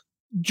 vault.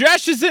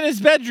 Dresh is in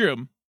his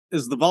bedroom.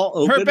 Is the vault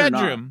open? Her or not?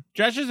 bedroom.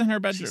 Dresh is in her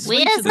bedroom.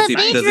 Where's Does the he,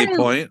 does he bedroom?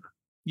 point?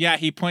 Yeah,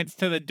 he points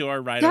to the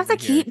door right You have over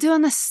to here. keep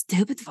doing the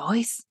stupid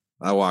voice.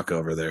 I walk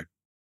over there.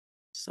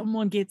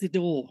 Someone get the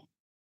door.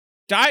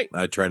 I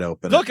try to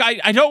open Look, it.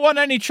 I don't want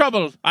any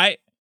trouble.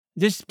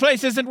 This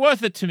place isn't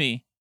worth it to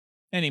me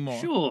anymore.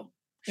 Sure.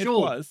 It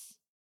was.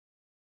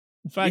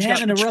 If I You're got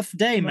having a rough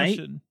day, mate.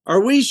 promotion.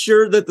 Are we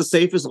sure that the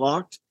safe is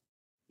locked?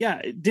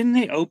 Yeah, didn't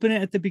they open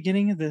it at the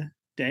beginning of the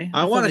day?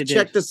 I thought want they to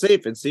check did. the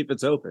safe and see if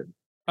it's open.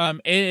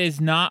 It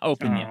is not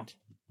open Oh. yet.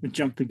 We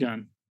jumped the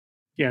gun.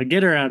 Yeah,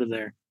 get her out of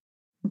there.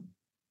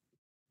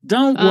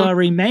 Don't Um,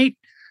 worry, mate.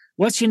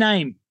 What's your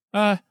name?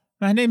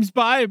 My name's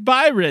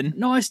Byron.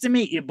 Nice to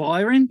meet you,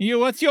 Byron.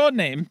 What's your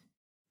name?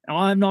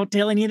 I'm not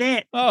telling you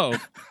that. Oh,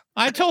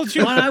 I told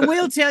you. But I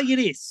will tell you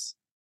this.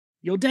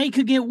 Your day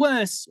could get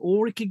worse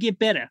or it could get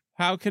better.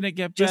 How can it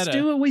get Just better?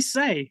 do what we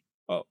say.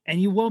 Oh.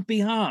 And you won't be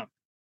harmed.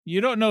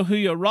 You don't know who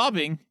you're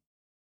robbing.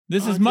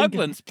 This I is think-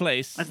 Muglin's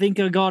place. I think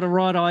I got a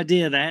right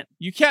idea of that.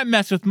 You can't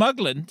mess with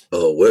Mugland.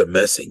 Oh, we're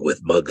messing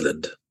with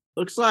Mugland.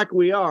 Looks like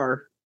we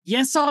are.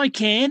 Yes, I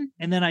can.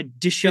 And then I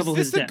dishevel Is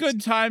his this a desk.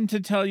 good time to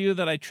tell you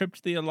that I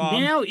tripped the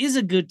alarm? Now is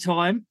a good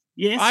time.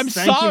 Yes, I'm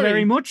thank you sorry.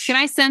 very much. Can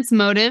I sense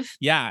motive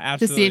Yeah, to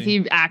absolutely. see if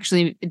he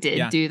actually did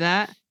Yeah. do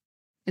that?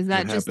 Is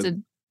that What just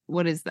happened?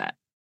 what is that?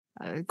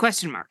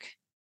 Question mark.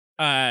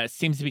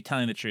 Seems to be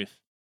telling the truth.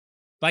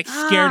 Like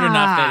scared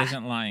enough that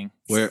isn't lying.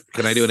 Where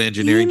can I do an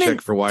engineering Demon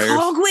check for wires?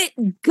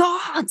 Cogwit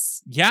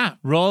gods. Yeah,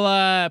 roll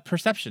a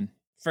perception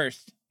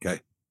first.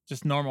 Okay.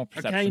 Just normal Okay,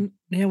 perception.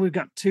 now we've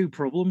got two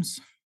problems.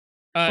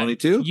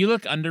 22? You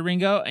look under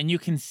Ringo and you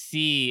can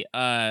see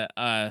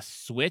a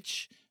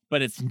switch,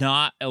 but it's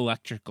not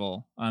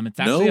electrical. It's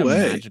No actually a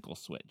way. magical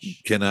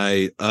switch. Can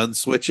I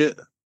unswitch it?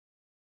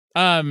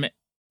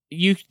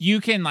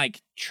 You can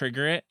like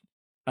trigger it,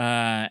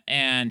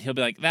 and he'll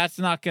be like, "That's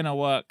not gonna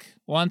work."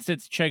 Once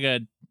it's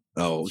triggered,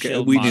 Oh, okay.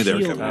 Shield We knew they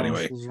were Shield coming anyway.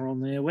 marshals are on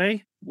their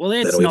way. Well,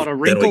 that's Then not a then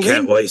wrinkle. we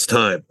can't waste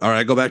time. All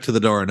right, go back to the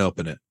door and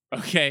open it.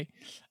 okay.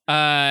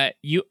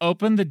 You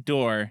open the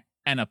door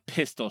and a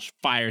pistol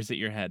fires at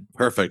your head.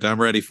 Perfect. I'm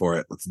ready for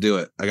it. Let's do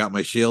it. I got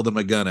my shield and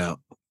my gun out.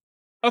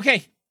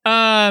 Okay.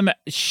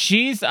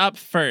 She's up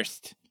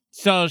first.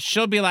 So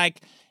she'll be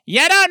like,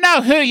 "You don't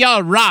know who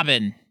you're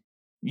robbing.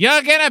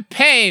 You're gonna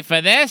pay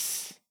for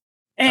this."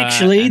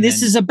 Actually, and this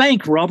then- is a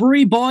bank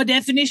robbery. By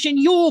definition,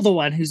 you're the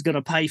one who's going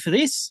to pay for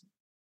this.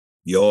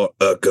 You're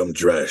Urkham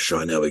Dresh.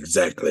 I know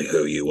exactly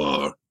who you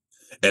are.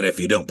 And if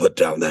you don't put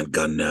down that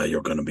gun now,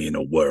 you're going to be in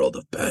a world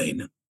of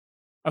pain.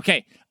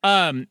 Okay.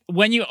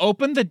 When you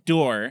open the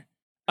door,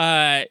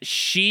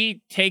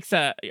 she takes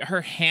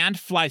her hand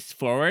flies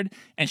forward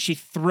and she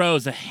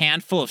throws a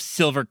handful of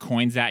silver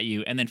coins at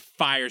you and then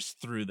fires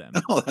through them.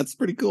 Oh, that's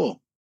pretty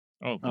cool.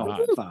 Oh Oh,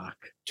 god. fuck.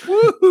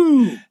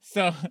 Woohoo!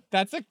 So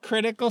that's a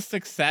critical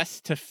success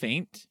to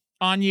faint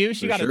on you.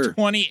 She For got a sure.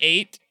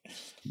 28.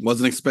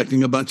 Wasn't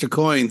expecting a bunch of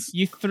coins.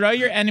 You throw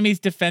your enemy's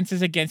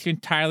defenses against you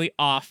entirely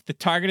off. The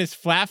target is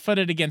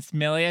flat-footed against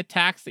melee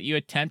attacks that you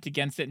attempt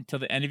against it until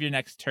the end of your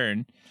next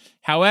turn.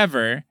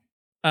 However,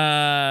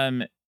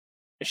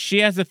 she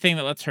has a thing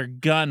that lets her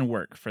gun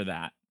work for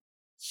that.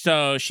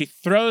 So she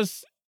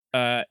throws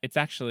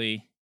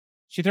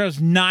she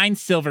throws 9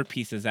 silver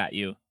pieces at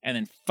you and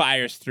then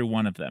fires through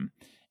one of them.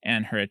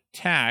 And her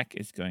attack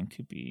is going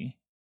to be,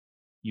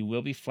 you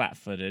will be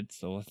flat-footed,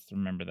 so let's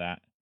remember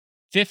that.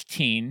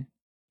 15.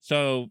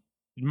 So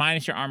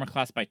minus your armor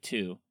class by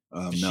 2.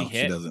 Does she No, she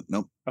hit? doesn't.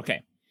 Nope.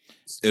 Okay.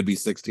 It'd be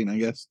 16, I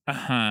guess.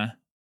 Uh-huh.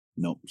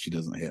 Nope, she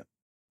doesn't hit.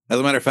 As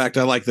a matter of fact,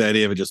 I like the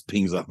idea of it just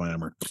pings off my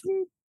armor.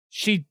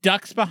 She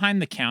ducks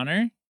behind the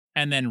counter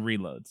and then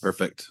reloads.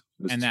 Perfect.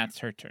 And that's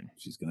her turn.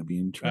 She's gonna be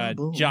in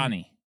trouble.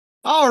 Johnny.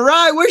 All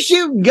right, we're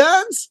shooting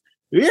guns.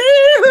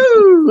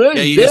 Yoo-hoo! Let's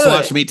Yeah, you do just it.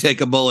 watched me take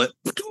a bullet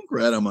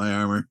right on my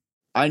armor.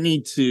 I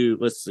need to.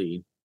 Let's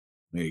see.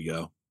 There you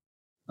go.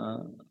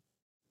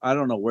 I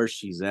don't know where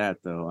she's at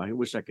though. I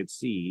wish I could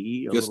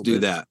see. A Just little do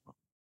bit. that.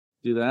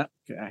 Do that.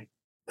 Okay.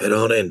 Head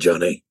on in,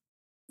 Johnny.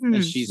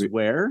 And she's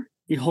where?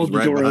 You She's hold the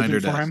right door behind her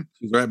open for desk. him.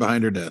 She's right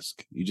behind her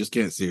desk. You just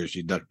can't see her.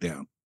 She ducked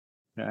down.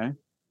 Okay.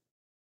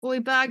 Boy,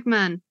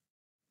 Bagman,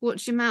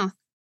 watch your mouth.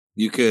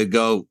 You could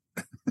go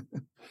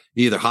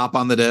either hop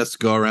on the desk,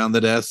 go around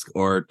the desk,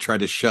 or try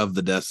to shove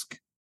the desk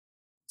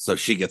so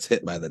she gets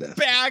hit by the desk.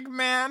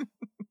 Bagman.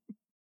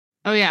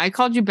 Oh yeah, I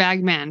called you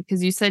Bagman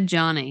because you said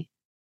Johnny.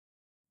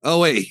 Oh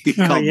wait, you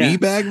Oh, called yeah. me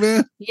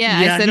Bagman?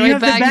 Yeah, Yeah, I said, you "Oi,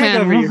 have the bag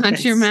Bagman, over your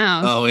watch your face.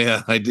 mouth." Oh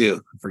yeah, I do.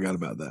 I forgot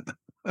about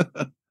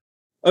that.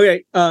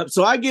 Okay,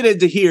 so I get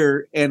into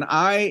here and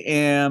I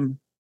am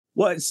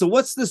what? So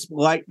what's this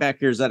light back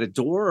here? Is that a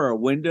door or a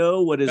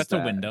window? What is That's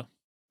that? a window.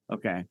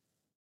 Okay,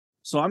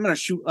 so I'm gonna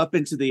shoot up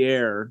into the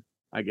air,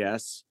 I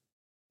guess,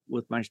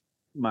 with my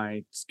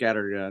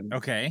scatter gun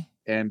Okay.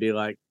 and be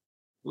like,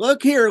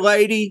 "Look here,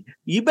 lady,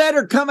 you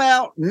better come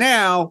out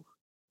now,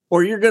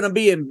 or you're gonna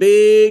be in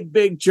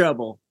big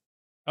trouble."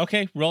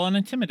 Okay, roll and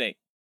intimidate.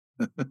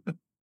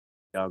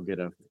 I'll get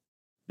a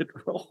good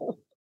roll.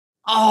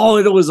 Oh,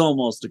 it was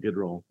almost a good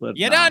roll, but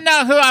You nah. don't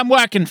know who I'm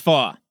working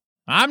for.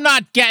 I'm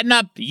not getting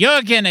up.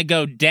 You're gonna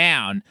go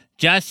down.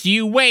 Just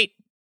you wait.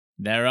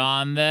 They're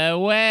on their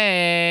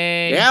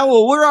way. Yeah,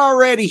 well, we're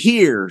already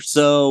here,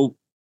 so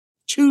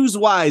choose You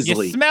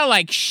wisely. smell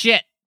like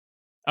shit.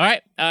 All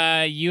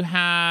right. You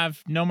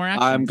have no more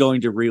actions. I'm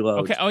going to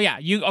reload. Okay. Oh yeah.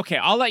 Okay.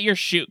 I'll let your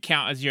shoot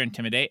count as your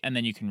intimidate, and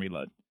then you can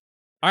reload.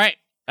 All right.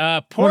 I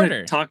want to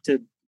Porter. talk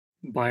to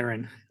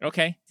Byron.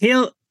 Okay.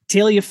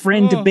 Tell your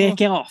friend to Oh, back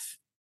off.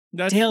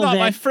 That's Tell not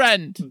my that-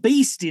 friend.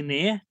 Beast in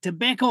there to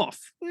back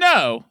off.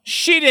 No,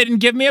 she didn't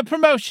give me a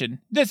promotion.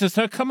 This is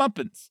her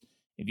comeuppance.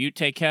 If you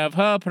take care of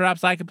her,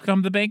 perhaps I could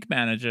become the bank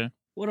manager.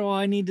 What do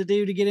I need to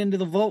do to get into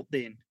the vault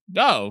then?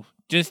 Oh,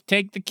 just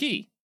take the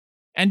key.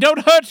 And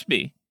don't hurt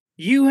me.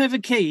 You have a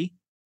key.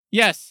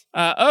 Yes,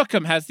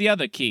 Urkham has the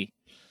other key.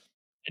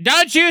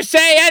 Don't you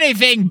say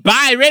anything,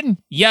 Byron,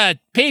 you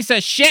piece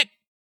of shit!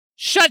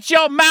 Shut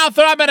your mouth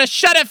or I'm gonna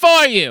shut it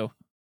for you!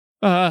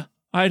 I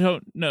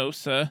don't know,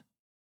 sir.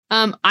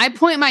 I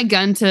point my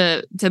gun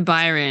to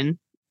Byron,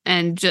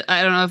 and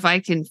I don't know if I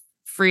can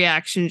free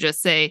action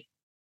just say,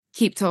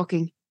 "Keep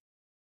talking."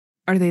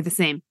 Are they the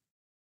same?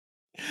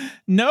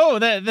 No,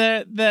 they're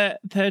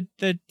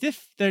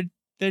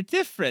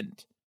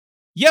different.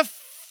 You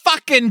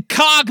fucking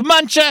cog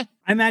muncher!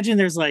 I imagine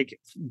there's like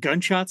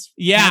gunshots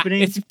Yeah,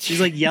 happening. it's- She's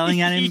like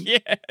yelling at him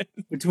Yeah.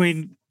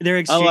 between they're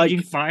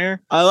exchanging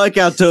fire. I like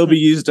how Toby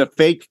used a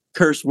fake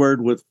curse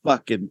word with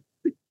fucking.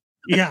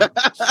 Yeah.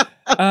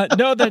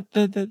 No, they're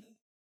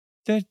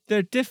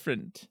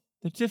different.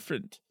 They're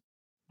different.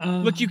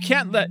 Look, you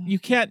can't.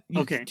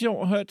 Okay.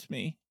 Don't hurt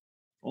me.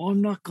 Oh,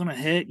 I'm not gonna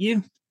hurt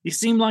you. You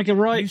seem like a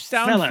right You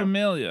sound fellow.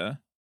 familiar.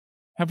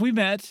 Have we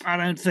met? I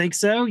don't think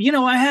so. You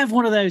know, I have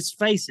one of those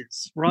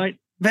faces, right?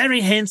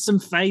 Very handsome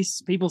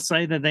face. People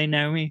say that they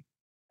know me.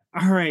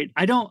 All right.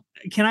 I'm going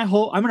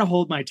to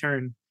hold my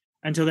turn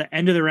until the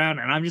end of the round,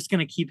 and I'm just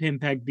going to keep him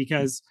pegged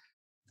because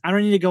I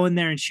don't need to go in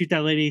there and shoot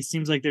that lady.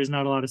 Seems like there's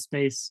not a lot of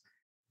space.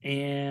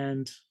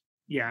 And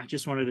yeah,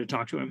 just wanted to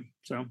talk to him.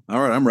 So,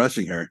 All right, I'm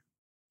rushing her.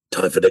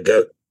 Time for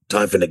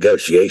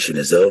negotiation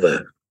is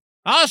over.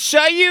 I'll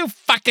show you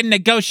fucking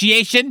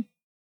negotiation.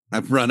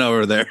 I've run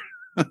over there.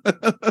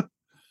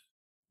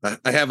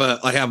 I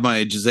have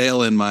my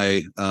Giselle in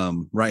my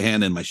right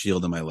hand and my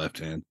shield in my left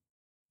hand.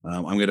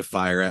 I'm going to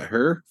fire at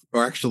her,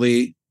 or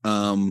actually,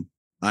 I'll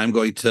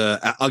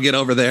get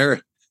over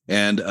there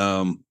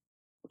and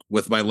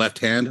with my left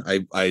hand,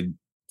 I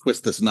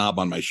twist this knob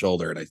on my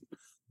shoulder, and a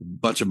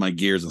bunch of my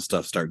gears and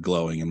stuff start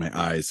glowing, and my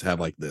eyes have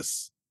like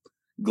this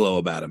glow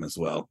about them as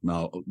well. And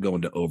I'll go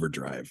into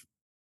overdrive,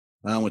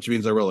 which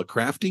means I roll a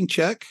crafting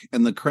check,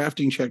 and the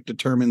crafting check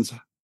determines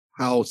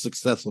how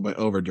successful my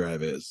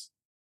overdrive is.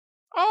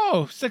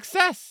 Oh,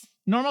 success.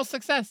 Normal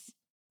success.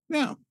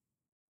 Yeah.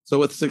 So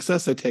with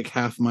success, I take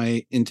half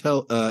my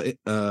intellect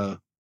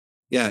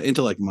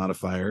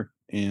modifier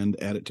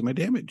and add it to my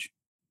damage.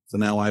 So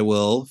now I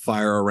will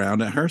fire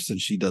around at her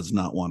since she does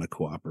not want to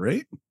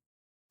cooperate.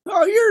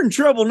 Oh, you're in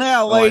trouble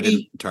now, Oh, I lady.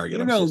 didn't target.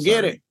 You're I'm gonna so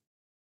get sorry. it.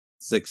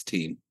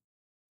 16.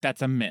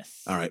 That's a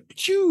miss. All right.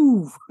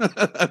 Phew.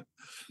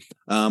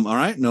 All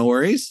right. No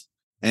worries.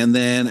 And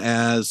then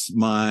as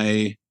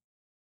my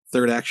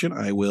third action,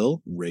 I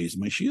will raise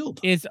my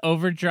shield. Is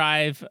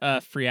overdrive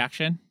free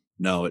action?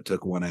 No, it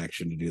took one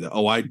action to do that.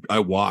 Oh, I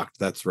walked.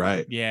 That's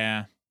right.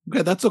 Yeah.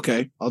 Okay, that's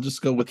okay. I'll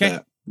just go with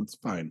that. That's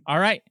fine. All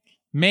right.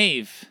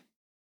 Maeve.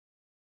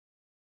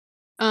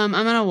 I'm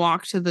gonna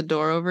walk to the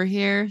door over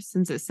here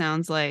since it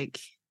sounds like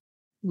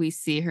we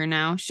see her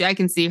now. I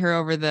can see her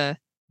over the.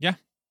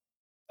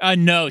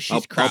 No, she's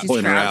I'll crouched.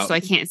 point her crouched, out. so I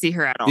can't see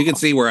her at all. You can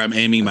see where I'm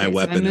aiming my Okay, so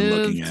I weapon and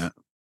looking moved. at.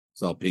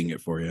 So I'll ping it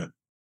for you.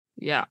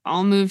 Yeah,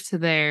 I'll move to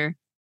there,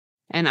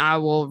 and I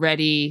will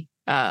ready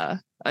a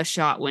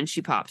shot when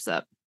she pops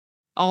up.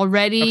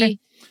 Already, Okay.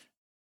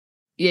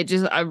 yeah,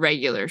 just a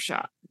regular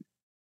shot.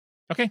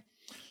 Okay.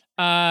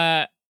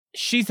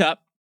 She's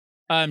up.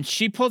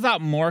 She pulls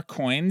out more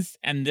coins,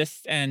 and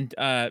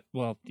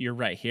well, you're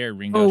right here,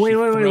 Ringo. oh wait, She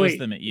wait, throws wait,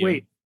 them at you.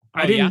 wait.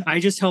 I Oh, didn't. yeah? I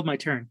just held my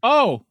turn.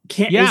 Oh,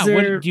 Can't. yeah. Is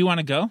there, Do you want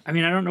to go? I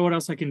mean, I don't know what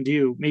else I can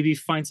do. Maybe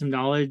find some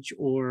knowledge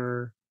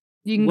or.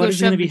 You can What go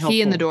is gonna shove be the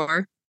key in the helpful?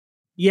 door.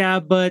 Yeah,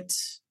 but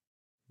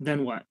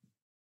then what?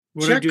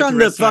 What do I Check do with on the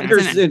the rest of my fuckers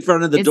It's an- in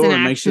front of the it's an door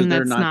and make sure action they're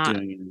that's not not-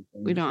 doing anything.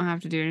 We don't have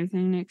to do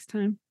anything next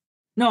time.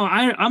 No,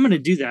 I'm gonna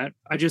do that.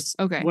 I just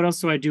Okay. What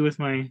else do I do with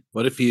my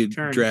What if you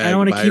turn? drag I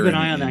want to keep an Byron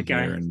eye on in that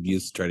guy. here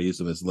and try to use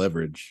him as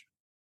leverage?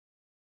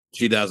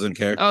 She doesn't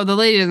care. Oh, the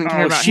lady doesn't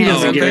care Oh, about she him.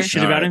 doesn't give a remember?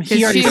 shit about him. 'Cause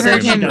He already she said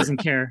heard she him- doesn't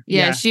care.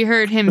 Yeah, she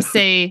heard him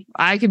say,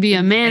 "I could be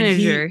a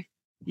manager."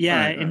 Yeah,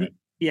 Alright, and alright.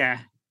 yeah.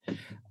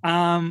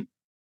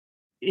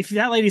 If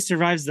that lady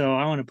survives, though,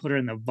 I want to put her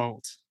in the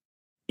vault.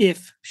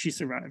 If she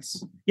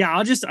survives, yeah,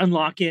 I'll just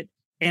unlock it,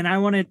 and I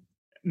want to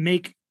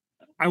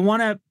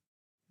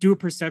do a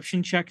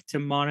perception check to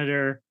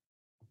monitor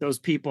those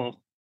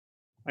people,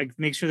 like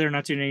make sure they're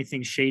not doing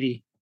anything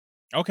shady.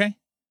 Okay.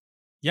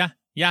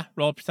 Yeah.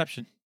 Roll a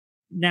perception.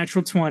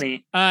 Natural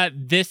 20.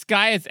 This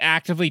guy is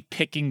actively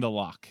picking the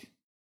lock.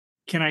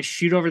 Can I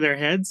shoot over their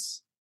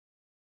heads?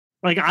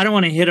 Like, I don't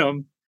want to hit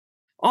them.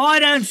 Oh, I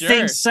don't Sure.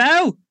 think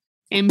so.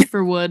 Aim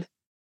for wood.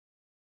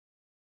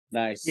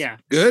 Nice. Yeah,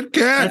 Good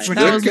catch. That's Good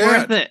what- That was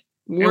catch. worth it.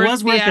 it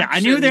was worth it. I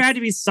knew there had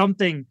to be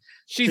something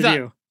She's to up.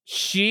 do.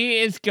 She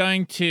is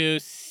going to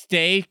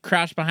stay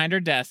crouched behind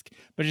her desk,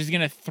 but she's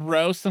going to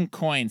throw some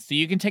coins. So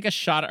you can take a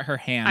shot at her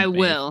hand. I babe.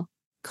 will.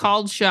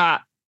 Called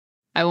shot.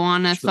 I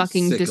want to Some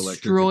fucking sick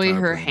electric destroy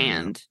guitar her playing right now.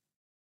 hand.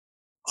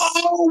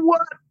 Oh,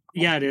 what?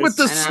 Yeah, it is. With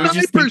the I was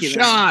just sniper thinking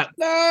that. shot.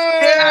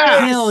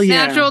 Nice. Hell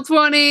yeah. Natural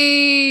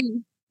 20.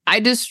 I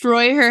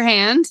destroy her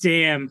hand.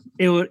 Damn.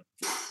 It would.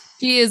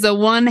 She is a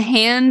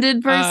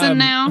one-handed person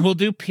now. We'll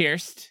do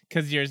pierced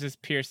because yours is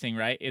piercing,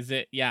 right? Is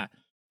it? Yeah.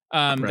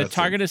 The Impressive.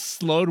 target is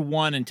slowed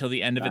 1 until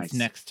the end of its Nice.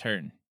 next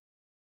turn.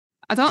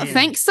 I don't Damn.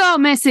 think so,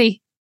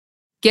 Missy.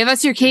 Give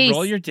us your keys.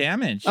 Roll your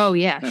damage. Oh,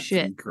 yeah, That's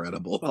shit.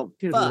 incredible. Oh,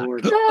 Good fuck.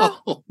 lord.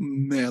 Oh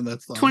man,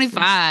 that's awesome.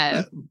 25.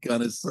 That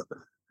gun is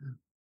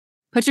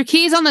Put your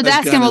keys on the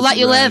that desk gun and we'll is let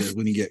you rad live.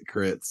 when you get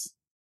crits.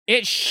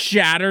 It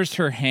shatters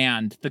her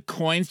hand. The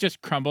coins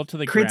just crumble to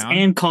the Crits ground.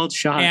 and called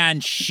shot.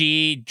 And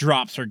she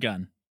drops her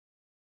gun.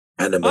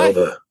 Hand him Hi.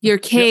 over. Your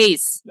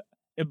keys.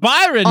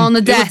 Byron! On the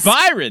It was desk.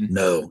 Byron!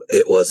 No,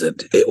 it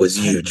wasn't. It was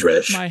you,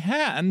 Dresh. My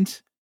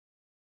hand.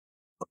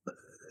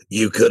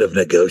 You could have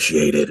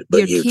negotiated,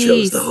 but Your you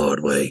chose the keys.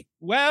 hard way.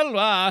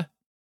 Well,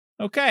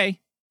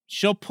 okay.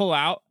 She'll pull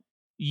out.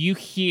 You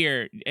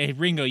hear, hey,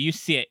 Ringo, you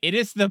see it. It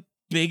is the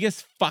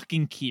biggest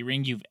fucking key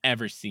ring you've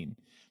ever seen.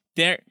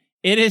 It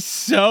is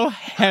so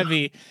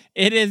heavy.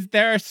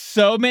 There are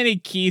so many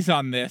keys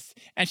on this.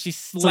 And she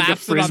like a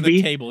slaps it on the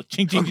frisbee. table.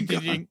 Ching, ching, Oh, ching, ching,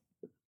 God. ching.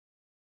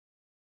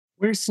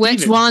 Where's Which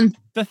Steven? one?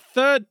 The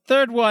third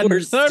one.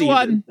 Where's Third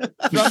Steven?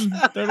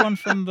 one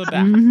from the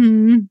back.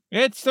 Mhm.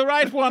 It's the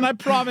right one, I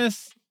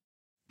promise.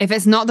 If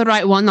it's not the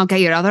right one, I'll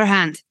get your other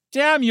hand.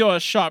 Damn, you're a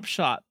sharp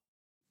shot.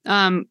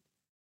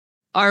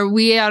 Are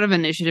we out of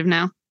initiative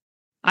now?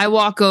 I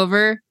walk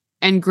over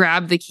and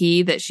grab the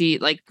key that she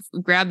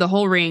grab the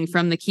whole ring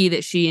from the key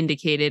that she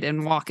indicated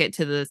and walk it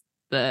to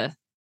the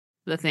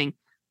thing.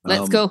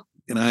 Let's go.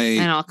 Can I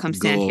And I'll come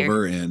stand go here.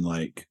 over and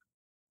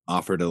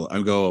offer to?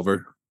 I'll go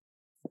over.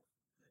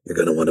 You're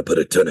going to want to put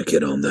a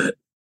tourniquet on that.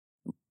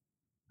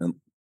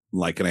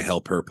 Can I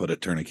help her put a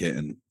tourniquet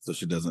in so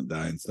she doesn't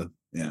die and stuff?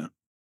 Yeah.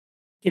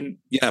 Can,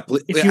 Yeah.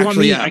 if you want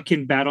me, I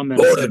can battle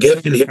medicine. Order,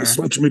 get in here. her.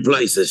 Switch me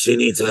places. She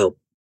needs help.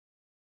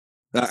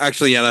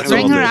 Actually, yeah. That's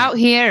Bring what I'll her do. out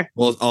here.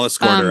 Well, I'll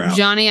escort her out.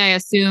 Johnny, I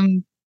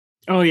assume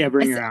Oh yeah,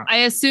 bring her out. I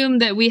assume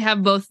that we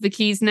have both the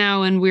keys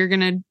now and we're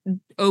gonna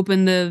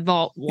open the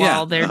vault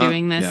while Yeah, they're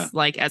doing this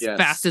yeah. as Yes.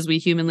 fast as we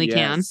humanly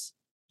can. Yes.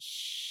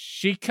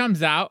 She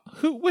comes out.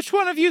 Which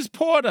one of you's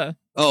Porter?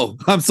 Oh,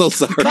 I'm so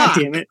sorry. God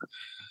damn it!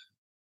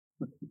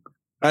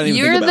 I didn't even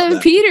You're think about the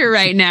that. Peter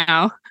right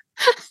now.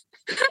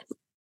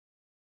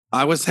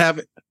 I was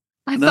having.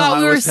 I no, thought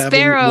we were was having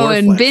Sparrow war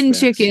and Bin flashbacks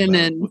Chicken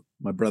about and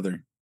my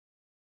brother.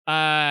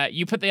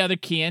 You put the other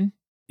key in.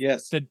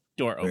 Yes. The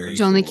door Very opens.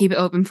 Johnny, cool. keep it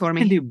open for I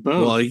can me. do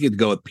both. Well, you could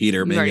go with Peter.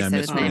 You've Maybe already I said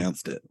his name.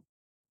 mispronounced it.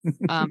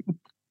 Um,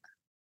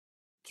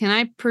 can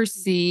I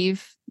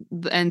perceive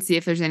and see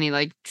if there's any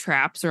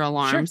traps or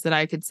alarms that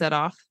I could set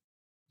off?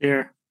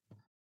 There.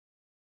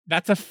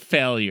 That's a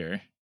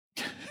failure.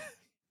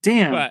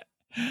 Damn. But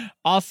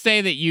I'll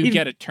say that you You've-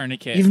 get a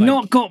tourniquet. You've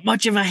not got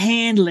much of a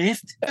hand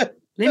left.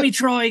 Let me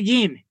try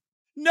again.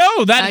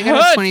 No, that I got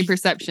hurts. a 20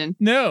 perception.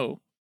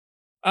 No.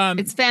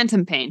 It's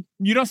phantom pain.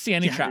 You don't see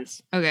any Yeah, it traps.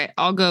 is. Okay,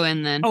 I'll go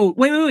in then. Oh,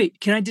 wait.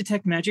 Can I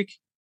detect magic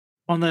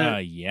on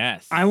the?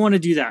 Yes. I want to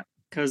do that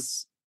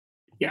because,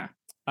 yeah,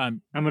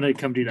 Um, I'm gonna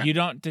come do that. you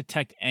don't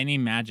detect any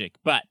magic,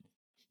 but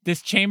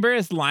this chamber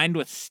is lined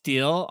with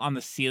steel on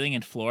the ceiling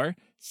and floor.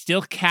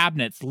 Steel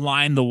cabinets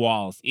line the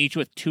walls, each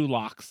with 2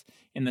 locks.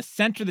 In the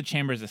center of the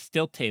chamber is a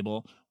steel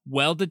table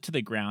welded to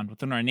the ground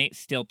with an ornate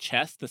steel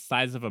chest the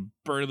size of a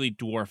burly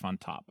dwarf on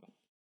top.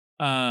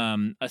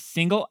 A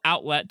single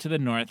outlet to the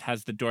north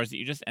has the doors that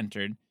you just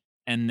entered,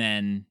 and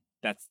then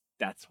that's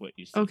what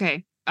you see.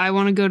 Okay, I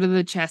want to go to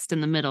the chest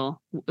in the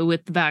middle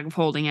with the bag of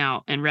holding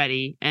out and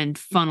ready and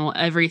funnel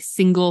every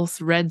single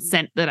red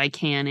cent that I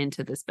can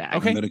into this bag.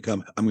 Okay. I'm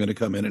gonna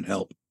come in and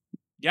help.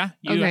 Yeah,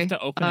 you have to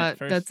open it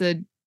first.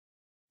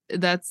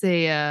 That's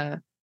a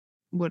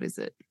what is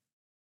it?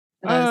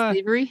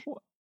 Thievery?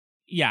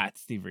 Yeah,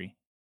 it's thievery.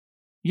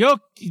 You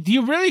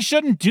really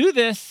shouldn't do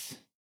this.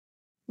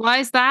 Why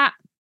is that?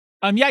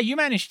 Yeah, you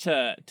managed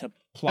to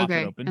plop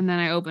it open. And then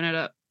I open it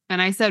up.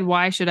 And I said,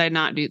 why should I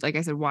not do, like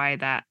I said, why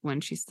that when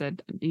she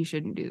said you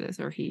shouldn't do this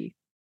or he.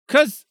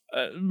 Because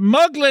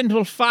Mugland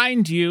will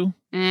find you.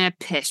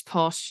 Pish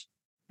posh.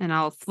 And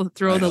I'll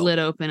throw the lid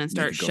open and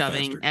start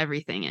shoving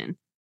everything in.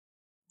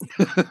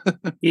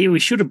 Yeah, we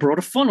should have brought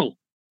a funnel.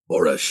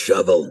 Or a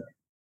shovel.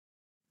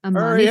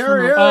 Hurry.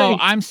 Oh,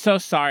 I'm so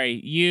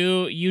sorry.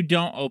 You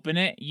don't open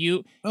it.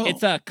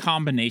 It's a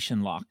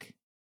combination lock.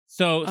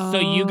 So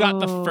you got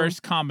the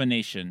first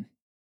combination.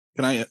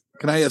 Can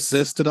I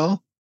assist at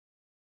all?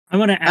 I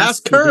want to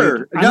ask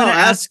her. I'm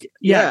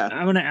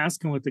going to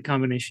ask him what the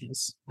combination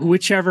is.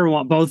 Whichever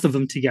one, both of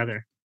them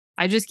together.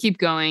 I just keep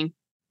going.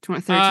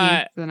 13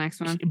 for the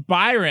next one.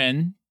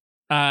 Byron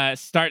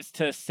starts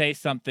to say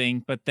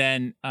something, but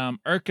then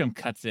Urkham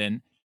cuts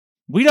in.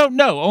 We don't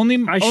know. Only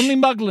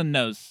Mugland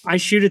knows. I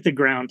shoot at the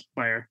ground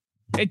fire.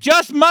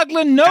 Just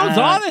Mugland knows.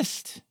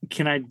 Honest.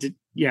 Can I?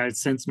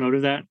 Sense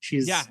motive that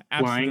she's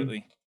absolutely.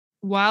 lying.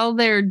 While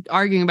they're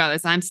arguing about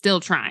this, I'm still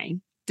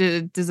trying.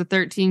 Does a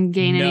 13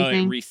 gain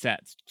anything? No, it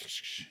resets.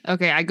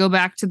 Okay, I go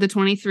back to the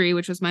 23,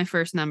 which was my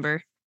first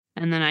number,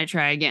 and then I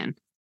try again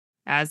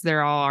as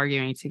they're all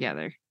arguing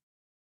together.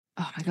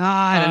 Oh my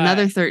god,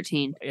 another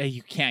 13.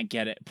 You can't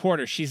get it.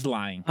 Porter, she's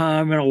lying.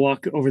 I'm going to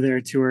walk over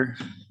there to her,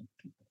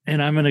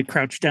 and I'm going to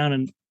crouch down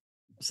and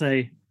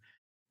say,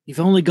 you've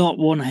only got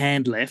one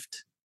hand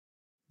left.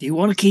 Do you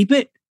want to keep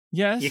it?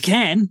 Yes. You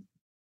can.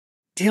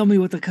 Tell me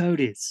what the code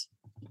is.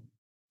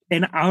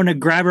 And I want to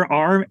grab her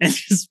arm and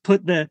just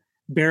put the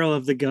barrel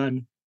of the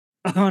gun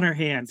on her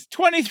hands.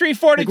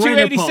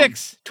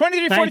 234286.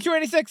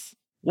 234286.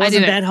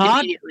 Wasn't that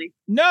hot?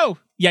 No.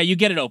 Yeah, you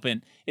get it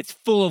open. It's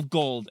full of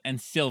gold and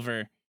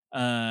silver.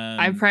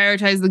 I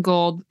prioritize the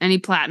gold. Any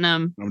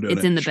platinum,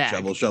 it's in the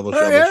bag. Shovel.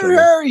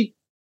 Hurry.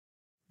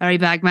 All right,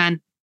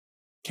 bagman.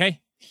 Okay.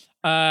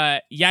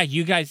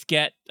 You guys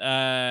get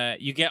all.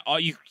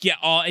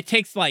 It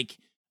takes like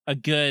a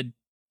good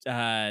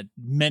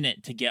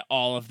minute to get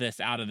all of this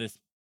out of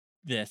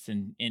this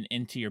and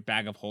into your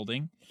bag of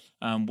holding.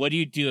 What do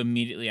you do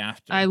immediately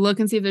after? I look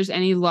and see if there's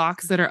any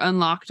locks that are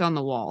unlocked on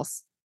the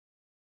walls.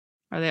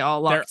 Are they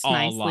all locked nicely?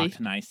 They're all locked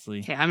nicely.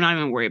 Okay, I'm not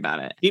even worried about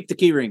it. Keep the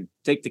key ring.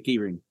 Take the key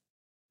ring.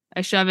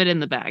 I shove it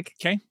in the bag.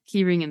 Okay.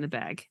 Key ring in the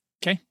bag.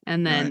 Okay.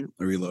 And then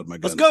I reload my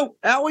gun. Let's go.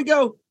 Out we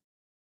go.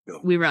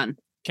 We run.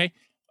 Okay.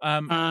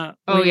 I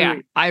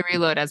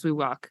reload as we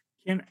walk.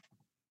 Are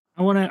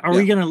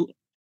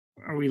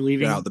we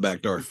leaving? Get out the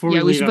back door.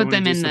 We should put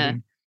them in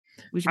the.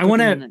 I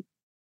want to.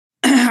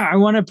 I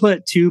want to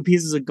put 2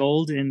 pieces of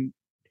gold in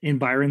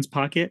Byron's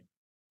pocket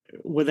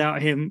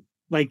without him.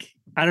 Like,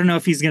 I don't know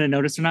if he's gonna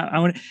notice or not. I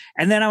want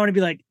to be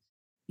like,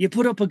 you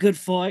put up a good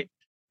fight,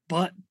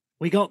 but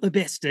we got the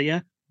best of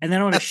you. And then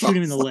I want to shoot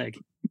him in the leg.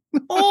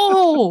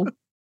 Oh,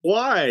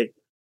 why?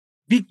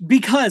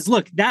 Because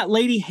look, that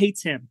lady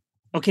hates him.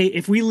 Okay,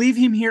 if we leave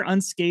him here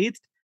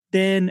unscathed,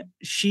 then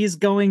she's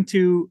going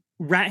to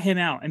rat him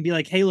out and be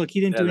like, hey, look,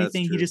 he didn't do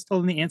anything. He just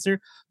told him the answer.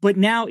 But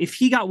now if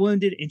he got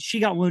wounded and she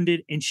got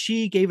wounded and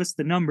she gave us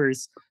the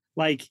numbers,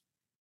 like,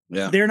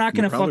 they're not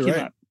going to fuck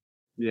him up.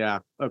 Yeah.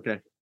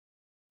 Okay.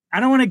 I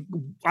don't want to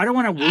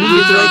wound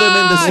you throw them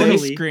in the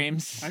safe.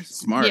 Screams.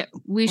 Smart. Yeah,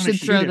 we should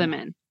throw them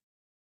in.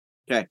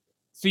 Okay.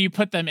 So you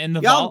put them in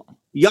the vault?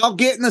 Y'all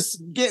get in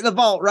the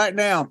vault right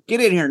now. Get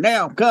in here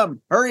now.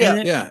 Come. Hurry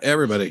up. Yeah,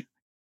 everybody.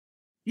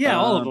 Yeah,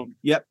 all of them.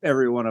 Yep,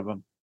 every one of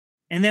them.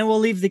 And then we'll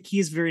leave the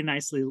keys very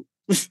nicely.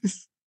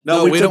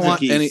 No, we don't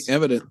want any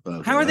evidence.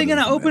 How are they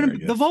going to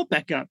open the vault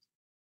back up?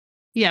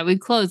 Yeah, we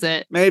close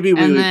it. Maybe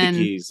we leave the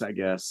keys, I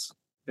guess.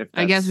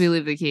 I guess we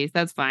leave the keys.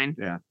 That's fine.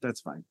 Yeah,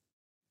 that's fine.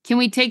 Can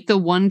we take the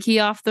one key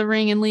off the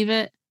ring and leave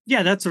it?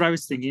 Yeah, that's what I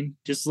was thinking.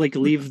 Just like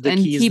leave the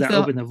keys that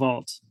open the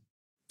vault.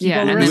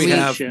 Yeah, and then we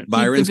have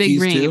Byron's keep the big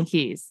keys ring too. Of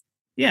keys.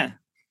 Yeah.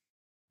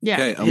 Yeah.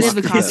 Okay, we have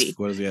a copy.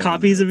 What does he have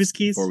copies of his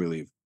keys before we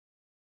leave?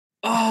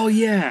 Oh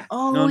yeah.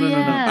 Oh no.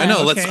 I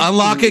know. Let's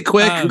unlock it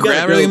quick.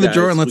 Grab everything in the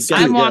drawer and let's.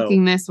 I'm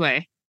walking this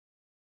way.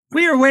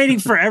 We are waiting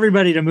for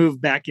everybody to move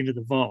back into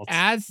the vault.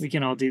 We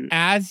can all do.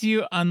 As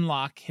you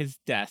unlock his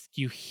desk,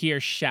 you hear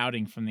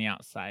shouting from the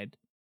outside.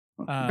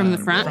 From the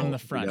front. From the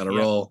front. Gotta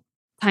roll.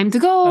 Time to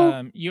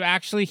go. You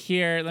actually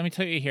hear. Let me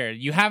tell you here.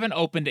 You haven't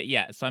opened it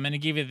yet, so I'm going to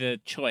give you the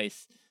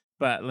choice.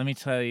 But let me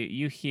tell you.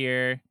 You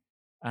hear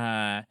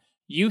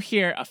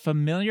a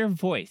familiar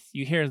voice.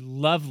 You hear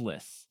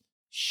Loveless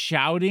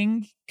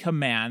shouting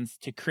commands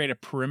to create a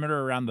perimeter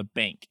around the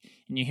bank,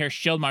 and you hear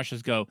shield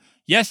marshals go,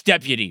 "Yes,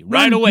 deputy,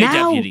 right away,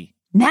 deputy."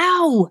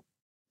 Now,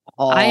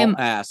 I am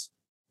ass.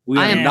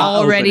 I am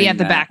already at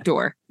the back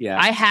door. Yeah,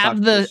 I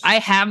have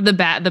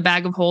the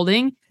bag of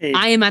holding. Hey,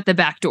 I am at the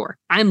back door.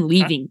 I'm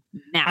leaving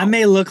now. I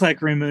may look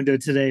like Raimundo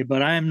today,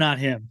 but I am not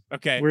him.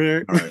 Okay,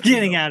 we're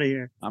getting out of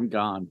here. I'm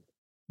gone.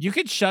 You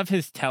could shove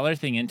his teller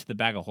thing into the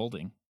bag of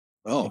holding.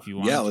 Oh, if you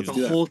want. Yeah, let's do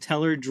that. The whole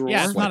teller drawer.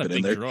 Yeah, it's not a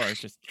big drawer. It's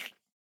just.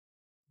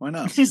 Why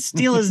not? Just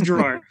steal his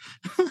drawer.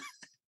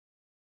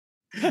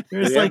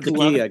 There's like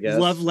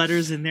love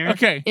letters in there.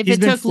 Okay. If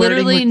it took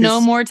literally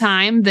no more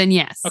time, then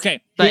yes.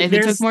 Okay. But if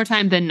it took more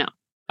time, then no.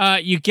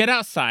 You get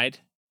outside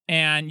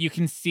and you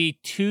can see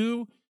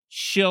two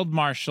shield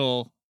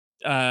marshals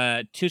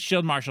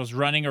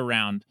running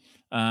around,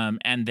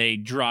 and they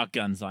draw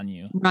guns on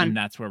you. Run. And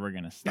that's where we're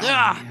gonna stop.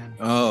 Ah!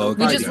 Oh,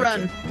 We okay, just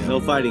gotcha. run. Yeah. No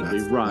fighting, we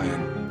That's the run.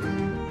 plan.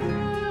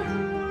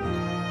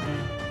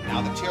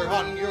 Now that you're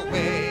on your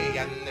way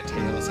and the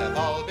tales have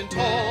all been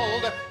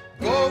told,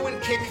 go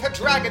and kick the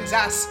dragon's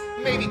ass,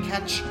 maybe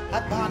catch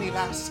a bonny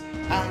lass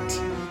at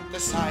the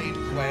side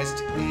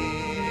quest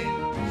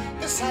inn.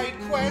 The side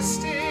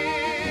quest inn.